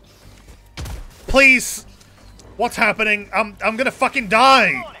 Please, what's happening? I'm gonna fucking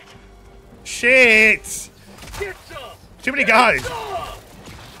die. Shit! Get some! Too many guys.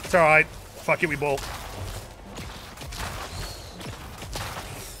 It's all right. Fuck it, we ball.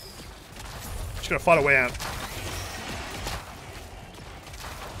 Just gonna fight a way out.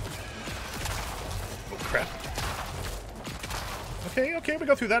 Oh crap! Okay, okay, we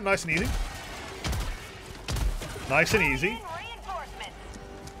go through that nice and easy. Nice and easy.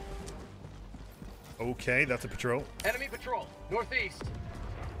 Okay, that's a patrol. Enemy patrol, northeast.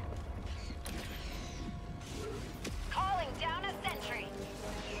 Calling down a sentry.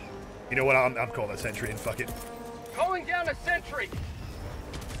 You know what? I'm calling that sentry and fuck it. Calling down a sentry.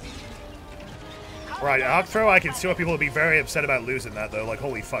 Right, arc throw. I can see why people would be very upset about losing that though. Like,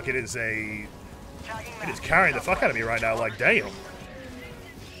 holy fuck, it is carrying the fuck out of me right now. Like, damn.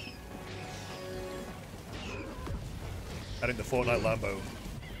 I think the Fortnite Lambo.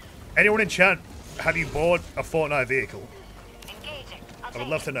 Anyone in chat, have you bought a Fortnite vehicle? I would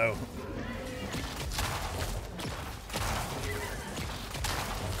love to know.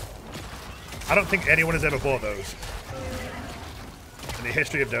 I don't think anyone has ever bought those in the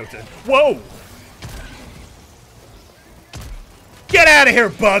history of Dota. Whoa! Get out of here,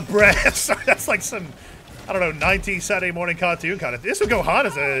 bug breath! Sorry, that's like some, I don't know, 90s Saturday morning cartoon kind of. This would go hard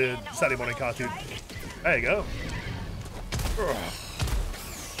as a Saturday morning cartoon. There you go. Ugh.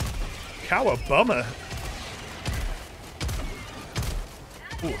 Cowabunga.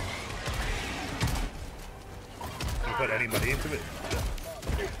 Ooh. You put any money into it?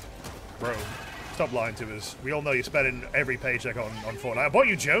 Bro, stop lying to us. We all know you're spending every paycheck on Fortnite. I bought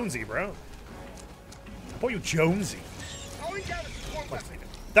you Jonesy, bro. I bought you Jonesy.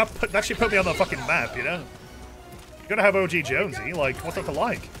 That should put me on the fucking map, you know? You gotta have OG Jonesy. Like, what's not to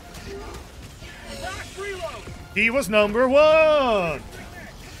like? He was number one!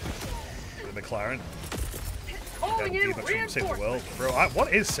 The McLaren. Save the world. Bro,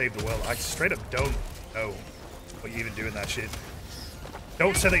 what is Save the World? I straight up don't know what you even do in that shit.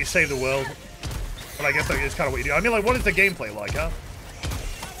 Don't say that you save the world. But I guess that is kind of what you do. I mean, like, what is the gameplay like, huh?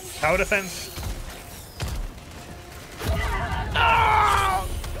 Tower defense? Ah!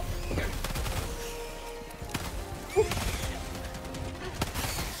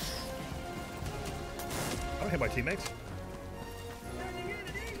 I don't hit my teammates.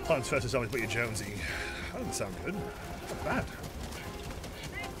 Plants versus zombies, but you're Jonesy. That doesn't sound good. Not bad.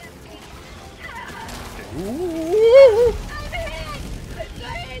 Okay. Ooh.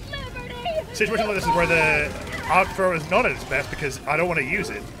 Situation like this is where the arc throw is not at its best because I don't want to use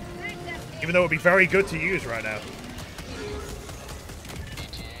it. Even though it would be very good to use right now.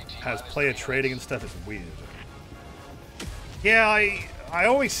 Has player trading and stuff, is weird. Yeah, I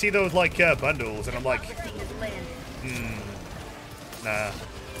always see those like bundles and I'm like, nah.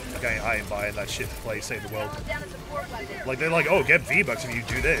 Like I ain't buying that shit to play Save the World. Like they're like, oh, get V-Bucks if you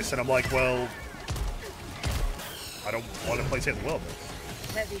do this, and I'm like, well, I don't want to play Save the World.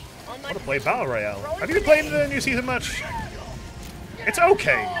 I want to play Battle Royale. Have you been playing the new season much? It's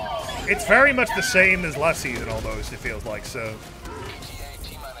okay. It's very much the same as last season almost, it feels like, so.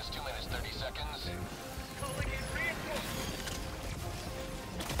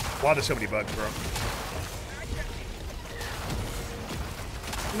 Why there's so many bugs, bro?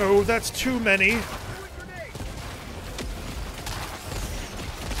 No, that's too many.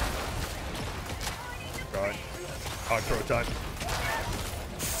 Right. Hard throw time.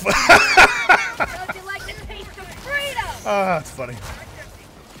 Ah, that's funny.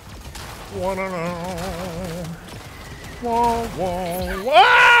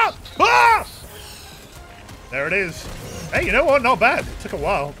 Ah! There it is. Hey, you know what? Not bad. It took a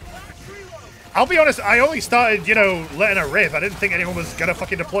while. I'll be honest, I only started, you know, letting it rip. I didn't think anyone was gonna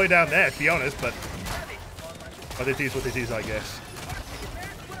fucking deploy down there, to be honest, but what it is, I guess.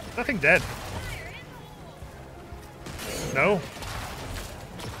 Nothing dead. No?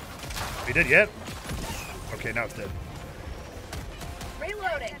 We did yet? Okay, now it's dead.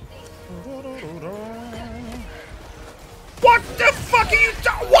 Reloading. What the fuck are you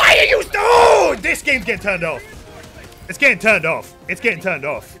doing? Why are you? Oh, this game's getting turned off. It's getting turned off. It's getting turned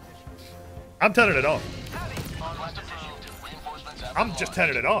off. I'm turning it off. I'm just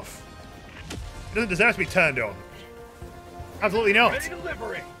turning it off. It doesn't deserve to be turned on. Absolutely not.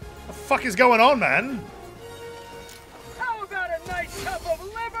 What the fuck is going on, man? How about a nice cup of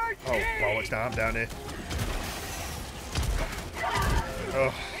liver? Oh, well, it's down. I'm down here.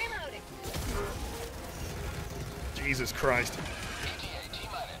 Oh. Jesus Christ.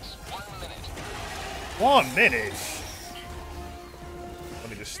 1 minute. Let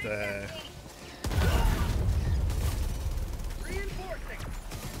me just,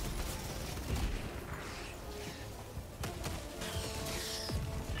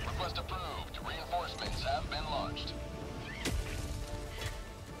 Request approved. Reinforcements have been launched.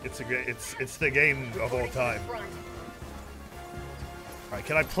 It's the game of all time. Alright,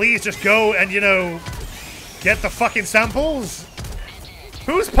 can I please just go and, you know, get the fucking samples?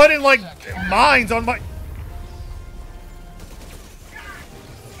 Who's putting, like, mines on my...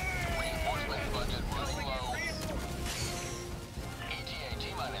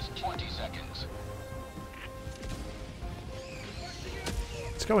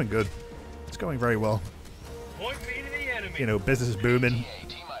 It's going good. It's going very well. Point me to the enemy. You know, business is booming.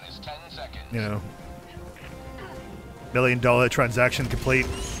 You know, $1 million transaction complete.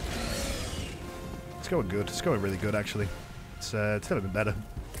 It's going good. It's going really good, actually. It's never been better.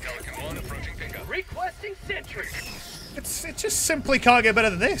 Requesting sentry. It just simply can't get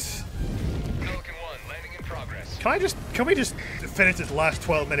better than this. Pelican 1 landing in progress. Can we just finish this last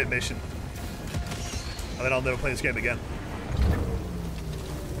 12-minute mission? And then I'll never play this game again.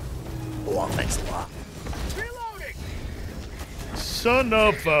 Oh, thanks a lot. Reloading. Son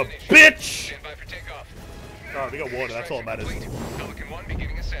of a bitch! Stand by for takeoff. Alright, we got water, that's all that matters. Pelican 1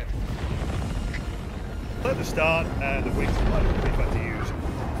 beginning ascent. Let the start and the wings are pretty fun to use.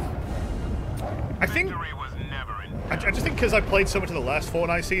 I think I just think because I played so much of the last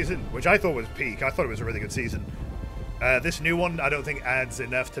Fortnite season, which I thought was peak. I thought it was a really good season. This new one, I don't think adds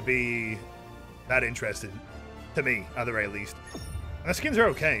enough to be that interested. To me, at the very least. And the skins are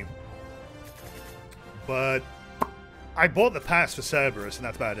okay. But I bought the pass for Cerberus, and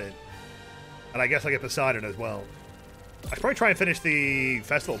that's about it. And I guess I get Poseidon as well. I should probably try and finish the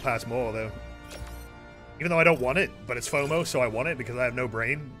Festival Pass more, though. Even though I don't want it, but it's FOMO, so I want it because I have no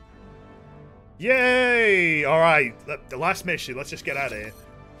brain. Yay! Alright, the last mission. Let's just get out of here.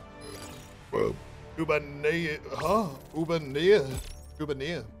 Ubania. Huh? Ubania.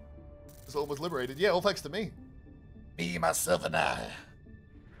 Ubania. This all was liberated. Yeah, all thanks to me. Me, myself, and I.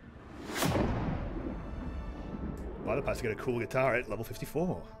 Well, the pass to get a cool guitar at level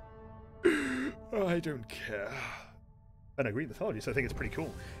 54. I don't care. And I agree with mythology, so I think it's pretty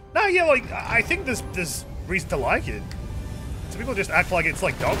cool. No, yeah, like, I think there's reason to like it. Some people just act like it's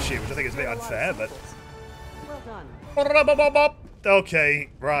like dog shit, which I think is a bit unfair, but... Well done. Okay,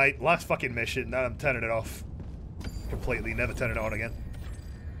 right, last fucking mission. Now I'm turning it off. Completely, never turn it on again.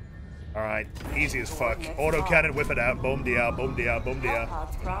 Alright, easy as fuck. Autocannon, whip it out, boom dia, boom dia, boom dia.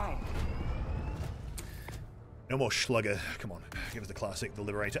 No more Slugger. Come on, give us the classic, the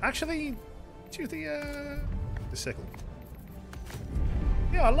Liberator. Actually, choose the sickle.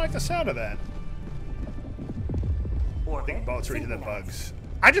 Yeah, I like the sound of that. I think bots are eating the bugs.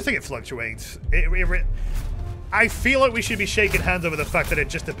 I just think it fluctuates. I feel like we should be shaking hands over the fact that it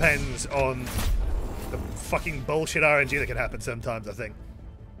just depends on the fucking bullshit RNG that can happen sometimes, I think.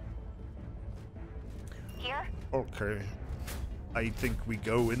 Here? Okay. I think we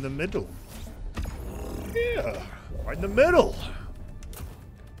go in the middle. Yeah, right in the middle.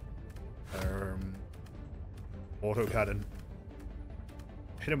 Auto cannon.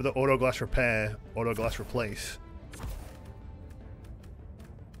 Hit him with the auto glass repair, auto glass replace.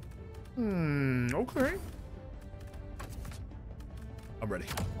 Okay. I'm ready.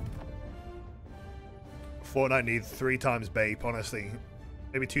 Fortnite needs 3 times Bape, honestly.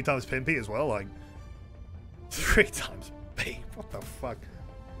 Maybe 2 times Pimpy as well, like. 3 times Bape, what the fuck?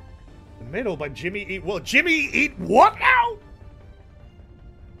 The middle by Jimmy Eat what? Jimmy Eat what now?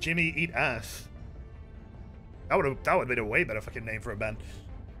 Jimmy Eat Ass. That would have been a way better fucking name for a band.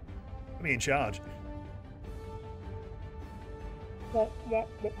 Put me in charge. The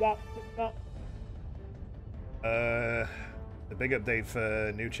big update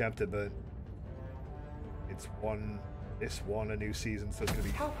for new chapter, but it's a new season, so it's gonna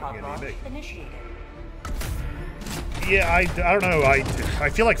be big. Yeah, I don't know. I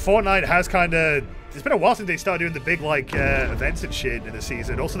feel like Fortnite has kind of. It's been a while since they started doing the big like events and shit in the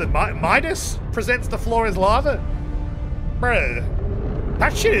season. Also, that Midas presents the floor as lava. Bruh,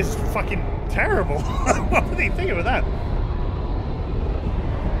 that shit is fucking terrible. What were they thinking with that?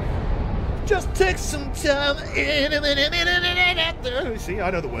 Just take some time. See, I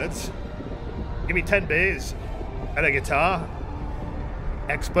know the words. Give me 10 beers and a guitar.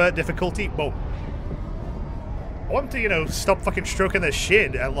 Expert difficulty. Boom. I want them to, you know, stop fucking stroking their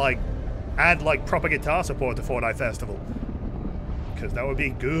shit and, like, add, like, proper guitar support to Fortnite Festival. Because that would be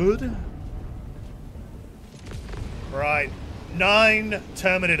good. Right. 9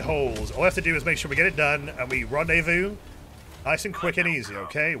 terminate holes. All we have to do is make sure we get it done and we rendezvous. Nice and quick and easy,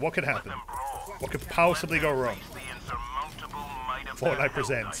 okay? What could happen? What could possibly go wrong? Fortnite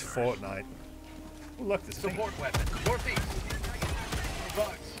presents Fortnite. Oh, look, this is support weapon. Northeast.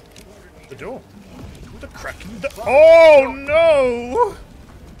 Bugs. The door. The cracking the. Oh no!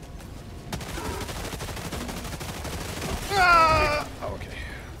 Ah! Oh, okay.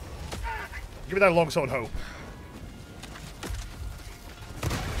 Give me that longsword hope.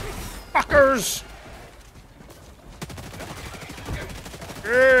 Fuckers!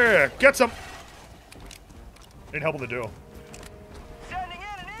 Yeah, get some. Need help on the duel.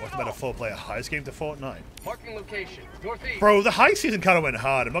 What's about a 4-player heist game to Fortnite? Marking location. Northeast. Bro, the heist season kind of went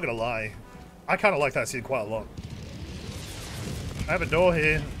hard. I'm not gonna lie. I kind of like that scene quite a lot. I have a door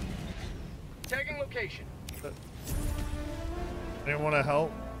here. Tagging location. Anyone want to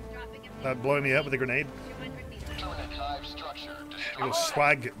help? Not blowing me up with a grenade? Those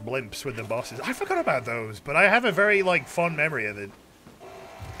swag blimps with the bosses. I forgot about those, but I have a very, like, fond memory of it.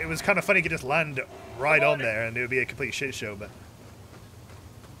 It was kind of funny you could just land right on there and it would be a complete shit show, but...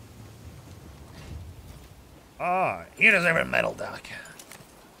 Ah, here is every metal dock.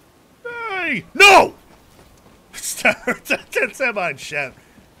 Hey! No! Somebody shout.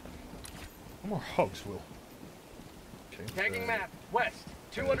 No more hogs, Will. Okay, Tagging map. West.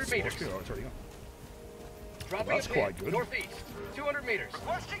 200 meters. Dropping that's quite good. Northeast. 200 meters.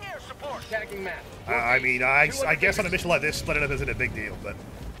 Requesting air support. Tagging map. I mean, I guess on a mission like this, split it up isn't a big deal, but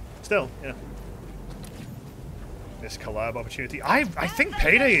still, yeah. This collab opportunity. I think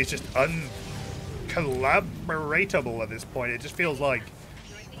Payday is just uncollaboratable at this point. It just feels like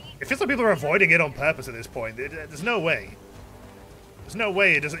people are avoiding it on purpose at this point. There's no way. There's no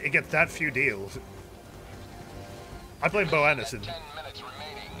way it gets that few deals. I blame Bo Anderson.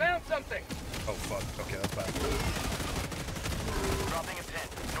 Found something. Oh fuck. Okay, that's bad. Dropping a pin.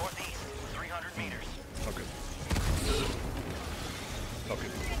 Northeast. 300 meters. Okay. Okay.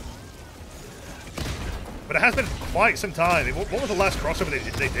 But it has been quite some time. What was the last crossover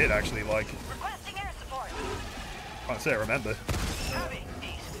they did actually? Like, Requesting air support. can't say I remember.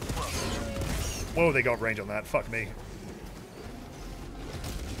 Whoa, they got range on that. Fuck me.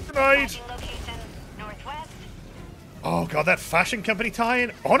 Grenade! Northwest. Oh god, that fashion company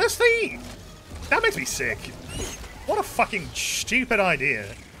tie-in? Honestly, that makes me sick. What a fucking stupid idea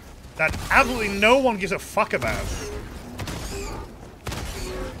that absolutely no one gives a fuck about.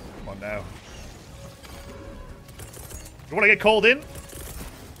 Come on now. You want to get called in?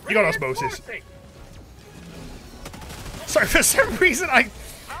 You got osmosis. Sorry, for some reason I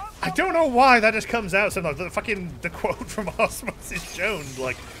don't know why that just comes out sometimes. The quote from Osmosis Jones,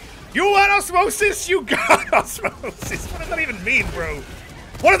 like, you want osmosis? You got osmosis. What does that even mean, bro?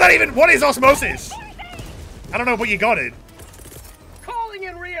 What is osmosis? I don't know, but you got it. Calling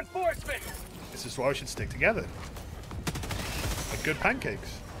in reinforcements. This is why we should stick together. Like good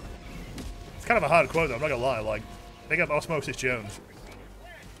pancakes. It's kind of a hard quote though, I'm not gonna lie. Like, big up Osmosis Jones.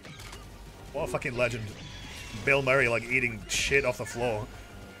 What a fucking legend. Bill Murray, like, eating shit off the floor.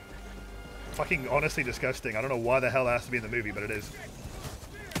 Fucking honestly disgusting. I don't know why the hell that has to be in the movie, but it is.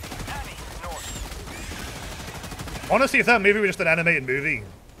 Honestly, if that movie were just an animated movie,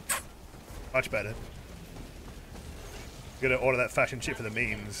 much better. Gonna order that fashion shit for the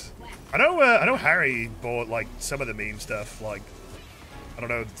memes. I know Harry bought, like, some of the meme stuff, like, I don't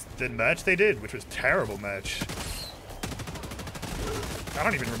know, the merch they did, which was terrible merch. I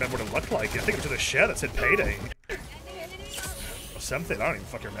don't even remember what it looked like. I think it was just a shirt that said Payday. Or something, I don't even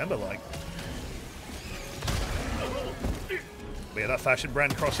fucking remember, like. But yeah, that fashion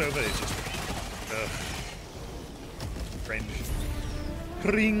brand crossover is just, cringe.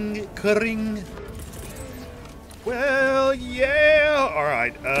 Kring, kring. Well, yeah.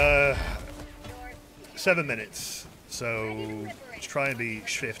 Alright, 7 minutes. So, let's try and be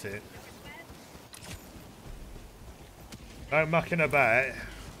swift here. No mucking about.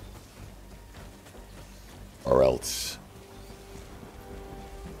 Or else.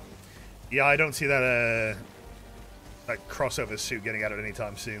 Yeah, I don't see that, that crossover suit getting out of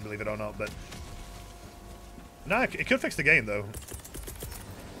anytime soon, believe it or not, but... No, it could fix the game, though.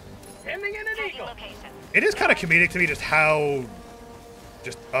 Ending in an eagle. It is kind of comedic to me just how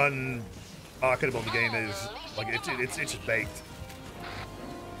just unmarketable the game is. Like, it's just baked.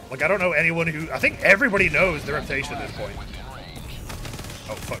 Like, I don't know anyone who... I think everybody knows the reputation at this point.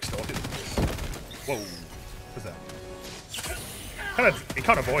 Oh, fuck, stalking. Whoa. What's that? You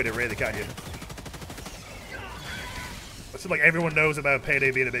can't avoid it, really, can you? It's like everyone knows about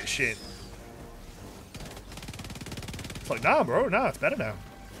Payday being a bit shit. It's like, nah, bro, nah, it's better now.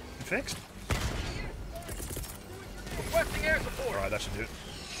 It's fixed. Requesting air support. Alright, that should do it.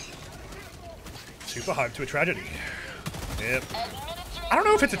 Super hyped to a tragedy. Yep. I don't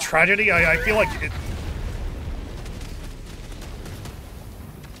know if it's a tragedy. I feel like it...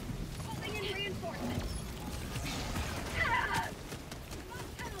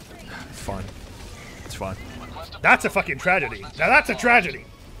 It's fine. It's fine. That's a fucking tragedy. Now that's a tragedy.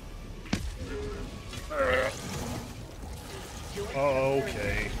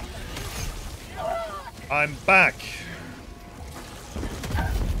 Okay. I'm back.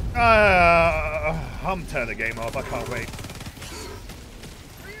 I'm turning the game off. I can't wait.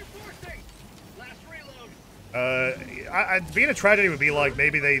 Being a tragedy would be like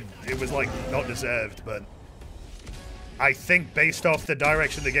maybe it was like not deserved, but I think based off the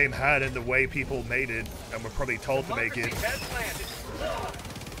direction the game had and the way people made it, and were probably told to make it,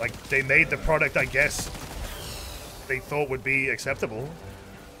 like, they made the product, I guess, they thought would be acceptable.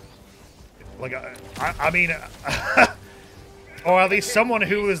 Like, I mean, or at least someone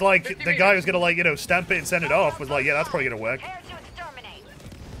who was like, the guy who's gonna, like, you know, stamp it and send it off was like, yeah, that's probably gonna work.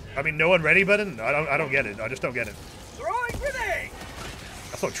 I mean, no one ready button? I don't get it. I just don't get it. Throwing grenade!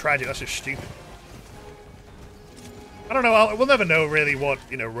 That's not tragic, that's just stupid. I don't know, we'll never know really what,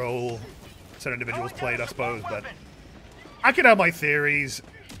 you know, role certain individuals played, I suppose, but I could have my theories.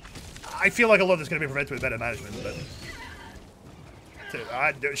 I feel like a lot of this is going to be prevented with better management, but...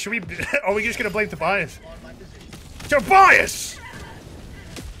 should we... Are we just going to blame Tobias? Tobias!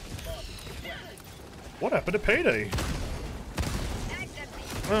 What happened to Payday?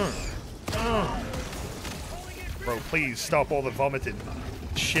 Bro, please stop all the vomiting,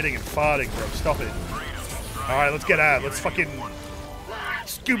 shitting and farting, bro. Stop it. Alright, let's get out. Let's fucking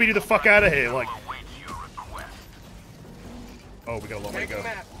Scooby-Doo the fuck out of here. Like, oh, we got a long way to go.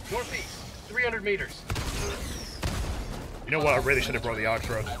 Northeast, 300 meters. You know what? I really should have brought the arc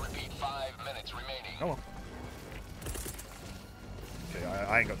throw. Oh well. Okay,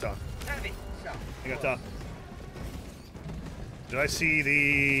 I ain't got time. Ain't got time. Did I see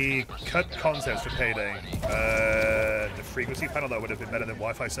the cut concepts for Payday? The frequency panel, that would have been better than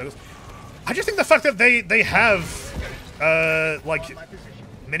Wi-Fi service. I just think the fact that they have like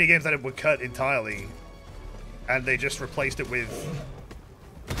minigames that were cut entirely, and they just replaced it with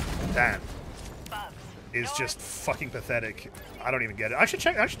that is just fucking pathetic. I don't even get it. I should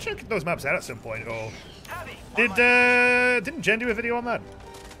check those maps out at some point. Or didn't Jen do a video on that?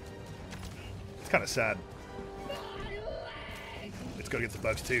 It's kind of sad. Let's go against the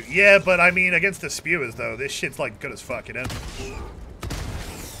bugs too. Yeah, but I mean against the spewers though, this shit's like good as fuck, you know.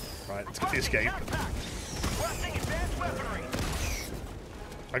 Right, let's get the escape.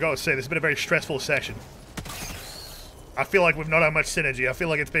 I gotta say, this has been a very stressful session. I feel like we've not had much synergy. I feel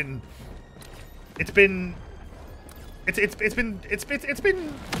like it's been a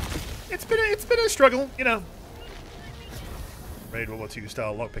struggle, you know. Raid World War II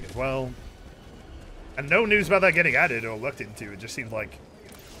style lockpick as well. And no news about that getting added or looked into. It just seems like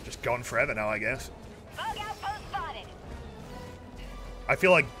just gone forever now, I guess. I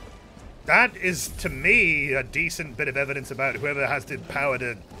feel like that is, to me, a decent bit of evidence about whoever has the power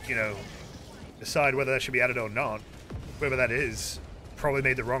to, you know, decide whether that should be added or not. Whoever that is probably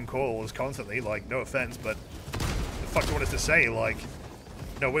made the wrong calls constantly. Like, no offense, but the fuck do you want us to say? Like,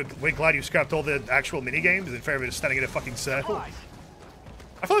 no, we're glad you scrapped all the actual minigames in favor of just standing in a fucking circle.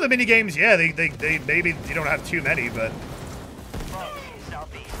 I thought the minigames, yeah, they maybe you don't have too many, but...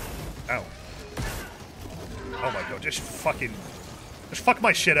 Ow. Oh my god, just fuck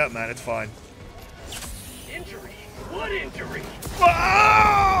my shit up, man, it's fine. Injury? What injury?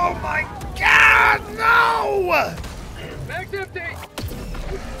 Oh my god, no! Back empty!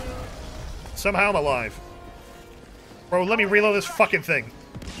 Somehow I'm alive. Bro, let me reload this fucking thing.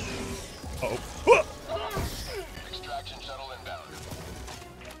 Uh-oh. Extraction shuttle inbound.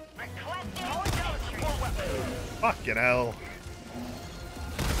 Fucking hell.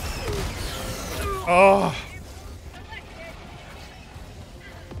 Oh.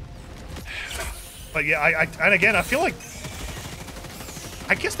 But yeah, and again, I feel like...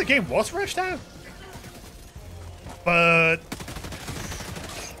 I guess the game was rushed out. But...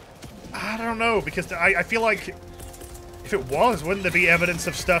 I don't know, because I feel like... If it was, wouldn't there be evidence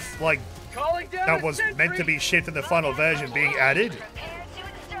of stuff, like, that was meant to be shit in the final version being added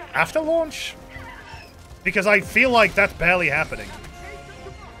after launch? Because I feel like that's barely happening.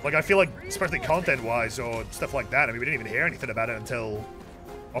 Like, I feel like, especially content-wise or stuff like that, I mean, we didn't even hear anything about it until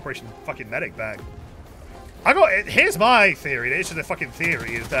Operation fucking Medic Bag. Here's my theory, it's just a fucking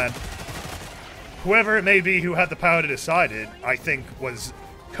theory, is that whoever it may be who had the power to decide it, I think, was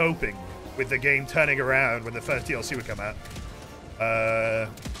coping with the game turning around when the first DLC would come out.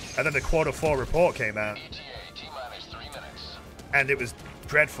 And then the Q4 report came out. And it was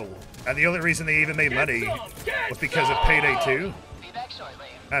dreadful. And the only reason they even made money was because of Payday 2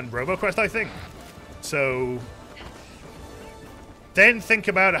 and RoboQuest, I think. So then think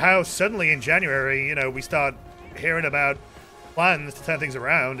about how suddenly in January, you know, we start hearing about plans to turn things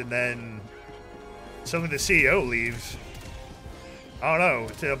around, and then suddenly the CEO leaves. I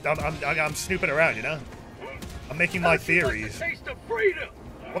don't know. I'm snooping around, you know? I'm making my theories.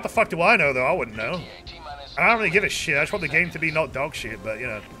 What the fuck do I know, though? I wouldn't know. I don't really give a shit. I just want the game to be not dog shit, but, you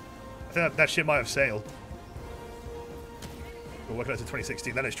know, I think that shit might have sailed. We're looking at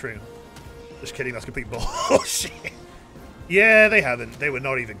 2016. That is true. Just kidding. That's complete bullshit. Yeah, they haven't. They were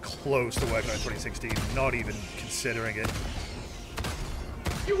not even close to working on 2016. Not even considering it.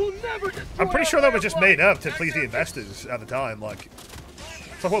 You will never I'm pretty sure that was just made up to please the investors at the time. Like,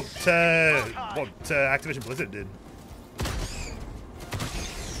 it's like what Activision Blizzard did.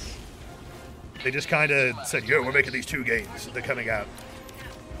 They just kind of said, "Yo, we're making these 2 games. They're coming out."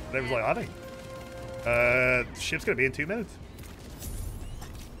 And they was like, "Are they?" Ship's gonna be in 2 minutes.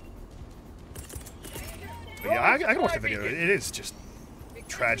 But yeah, I can watch the video. It is just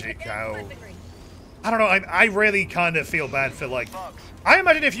tragic how... I don't know, I really kind of feel bad for, like... I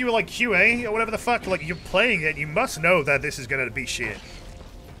imagine if you were, like, QA or whatever the fuck, like, you're playing it, you must know that this is gonna be shit.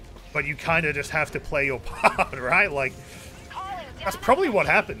 But you kind of just have to play your part, right? Like, that's probably what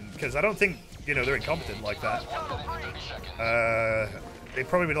happened, because I don't think, you know, they're incompetent like that. They'd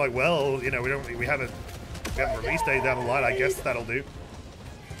probably be like, well, you know, we haven't released date down the line, I guess that'll do.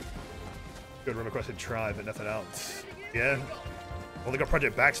 Good requested Tribe, but nothing else. Yeah. Well, they got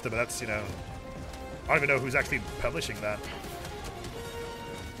Project Baxter, but that's, you know... I don't even know who's actually publishing that.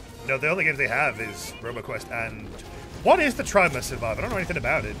 No, the only games they have is RoboQuest and... What is the Tribe Must Survive? I don't know anything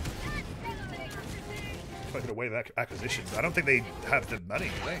about it. If I could waive acquisitions. I don't think they have the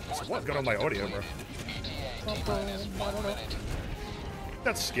money, do they? So what's going on my audio, bro?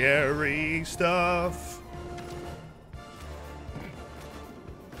 That's scary stuff.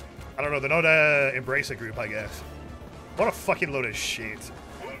 I don't know, they're not a Embracer group, I guess. What a fucking load of shit.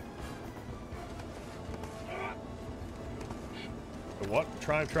 The what?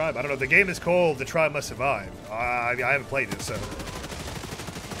 Tribe? I don't know. The game is called The Tribe Must Survive. I haven't played it, so...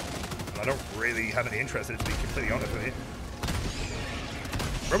 I don't really have any interest in it, to be completely honest with you.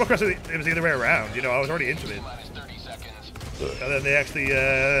 RoboQuest, it was the other way around. You know, I was already into it. And then they actually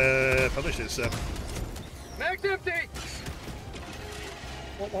published it, so... Max empty!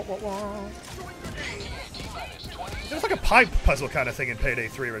 There's like a pipe puzzle kind of thing in Payday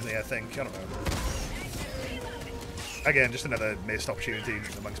 3, isn't there, I think? I don't know. Again, just another missed opportunity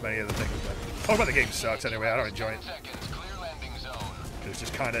amongst many other things. But talk about the game sucks anyway. I don't enjoy it. It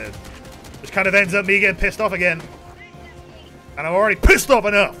just kind of ends up me getting pissed off again. And I'm already pissed off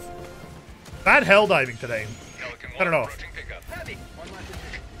enough. Bad hell diving today. I don't know.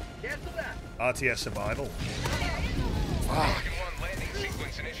 RTS survival. Wow.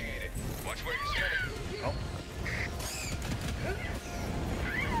 Oh.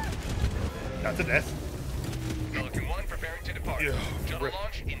 That's a death. Pelican 1 preparing to depart. Yeah. Shuttle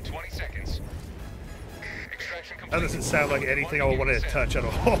launch in 20 seconds. Extraction complete. That doesn't sound like anything I would want to touch at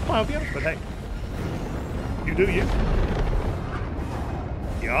all. I'll be honest, but hey. You do you.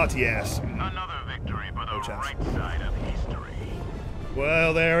 The RTS. Another victory for the right side of history.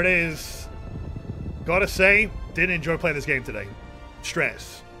 Well, there it is. Gotta say, didn't enjoy playing this game today.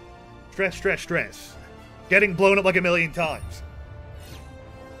 Stress. Stress. Getting blown up like a million times.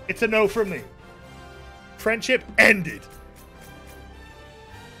 It's a no from me. Friendship ended.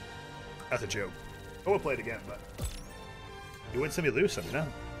 That's a joke. I will play it again, but... You win some, you lose some, you know?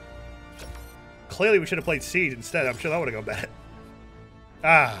 Clearly we should have played Siege instead. I'm sure that would have gone bad.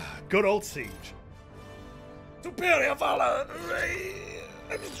 Ah, good old Siege. Superior valor!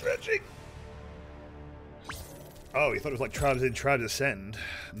 I'm stretching! Oh, you thought it was like Tribes in, Tribes Ascend?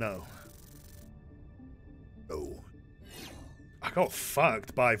 No. Oh. I got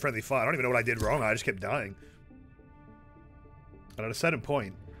fucked by friendly fire. I don't even know what I did wrong. I just kept dying. And at a certain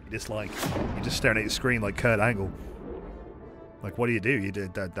point, you're just staring at your screen like Kurt Angle. Like, what do? You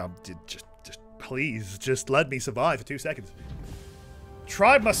did just please, just let me survive for 2 seconds.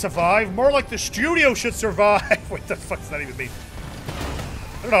 Tribe must survive. More like the studio should survive. What the fuck does that even mean?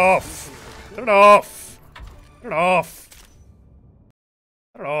 Turn it off. Turn it off. Turn it off.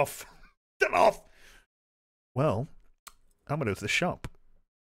 Turn it off. Turn it off. Well, I'm gonna go to the shop,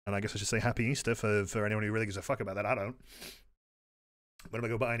 and I guess I should say Happy Easter for anyone who really gives a fuck about that. I don't. But I'm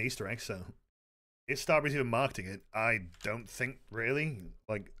gonna go buy an Easter egg. So, is Starbreeze even marketing it? I don't think really.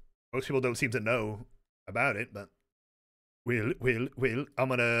 Like, most people don't seem to know about it, but will I'm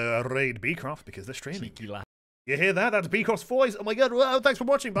gonna raid Beecroft because they're streaming. You hear that? That's Beecroft's voice. Oh my god! Wow, thanks for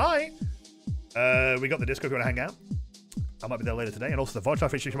watching. Bye. We got the Discord. If you want to hang out, I might be there later today, and also the VOD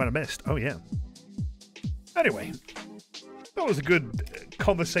feature you might have missed. Oh yeah. Anyway, that was a good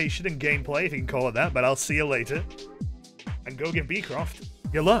conversation and gameplay, if you can call it that. But I'll see you later, and go give Beecroft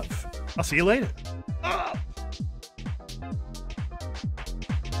your love. I'll see you later. Ah!